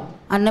చేస్తావు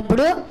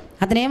అన్నప్పుడు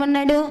అతను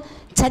ఏమన్నాడు?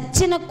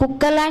 చచ్చిన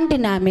కుక్కలాంటి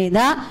నా మీద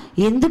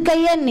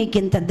ఎందుకయ్యా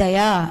నీకింత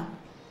దయా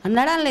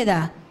అన్నాడా లేదా?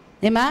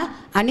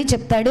 అని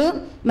చెప్తాడు.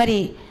 మరి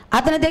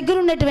అతని దగ్గర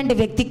ఉన్నటువంటి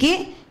వ్యక్తికి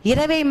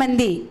 20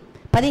 మంది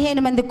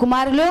 15 మంది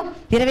కుమారులు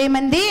 20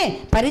 మంది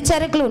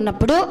పరిచారకులు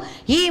ఉన్నప్పుడు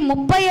ఈ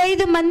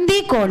 35 మంది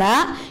కూడా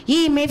ఈ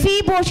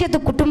మెఫీబోషెతు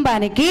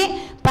కుటుంబానికి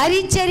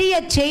పరిచర్య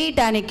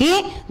చేయటానికి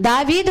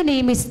దావీదు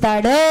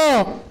నియమిస్తాడు.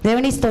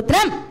 దేవుని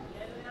స్తోత్రం.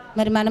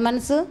 మరి మన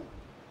మనసు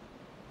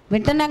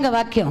వింటున్నాక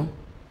వాక్యం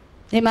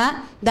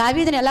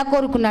దావీదుని ఎలా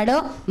కోరుకున్నాడో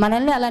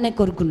మనల్ని అలానే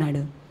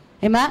కోరుకున్నాడు.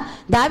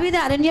 దావీదు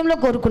అరణ్యంలో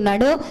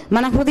కోరుకున్నాడు,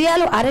 మన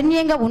హృదయాలు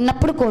అరణ్యంగా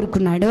ఉన్నప్పుడు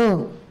కోరుకున్నాడు.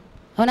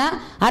 అవునా?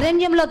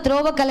 అరణ్యంలో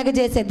త్రోవ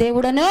కలగజేసే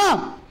దేవుడను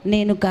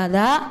నేను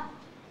కాదా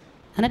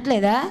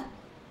అనట్లేదా?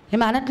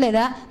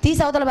 అనట్లేదా?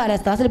 తీసి అవతల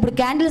పారేస్తా. అసలు ఇప్పుడు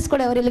క్యాండిల్స్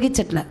కూడా ఎవరు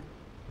వెలిగించట్లా.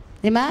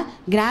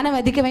 జ్ఞానం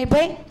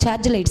అధికమైపోయి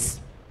ఛార్జ్ లైట్స్,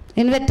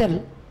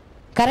 ఇన్వర్టర్లు,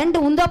 కరెంటు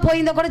ఉందో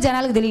పోయిందో కూడా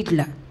జనాలకు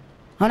తెలియట్లా.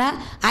 అవునా?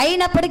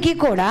 అయినప్పటికీ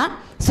కూడా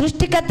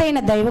సృష్టికర్త అయిన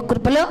దైవ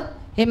కృపలో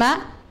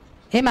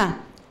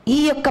ఈ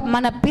యొక్క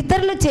మన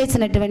పితరులు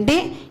చేసినటువంటి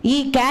ఈ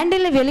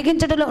క్యాండిల్ని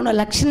వెలిగించడంలో ఉన్న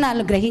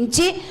లక్షణాలను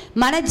గ్రహించి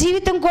మన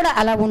జీవితం కూడా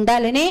అలా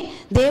ఉండాలని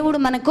దేవుడు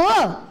మనకు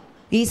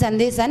ఈ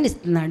సందేశాన్ని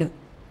ఇస్తున్నాడు.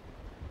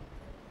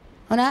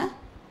 అవునా?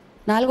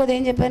 4వది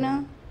ఏం చెప్పాను?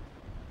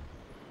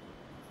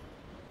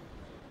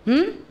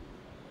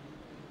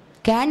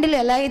 క్యాండిల్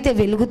ఎలా అయితే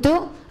వెలుగుతూ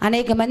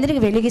అనేక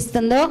మందికి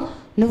వెలిగిస్తుందో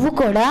నువ్వు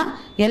కూడా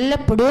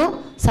ఎల్లప్పుడూ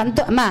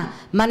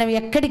మనం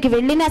ఎక్కడికి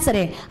వెళ్ళినా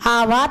సరే ఆ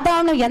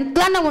వాతావరణం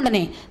ఎంతన్నా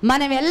ఉండని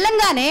మనం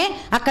వెళ్ళంగానే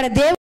అక్కడ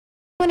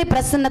దేవుని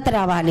ప్రసన్నత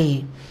రావాలి,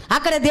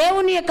 అక్కడ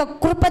దేవుని యొక్క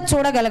కృప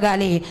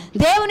చూడగలగాలి,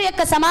 దేవుని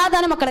యొక్క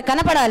సమాధానం అక్కడ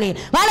కనపడాలి.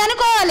 వాళ్ళు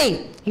అనుకోవాలి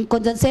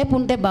ఇంకొంచెం సేపు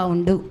ఉంటే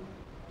బాగుండు,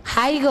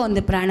 హాయిగా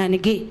ఉంది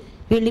ప్రాణానికి,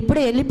 వీళ్ళు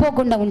ఇప్పుడే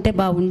వెళ్ళిపోకుండా ఉంటే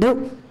బాగుండు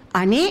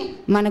అని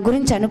మన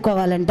గురించి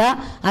అనుకోవాలంట.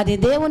 అది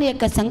దేవుని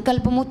యొక్క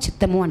సంకల్పము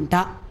చిత్తము అంట.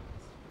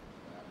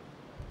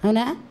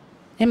 అవునా?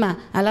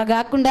 అలా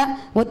కాకుండా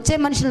వచ్చే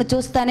మనుషులను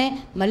చూస్తానే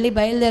మళ్ళీ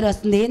బయలుదేరి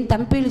వస్తుంది, ఏం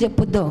తంపీలు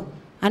చెప్పుద్దో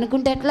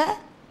అనుకుంటే ఎట్లా?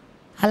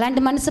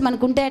 అలాంటి మనసు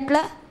మనకుంటే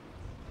ఎట్లా?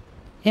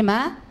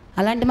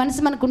 అలాంటి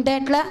మనసు మనకుంటే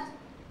ఎట్లా?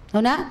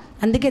 అవునా?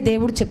 అందుకే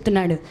దేవుడు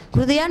చెప్తున్నాడు,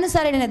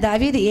 హృదయానుసారైన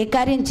దావీదు ఏ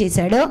కార్యం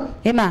చేశాడో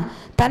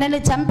తనని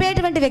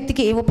చంపేటువంటి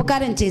వ్యక్తికి ఏ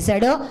ఉపకారం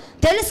చేశాడో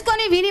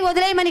తెలుసుకొని విని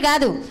వదిలేయమని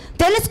కాదు,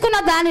 తెలుసుకున్న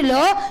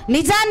దానిలో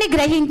నిజాన్ని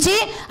గ్రహించి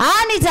ఆ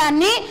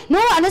నిజాన్ని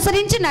నువ్వు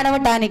అనుసరించి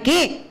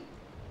నడవటానికి.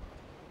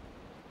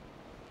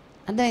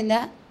 అర్థమైందా?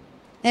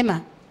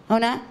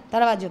 అవునా?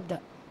 తర్వాత చెప్తా.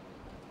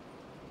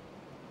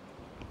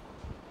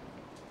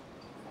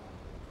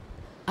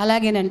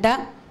 అలాగేనంట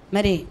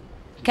మరి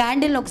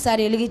క్యాండిల్ని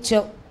ఒకసారి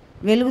వెలిగించావు,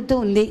 వెలుగుతూ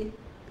ఉంది,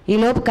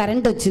 ఈలోపు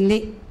కరెంట్ వచ్చింది.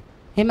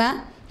 ఏమా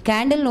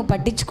క్యాండిల్ నువ్వు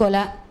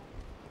పట్టించుకోలా,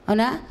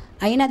 అవునా?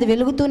 అయినా అది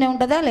వెలుగుతూనే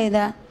ఉంటుందా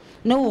లేదా?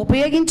 నువ్వు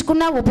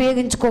ఉపయోగించుకున్నా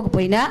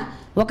ఉపయోగించుకోకపోయినా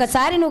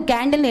ఒకసారి నువ్వు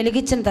క్యాండిల్ని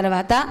వెలిగించిన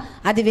తర్వాత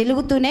అది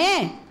వెలుగుతూనే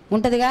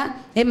ఉంటుందిగా.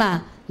 ఏమా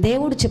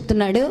దేవుడు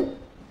చెప్తున్నాడు,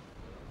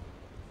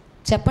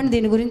 చెప్పండి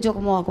దీని గురించి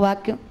ఒక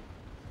వాక్యం.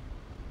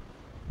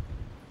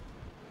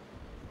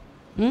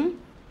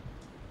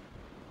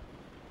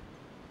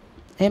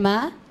 ఏమా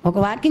ఒక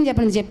వాక్యం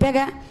చెప్పండి.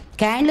 చెప్పాగా,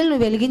 క్యాండిల్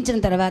నువ్వు వెలిగించిన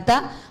తర్వాత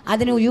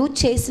అది నువ్వు యూజ్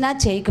చేసినా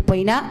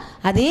చేయకపోయినా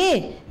అది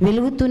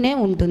వెలుగుతూనే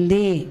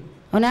ఉంటుంది,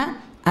 అవునా?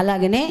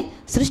 అలాగనే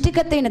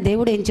సృష్టికర్త అయిన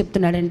దేవుడు ఏం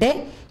చెప్తున్నాడంటే,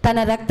 తన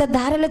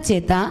రక్తధారల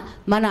చేత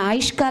మన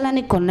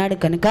ఆయుష్కాలాన్ని కొన్నాడు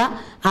కనుక,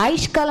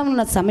 ఆయుష్కాలం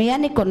ఉన్న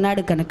సమయాన్ని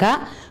కొన్నాడు కనుక,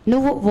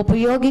 నువ్వు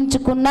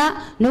ఉపయోగించుకున్నా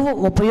నువ్వు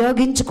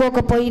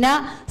ఉపయోగించుకోకపోయినా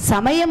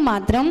సమయం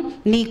మాత్రం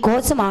నీ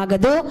కోసం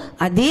ఆగదు,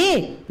 అది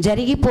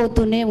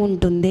జరిగిపోతూనే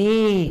ఉంటుంది.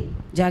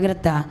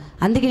 జాగ్రత్త.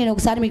 అందుకే నేను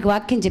ఒకసారి మీకు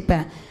వాక్యం చెప్పా,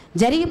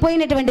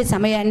 జరిగిపోయినటువంటి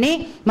సమయాన్ని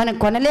మనం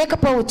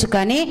కొనలేకపోవచ్చు,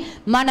 కానీ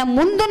మన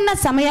ముందున్న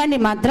సమయాన్ని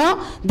మాత్రం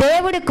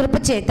దేవుడి కృప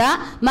చేత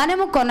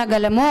మనము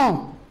కొనగలము.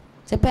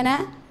 చెప్పానా?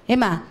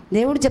 ఏమా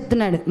దేవుడు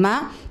చెప్తున్నాడు, మా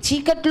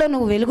చీకట్లో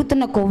నువ్వు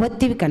వెలుగుతున్న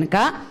కొవ్వొత్తివి కనుక,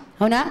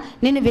 అవునా,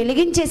 నేను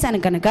వెలిగించేశాను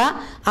కనుక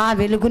ఆ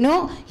వెలుగును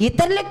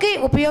ఇతరులకి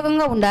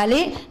ఉపయోగంగా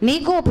ఉండాలి,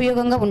 నీకు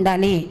ఉపయోగంగా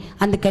ఉండాలి.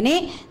 అందుకని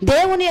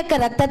దేవుని యొక్క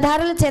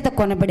రక్తధారల చేత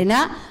కొనబడిన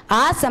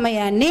ఆ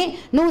సమయాన్ని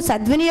నువ్వు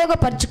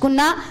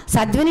సద్వినియోగపరుచుకున్నా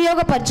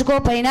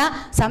సద్వినియోగపరచుకోకపోయినా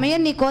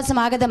సమయం నీ కోసం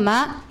ఆగదమ్మా.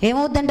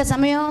 ఏమవుద్దంట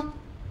సమయం?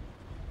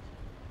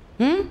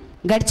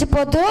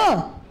 గడిచిపోతూ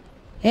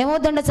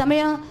ఏమవుతుందంట?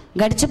 సమయం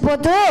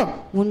గడిచిపోతూ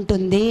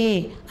ఉంటుంది.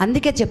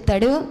 అందుకే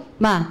చెప్తాడు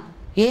మా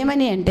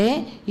ఏమని అంటే,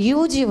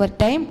 use your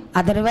time,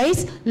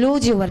 otherwise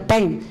lose your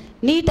time.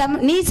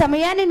 నీ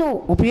సమయాన్ని నువ్వు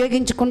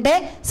ఉపయోగించుకుంటే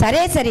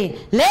సరే,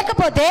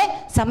 లేకపోతే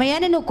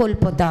సమయాన్ని నువ్వు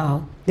కోల్పోతావు.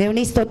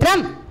 దేవుని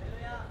స్తోత్రం.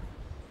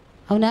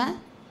 అవునా?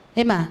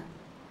 ఏమా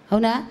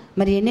అవునా?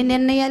 మరి ఎన్ని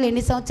నిర్ణయాలు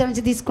ఎన్ని సంవత్సరాల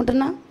నుంచి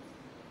తీసుకుంటున్నావు?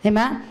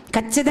 ఏమా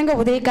ఖచ్చితంగా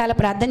ఉదయకాల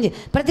ప్రార్థన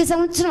ప్రతి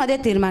సంవత్సరం అదే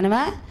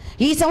తీర్మానమా?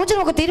 ఈ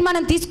సంవత్సరం ఒక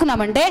తీర్మానం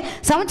తీసుకున్నామంటే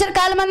సంవత్సర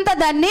కాలం అంతా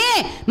దాన్ని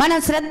మనం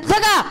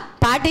శ్రద్ధగా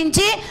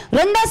పాటించి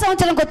రెండో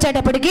సంవత్సరంకి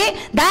వచ్చేటప్పటికి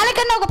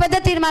దానికన్నా ఒక పెద్ద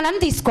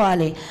తీర్మానాన్ని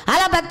తీసుకోవాలి.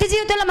 అలా భక్తి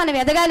జీవితంలో మనం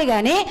ఎదగాలి.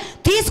 కానీ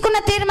తీసుకున్న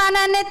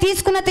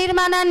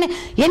తీర్మానాన్ని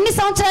ఎన్ని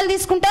సంవత్సరాలు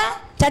తీసుకుంటా?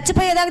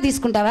 చచ్చిపోయేదాకా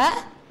తీసుకుంటావా?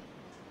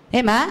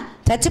 ఏమా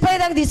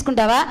చచ్చిపోయేదాకా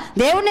తీసుకుంటావా?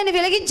 దేవుడు నిన్ను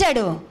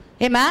వెలిగించాడు.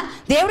 ఏమా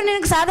దేవుడు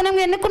నిన్ను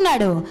సాధనంగా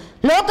ఎన్నుకున్నాడు.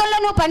 లోకంలో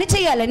నువ్వు పని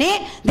చేయాలని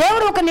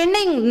దేవుడు ఒక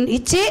నిర్ణయం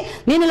ఇచ్చి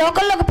నిన్ను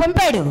లోకంలోకి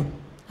పంపాడు.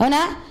 అవునా?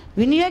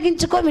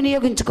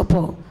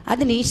 వినియోగించుకోపో,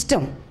 అది నీ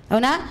ఇష్టం.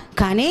 అవునా?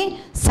 కానీ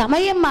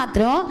సమయం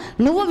మాత్రం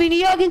నువ్వు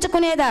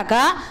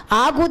వినియోగించుకునేదాకా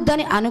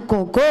ఆగుద్దని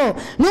అనుకోకు.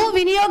 నువ్వు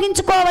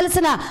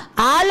వినియోగించుకోవలసిన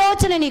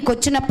ఆలోచన నీకు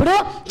వచ్చినప్పుడు,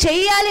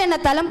 చెయ్యాలి అన్న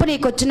తలంపు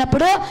నీకు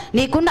వచ్చినప్పుడు,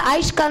 నీకున్న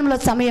ఆయుష్కాలంలో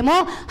సమయము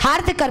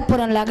హారతి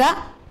కర్పూరంలాగా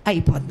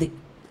అయిపోద్ది.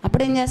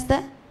 అప్పుడేం చేస్తా?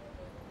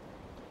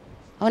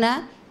 అవునా?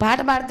 పాట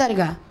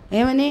పాడతారుగా,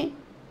 ఏమని?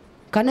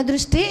 కన్ను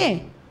దృష్టి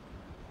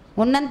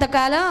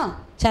ఉన్నంతకాలం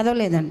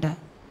చదవలేదంట.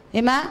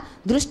 ఏమా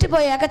దృష్టి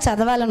పోయాక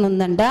చదవాలని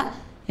ఉందంట.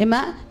 ఏమా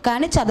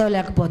కానీ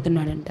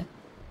చదవలేకపోతున్నాడంట.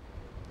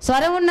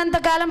 స్వరం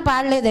ఉన్నంతకాలం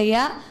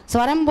పాడలేదయ్యా,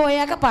 స్వరం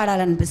పోయాక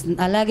పాడాలనిపిస్తుంది.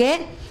 అలాగే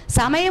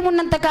సమయం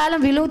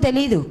ఉన్నంతకాలం విలువ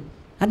తెలీదు.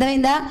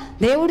 అర్థమైందా?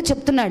 దేవుడు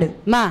చెప్తున్నాడు,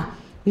 మా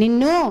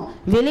నిన్ను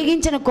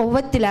వెలిగించిన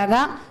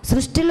కొవ్వొత్తిలాగా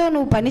సృష్టిలో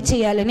నువ్వు పని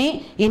చేయాలని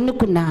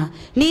ఎన్నుకున్నా.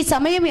 నీ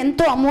సమయం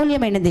ఎంతో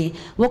అమూల్యమైనది.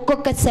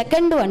 ఒక్కొక్క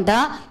సెకండు అంట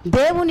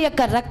దేవుని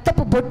యొక్క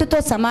రక్తపు బొట్టుతో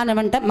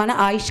సమానమంట మన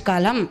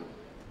ఆయుష్కాలం.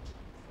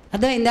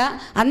 అర్థమైందా?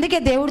 అందుకే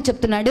దేవుడు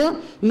చెప్తున్నాడు,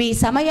 మీ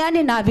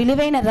సమయాన్ని నా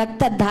విలువైన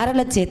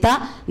రక్తధారల చేత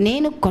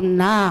నేను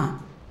కొన్నా.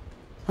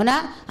 అవునా?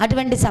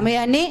 అటువంటి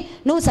సమయాన్ని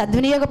నువ్వు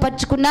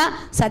సద్వినియోగపరుచుకున్నా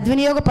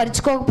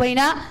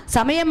సద్వినియోగపరుచుకోకపోయినా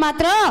సమయం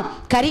మాత్రం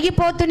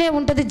కరిగిపోతూనే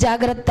ఉంటుంది.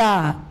 జాగ్రత్త.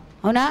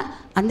 అవునా?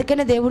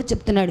 అందుకనే దేవుడు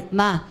చెప్తున్నాడు,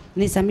 మా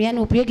నీ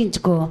సమయాన్ని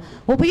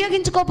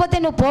ఉపయోగించుకోకపోతే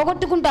నువ్వు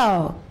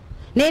పోగొట్టుకుంటావు.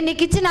 నేను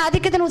నీకు ఇచ్చిన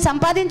ఆధిక్యత నువ్వు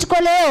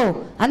సంపాదించుకోలేవు.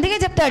 అందుకే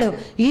చెప్తాడు,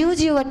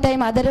 use your time,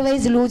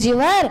 otherwise lose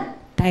your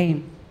time.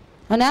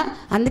 అవునా?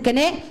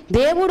 అందుకనే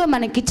దేవుడు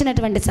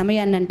మనకిచ్చినటువంటి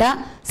సమయాన్ని అంట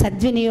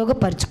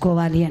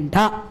సద్వినియోగపరుచుకోవాలి అంట.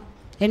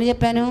 ఏం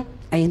చెప్పాను?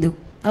 5.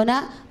 అవునా?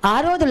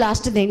 6వ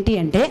లాస్ట్ది ఏంటి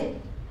అంటే,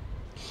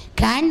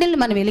 క్యాండిల్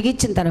మనం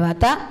వెలిగించిన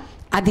తర్వాత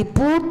అది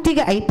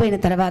పూర్తిగా అయిపోయిన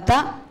తర్వాత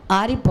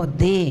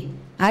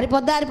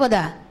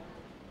ఆరిపోద్దా?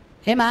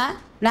 ఏమా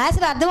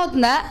నాశనం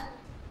అర్థమవుతుందా?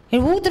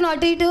 నేను ఊగుతున్నావు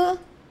అటు ఇటు.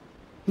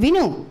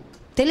 విను,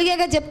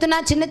 తెలుగేగా చెప్తున్నా,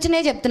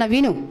 చిన్నగా చెప్తున్నా,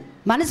 విను.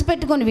 మనసు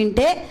పెట్టుకొని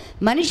వింటే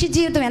మనిషి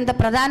జీవితం ఎంత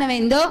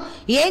ప్రధానమైందో,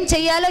 ఏం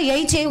చెయ్యాలో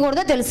ఏం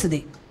చేయకూడదో తెలుస్తుంది.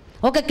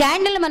 ఒక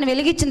క్యాండిల్ మనం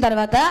వెలిగించిన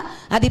తర్వాత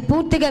అది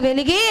పూర్తిగా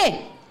వెలిగి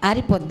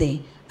ఆరిపోద్ది.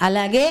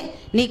 అలాగే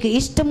నీకు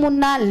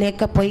ఇష్టమున్నా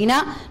లేకపోయినా,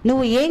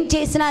 నువ్వు ఏం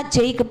చేసినా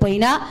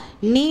చేయకపోయినా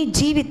నీ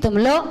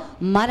జీవితంలో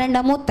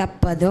మరణము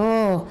తప్పదు.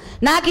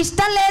 నాకు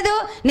ఇష్టం లేదు,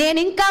 నేను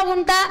ఇంకా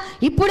ఉంటా,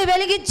 ఇప్పుడు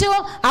వెలిగించు,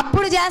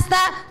 అప్పుడు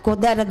చేస్తా,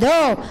 కుదరదు.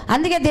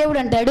 అందుకే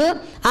దేవుడు అంటాడు,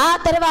 ఆ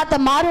తర్వాత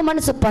మారు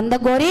మనసు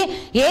పొందగోరి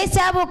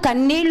ఏశావు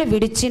కన్నీళ్లు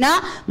విడిచినా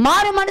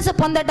మారు మనసు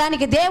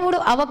పొందటానికి దేవుడు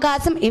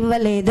అవకాశం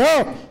ఇవ్వలేదు.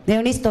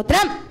 దేవుని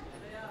స్తోత్రం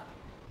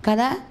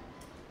కదా,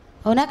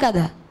 అవునా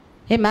కదా?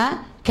 ఏమా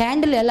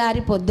క్యాండిల్ ఎలా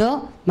ఆరిపోద్దో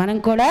మనం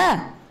కూడా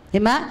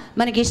ఏమా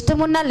మనకి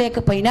ఇష్టమున్నా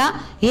లేకపోయినా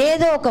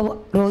ఏదో ఒక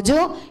రోజు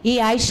ఈ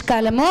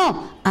ఆయుష్కాలము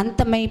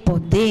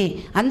అంతమైపోద్ది.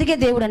 అందుకే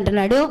దేవుడు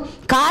అంటున్నాడు,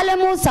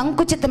 కాలము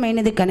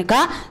సంకుచితమైనది కనుక,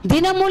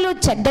 దినములు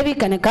చెడ్డవి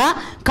కనుక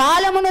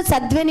కాలమును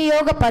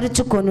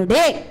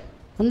సద్వినియోగపరుచుకొనుడే.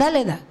 ఉందా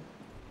లేదా?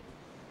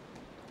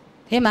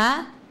 ఏమా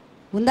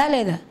ఉందా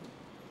లేదా?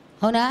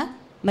 అవునా?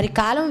 మరి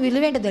కాలం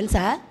విలువేంటో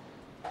తెలుసా?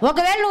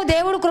 ఒకవేళ నువ్వు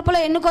దేవుడు కృపలో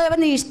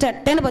ఎన్నుకోవని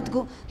ఇష్టం బతుకు,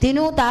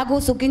 తిను తాగు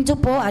సుఖించు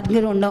పో, అగ్ని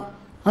ఉండవు.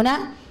 అవునా?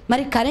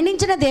 మరి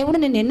కరుణించిన దేవుడు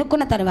నిన్ను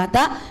ఎన్నుకున్న తర్వాత,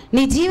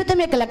 నీ జీవితం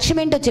యొక్క లక్ష్యం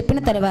ఏంటో చెప్పిన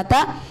తర్వాత,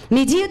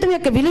 నీ జీవితం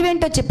యొక్క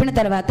విలువేంటో చెప్పిన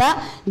తర్వాత,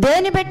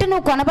 దేని బట్టి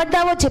నువ్వు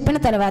కొనబడ్డావో చెప్పిన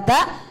తర్వాత,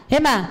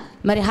 ఏమా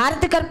మరి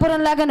హారతి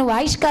కర్పూరంలాగా నువ్వు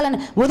ఆయుష్కాలను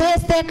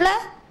ఉదయిస్తే ఎట్లా?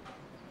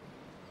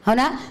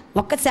 అవునా?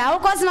 ఒక్క సేవ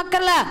కోసం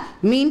అక్కర్లా,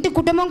 మీ ఇంటి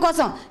కుటుంబం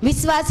కోసం.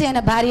 విశ్వాసి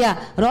అయిన భార్య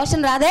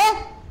రోషన్ రాదే?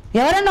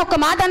 ఎవరన్నా ఒక్క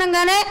మాట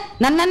అనగానే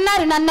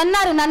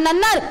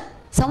నన్నన్నారు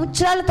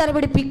సంవత్సరాల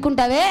తరబడి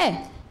పీక్కుంటావే.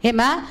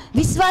 ఏమా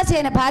విశ్వాసి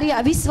అయిన భార్య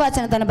అవిశ్వాసి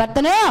అయిన తన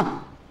భర్తను,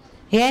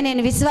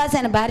 నేను విశ్వాసి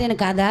అయిన భార్యను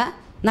కాదా,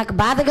 నాకు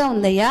బాధగా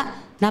ఉందయ్యా,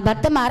 నా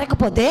భర్త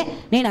మారకపోతే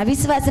నేను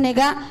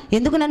అవిశ్వాసనేగా,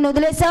 ఎందుకు నన్ను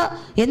వదిలేసావు,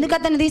 ఎందుకు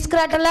అతన్ని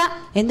తీసుకురావటంలా,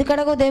 ఎందుకు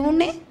అడగవు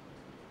దేవుణ్ణి?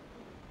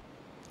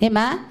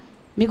 ఏమా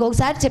మీకు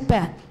ఒకసారి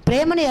చెప్పా,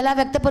 ప్రేమను ఎలా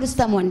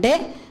వ్యక్తపరుస్తాము అంటే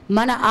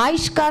మన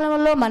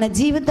ఆయుష్కాలంలో మన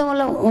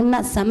జీవితంలో ఉన్న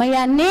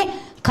సమయాన్ని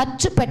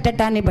ఖర్చు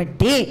పెట్టడాన్ని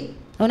బట్టి.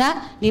 అవునా?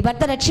 నీ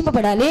భర్త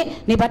రక్షింపబడాలి,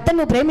 నీ భర్త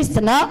నువ్వు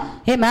ప్రేమిస్తున్నావు.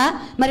 ఏమా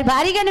మరి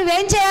భార్యగా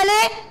నువ్వేం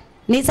చేయాలి?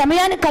 నీ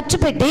సమయాన్ని ఖర్చు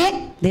పెట్టి,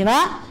 దేవా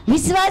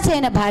విశ్వాసి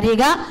అయిన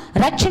భార్యగా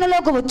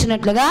రక్షణలోకి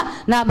వచ్చినట్లుగా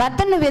నా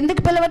భర్తను నువ్వు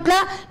ఎందుకు పిలవట్లా?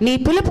 నీ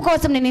పిలుపు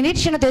కోసం నేను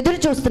నిరీక్షణతో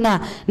ఎదురు చూస్తున్నా.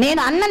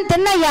 నేను అన్నం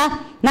తిన్నయ్యా,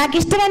 నాకు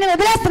ఇష్టమైన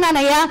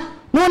వదిలేస్తున్నానయ్యా,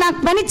 నువ్వు నాకు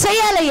పని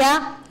చెయ్యాలయ్యా,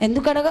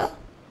 ఎందుకు అడగ?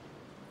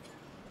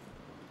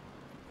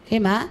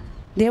 ఏమా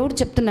దేవుడు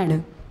చెప్తున్నాడు,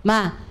 మా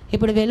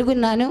ఇప్పుడు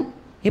వెలుగున్నాను,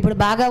 ఇప్పుడు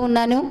బాగా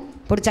ఉన్నాను,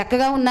 ఇప్పుడు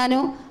చక్కగా ఉన్నాను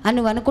అని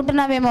నువ్వు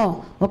అనుకుంటున్నావేమో,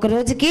 ఒక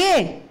రోజుకి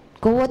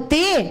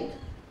కొవ్వొత్తి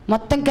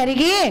మొత్తం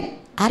కరిగి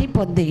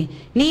ఆరిపోద్ది.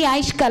 నీ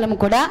ఆయుష్కాలం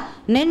కూడా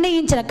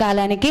నిర్ణయించిన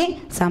కాలానికి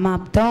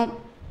సమాప్తం.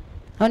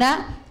 అవునా?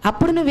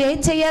 అప్పుడు నువ్వేం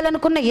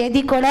చేయాలనుకున్న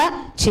ఏది కూడా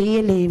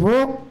చేయలేవు.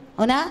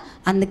 అవునా?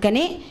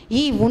 అందుకని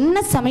ఈ ఉన్న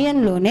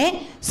సమయంలోనే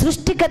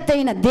సృష్టికర్త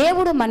అయిన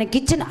దేవుడు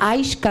మనకిచ్చిన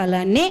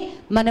ఆయుష్కాలాన్ని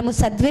మనము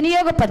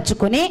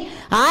సద్వినియోగపరచుకొని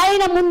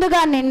ఆయన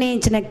ముందుగా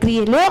నిర్ణయించిన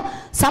క్రియలు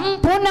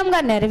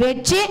సంపూర్ణంగా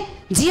నెరవేర్చి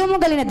జీవము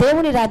కలిగిన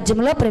దేవుని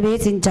రాజ్యంలో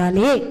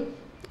ప్రవేశించాలి.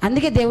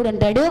 అందుకే దేవుడు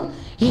అంటాడు,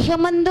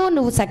 ఇహమందు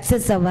నువ్వు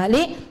సక్సెస్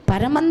అవ్వాలి,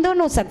 పరమందు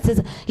నువ్వు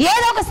సక్సెస్.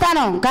 ఏదో ఒక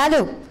స్థానం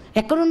కాదు,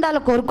 ఎక్కడుండాలో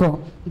కోరుకో.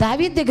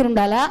 దావీదు దగ్గర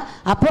ఉండాలా,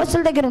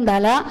 అపోస్తుల దగ్గర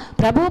ఉండాలా,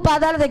 ప్రభు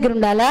పాదాల దగ్గర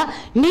ఉండాలా?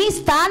 నీ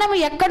స్థానం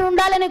ఎక్కడ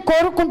ఉండాలని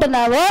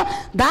కోరుకుంటున్నావో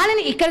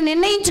దానిని ఇక్కడ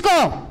నిర్ణయించుకో.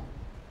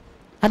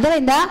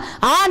 అర్థమైందా?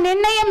 ఆ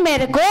నిర్ణయం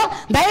మేరకు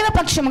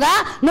దైవపక్షంగా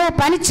నువ్వు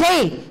పని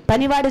చేయి.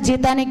 పనివాడు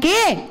జీతానికి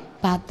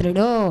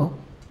పాత్రుడు.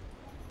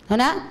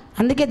 అవునా?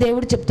 అందుకే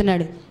దేవుడు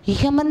చెప్తున్నాడు,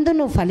 ఇహమందు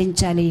నువ్వు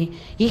ఫలించాలి,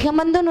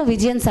 ఇహమందు నువ్వు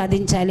విజయం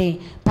సాధించాలి,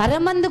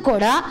 పరమందు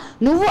కూడా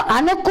నువ్వు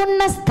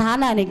అనుకున్న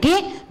స్థానానికి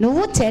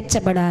నువ్వు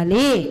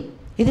చేర్చబడాలి.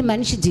 ఇది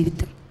మనిషి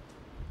జీవితం.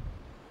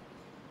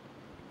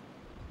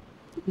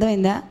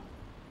 అర్థమైందా?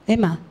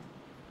 ఏమా?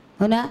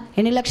 అవునా?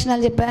 ఎన్ని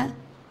లక్షణాలు చెప్పా?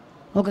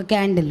 ఒక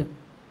క్యాండిల్.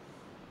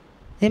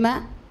 ఏమా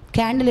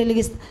క్యాండిల్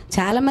వెలిగిస్తా.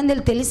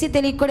 చాలామంది తెలిసి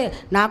తెలియక కూడా,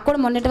 నాకు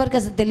కూడా మొన్నటి వరకు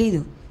అసలు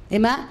తెలియదు.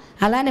 ఏమా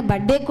అలానే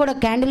బర్త్డేకి కూడా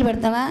క్యాండిల్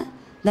పెడతామా,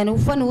 దాన్ని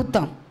ఉఫ్ఫని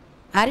ఊతాం,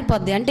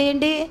 ఆరిపోద్ది. అంటే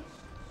ఏంటి?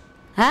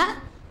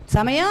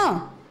 సమయం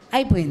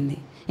అయిపోయింది,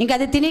 ఇంకా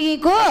అది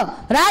తిరిగికు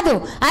రాదు.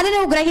 అది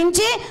నువ్వు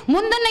గ్రహించి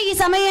ముందున్న ఈ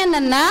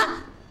సమయాన్నన్నా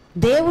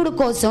దేవుడు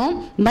కోసం,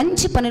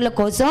 మంచి పనుల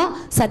కోసం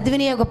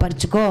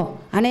సద్వినియోగపరచుకో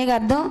అనేగా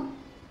అర్థం.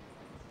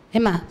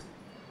 ఏమా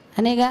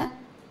అనేగా?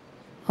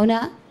 అవునా?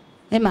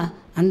 ఏమా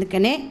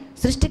అందుకనే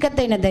సృష్టికర్త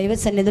అయిన దైవ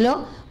సన్నిధిలో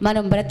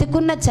మనం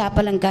బ్రతికున్న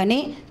చేపలం కానీ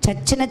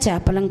చచ్చిన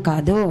చేపలం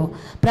కాదు.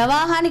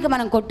 ప్రవాహానికి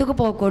మనం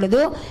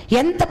కొట్టుకుపోకూడదు.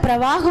 ఎంత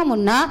ప్రవాహం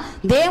ఉన్నా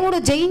దేవుడు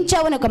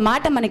జయించావని ఒక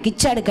మాట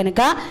మనకిచ్చాడు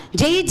కనుక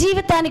జయ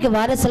జీవితానికి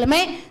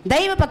వారసులమే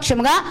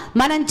దైవపక్షముగా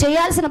మనం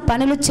చేయాల్సిన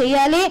పనులు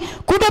చేయాలి.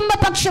 కుటుంబ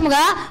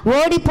పక్షముగా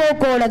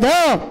ఓడిపోకూడదు.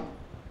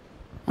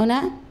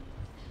 అవునా?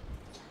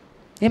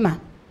 ఏమా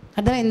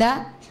అర్థమైందా?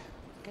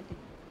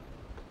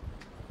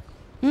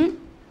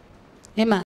 ఏమా